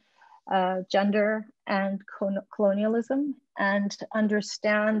between gender and colonialism, and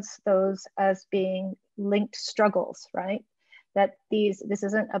understands those as being linked struggles, right? That this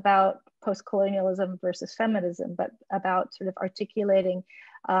isn't about post-colonialism versus feminism, but about sort of articulating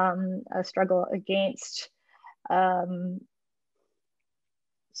a struggle against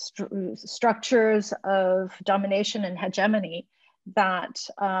structures of domination and hegemony that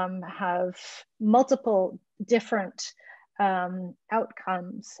have multiple different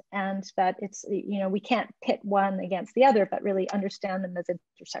outcomes, and that it's, we can't pit one against the other, but really understand them as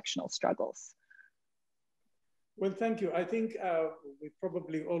intersectional struggles. Well, thank you. I think we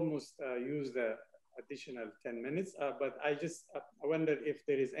probably almost used the additional 10 minutes, but I wonder if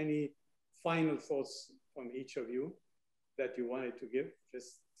there is any final thoughts from each of you that you wanted to give,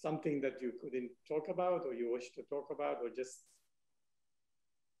 just something that you couldn't talk about or you wish to talk about, or just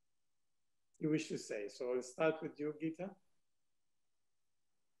you wish to say. So I'll start with you, Geeta.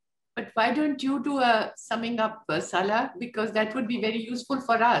 But why don't you do a summing up, Salah, because that would be very useful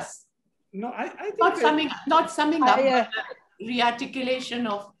for us. No, I think not summing up, but rearticulation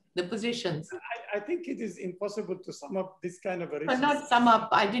of the positions. I think it is impossible to sum up this kind of a But not sum up.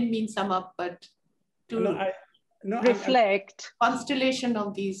 I didn't mean sum up, but to reflect. Constellation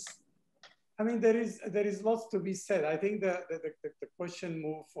of these. I mean, there is lots to be said. I think the question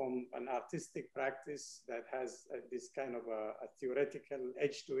moved from an artistic practice that has this kind of a theoretical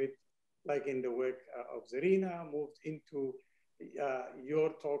edge to it, like in the work of Zarina, moved into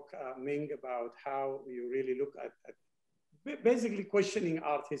your talk, Ming, about how you really look at basically questioning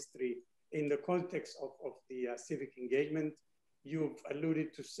art history in the context of the civic engagement. You've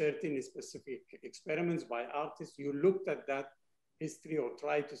alluded to certain specific experiments by artists. You looked at that history or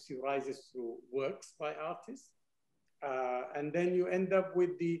tried to theorize it through works by artists. And then you end up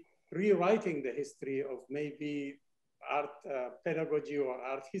with the rewriting the history of maybe art pedagogy or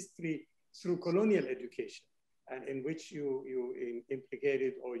art history through colonial education, and in which you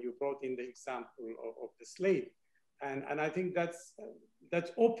implicated or you brought in the example of the slave. And I think that's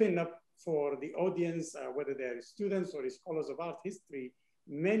opened up for the audience, whether they're students or scholars of art history,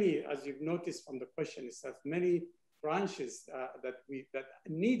 many, as you've noticed from the question itself, many branches that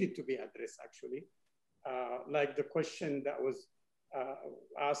needed to be addressed actually, like the question that was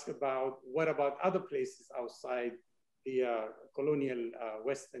asked about what about other places outside the colonial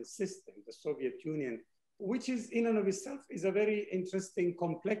Western system, the Soviet Union, which is in and of itself is a very interesting,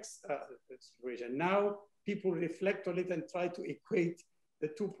 complex situation. Now people reflect on it and try to equate the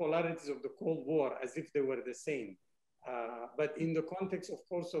two polarities of the Cold War as if they were the same. But in the context, of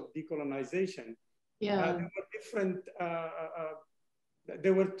course, of decolonization, they were different. They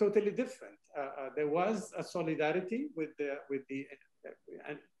were totally different. There was a solidarity with the,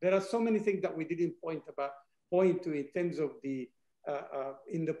 and there are so many things that we didn't point to in terms of the,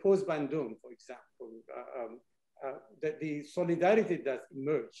 in the post-Bandung, for example, that the solidarity that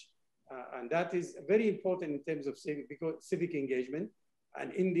emerged, and that is very important in terms of civic engagement,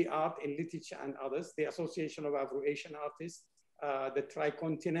 and in the art, in literature and others, the Association of Afro-Asian Artists, the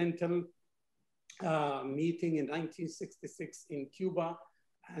Tricontinental meeting in 1966 in Cuba,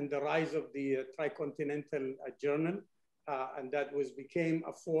 and the rise of the Tricontinental Journal, and that became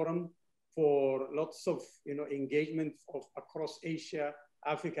a forum for lots of engagement across Asia,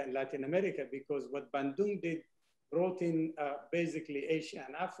 Africa, and Latin America, because what Bandung did brought in basically Asia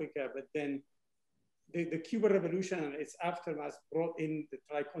and Africa, but then the Cuban Revolution and its aftermath brought in the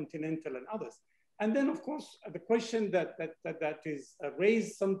Tricontinental and others. And then, of course, the question that is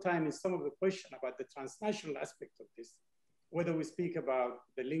raised sometime is some of the question about the transnational aspect of this, whether we speak about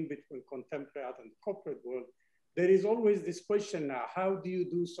the link between contemporary art and the corporate world. There is always this question now, how do you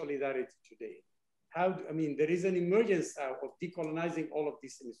do solidarity today? I mean, there is an emergence of decolonizing all of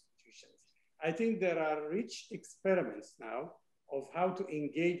these institutions. I think there are rich experiments now of how to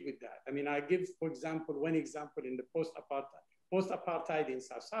engage with that. I mean, I give, for example, one example in the post-apartheid in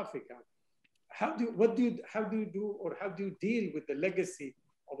South Africa. How do you deal with the legacy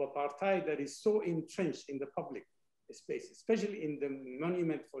of apartheid that is so entrenched in the public space, especially in the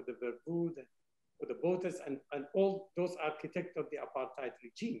monument for the Verwoerd, for the Botha, and all those architects of the apartheid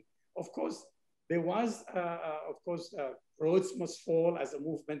regime? Of course, there was, Rhodes Must Fall as a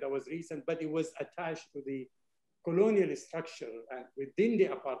movement that was recent, but it was attached to the colonial structure and within the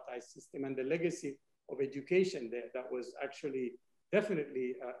apartheid system and the legacy of education there that was actually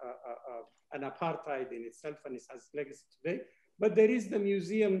definitely an apartheid in itself, and it has legacy today. But there is the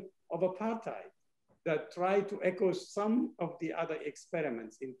Museum of Apartheid that try to echo some of the other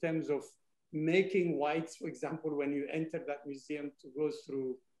experiments in terms of making whites, for example, when you enter that museum, to go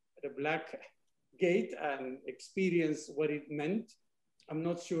through the black gate and experience what it meant. I'm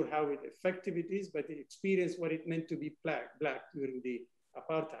not sure how effective it is, but experience what it meant to be black during the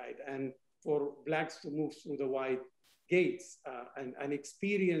apartheid, and for blacks to move through the white gates and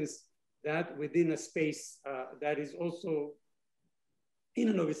experience that within a space that is also in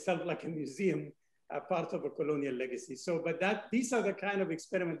and of itself like a museum, part of a colonial legacy. So, but these are the kind of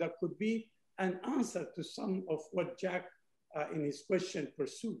experiment that could be an answer to some of what Jack in his question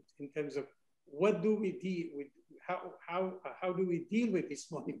pursued in terms of what do we deal with, how do we deal with these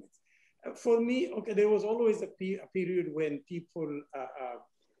monuments? For me, okay, there was always a period when people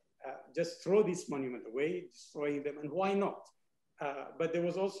just throw this monument away, destroying them, and why not? But there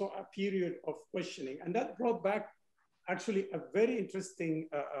was also a period of questioning, and that brought back actually a very interesting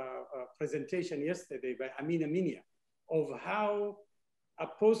presentation yesterday by Amina Minia of how a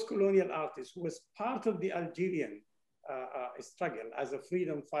post-colonial artist who was part of the Algerian struggle as a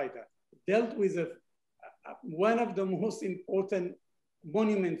freedom fighter dealt with one of the most important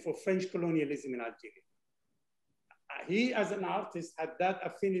monuments for French colonialism in Algeria. He, as an artist, had that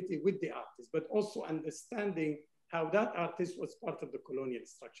affinity with the artist, but also understanding how that artist was part of the colonial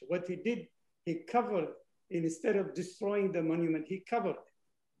structure. What he did, he covered, instead of destroying the monument, he covered it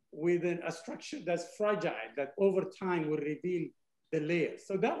with a structure that's fragile, that over time will reveal the layers.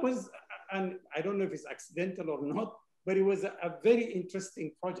 So that was, and I don't know if it's accidental or not, but it was a very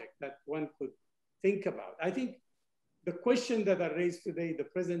interesting project that one could think about. I think the question that I raised today, the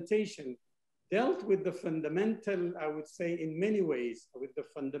presentation, dealt with the fundamental, I would say in many ways, with the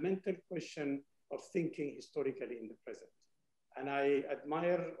fundamental question of thinking historically in the present. And I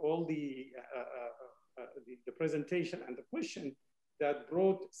admire all the presentation and the question that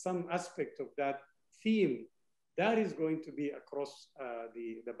brought some aspect of that theme that is going to be across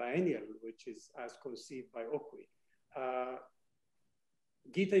the biennial, which is as conceived by Okwi.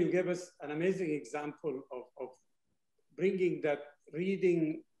 Geeta, you gave us an amazing example of bringing that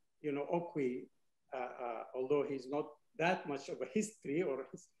reading, Okwi, although he's not that much of a history or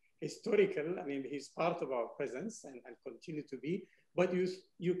historical, I mean, he's part of our presence and continue to be, but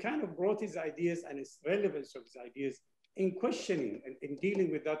you kind of brought his ideas and his relevance of his ideas in questioning and in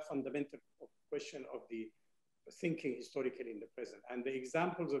dealing with that fundamental question of the thinking historically in the present. And the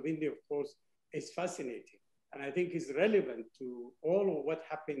examples of India, of course, is fascinating. And I think is relevant to all of what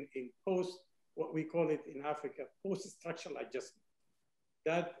happened in what we call it in Africa, post-structural adjustment.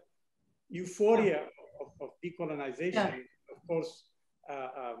 That euphoria of decolonization, of course,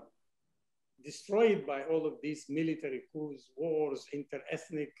 destroyed by all of these military coups, wars,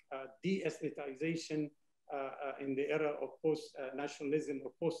 inter-ethnic de-ethnitization in the era of post-nationalism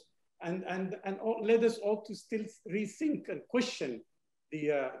or post, and led us all to still rethink and question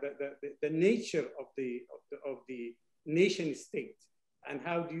the nature of the nation state, and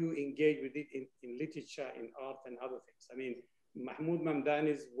how do you engage with it in literature, in art, and other things. I mean, Mahmoud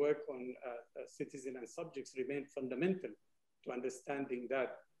Mamdani's work on citizen and subjects remained fundamental to understanding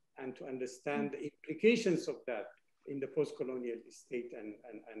that and to understand the implications of that in the post-colonial state and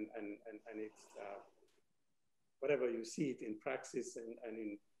its whatever you see it in praxis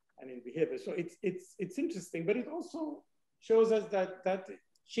and in behavior. So it's interesting, but it also shows us that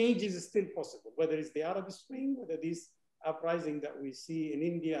change is still possible, whether it's the Arab Spring, whether this uprising that we see in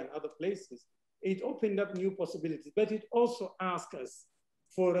India and other places. It opened up new possibilities, but it also asked us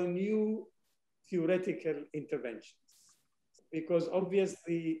for a new theoretical interventions, because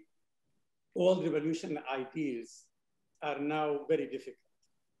obviously all revolutionary ideals are now very difficult.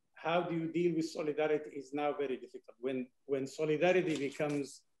 how do you deal with solidarity is now very difficult. When solidarity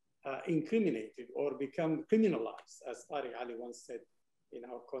becomes incriminated or become criminalized, as Tariq Ali once said in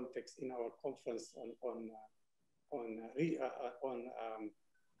our context, in our conference on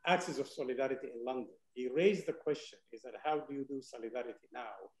axis of solidarity in London. He raised the question, he said, how do you do solidarity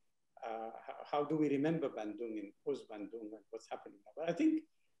now? How do we remember Bandung and post-Bandung and what's happening now? But I think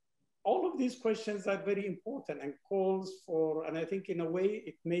all of these questions are very important and calls for, and I think in a way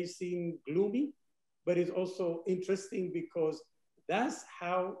it may seem gloomy, but it's also interesting because that's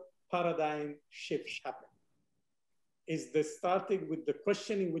how paradigm shifts happen. Is the starting with the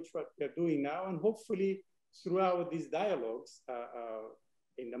questioning which we're doing now, and hopefully throughout these dialogues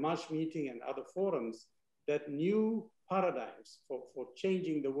in the March meeting and other forums, that new paradigms for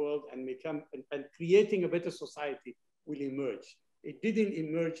changing the world and creating a better society will emerge. It didn't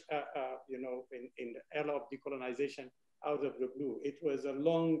emerge, in the era of decolonization out of the blue. It was a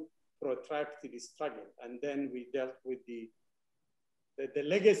long, protracted struggle, and then we dealt with the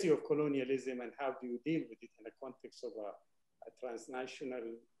legacy of colonialism and how do you deal with it in the context of a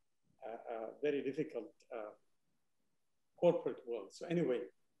transnational, very difficult corporate world. So anyway,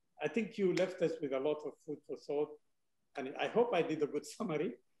 I think you left us with a lot of food for thought, and I hope I did a good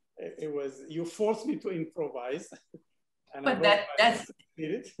summary. It was, you forced me to improvise. And but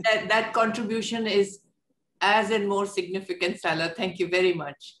that contribution is as and more significant, Salah. Thank you very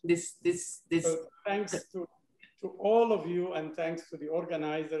much. So thanks to all of you, and thanks to the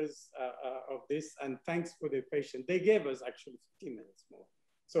organizers of this, and thanks for their patience. They gave us actually 15 minutes more.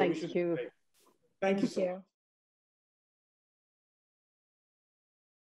 So Thank you. Thank you so much.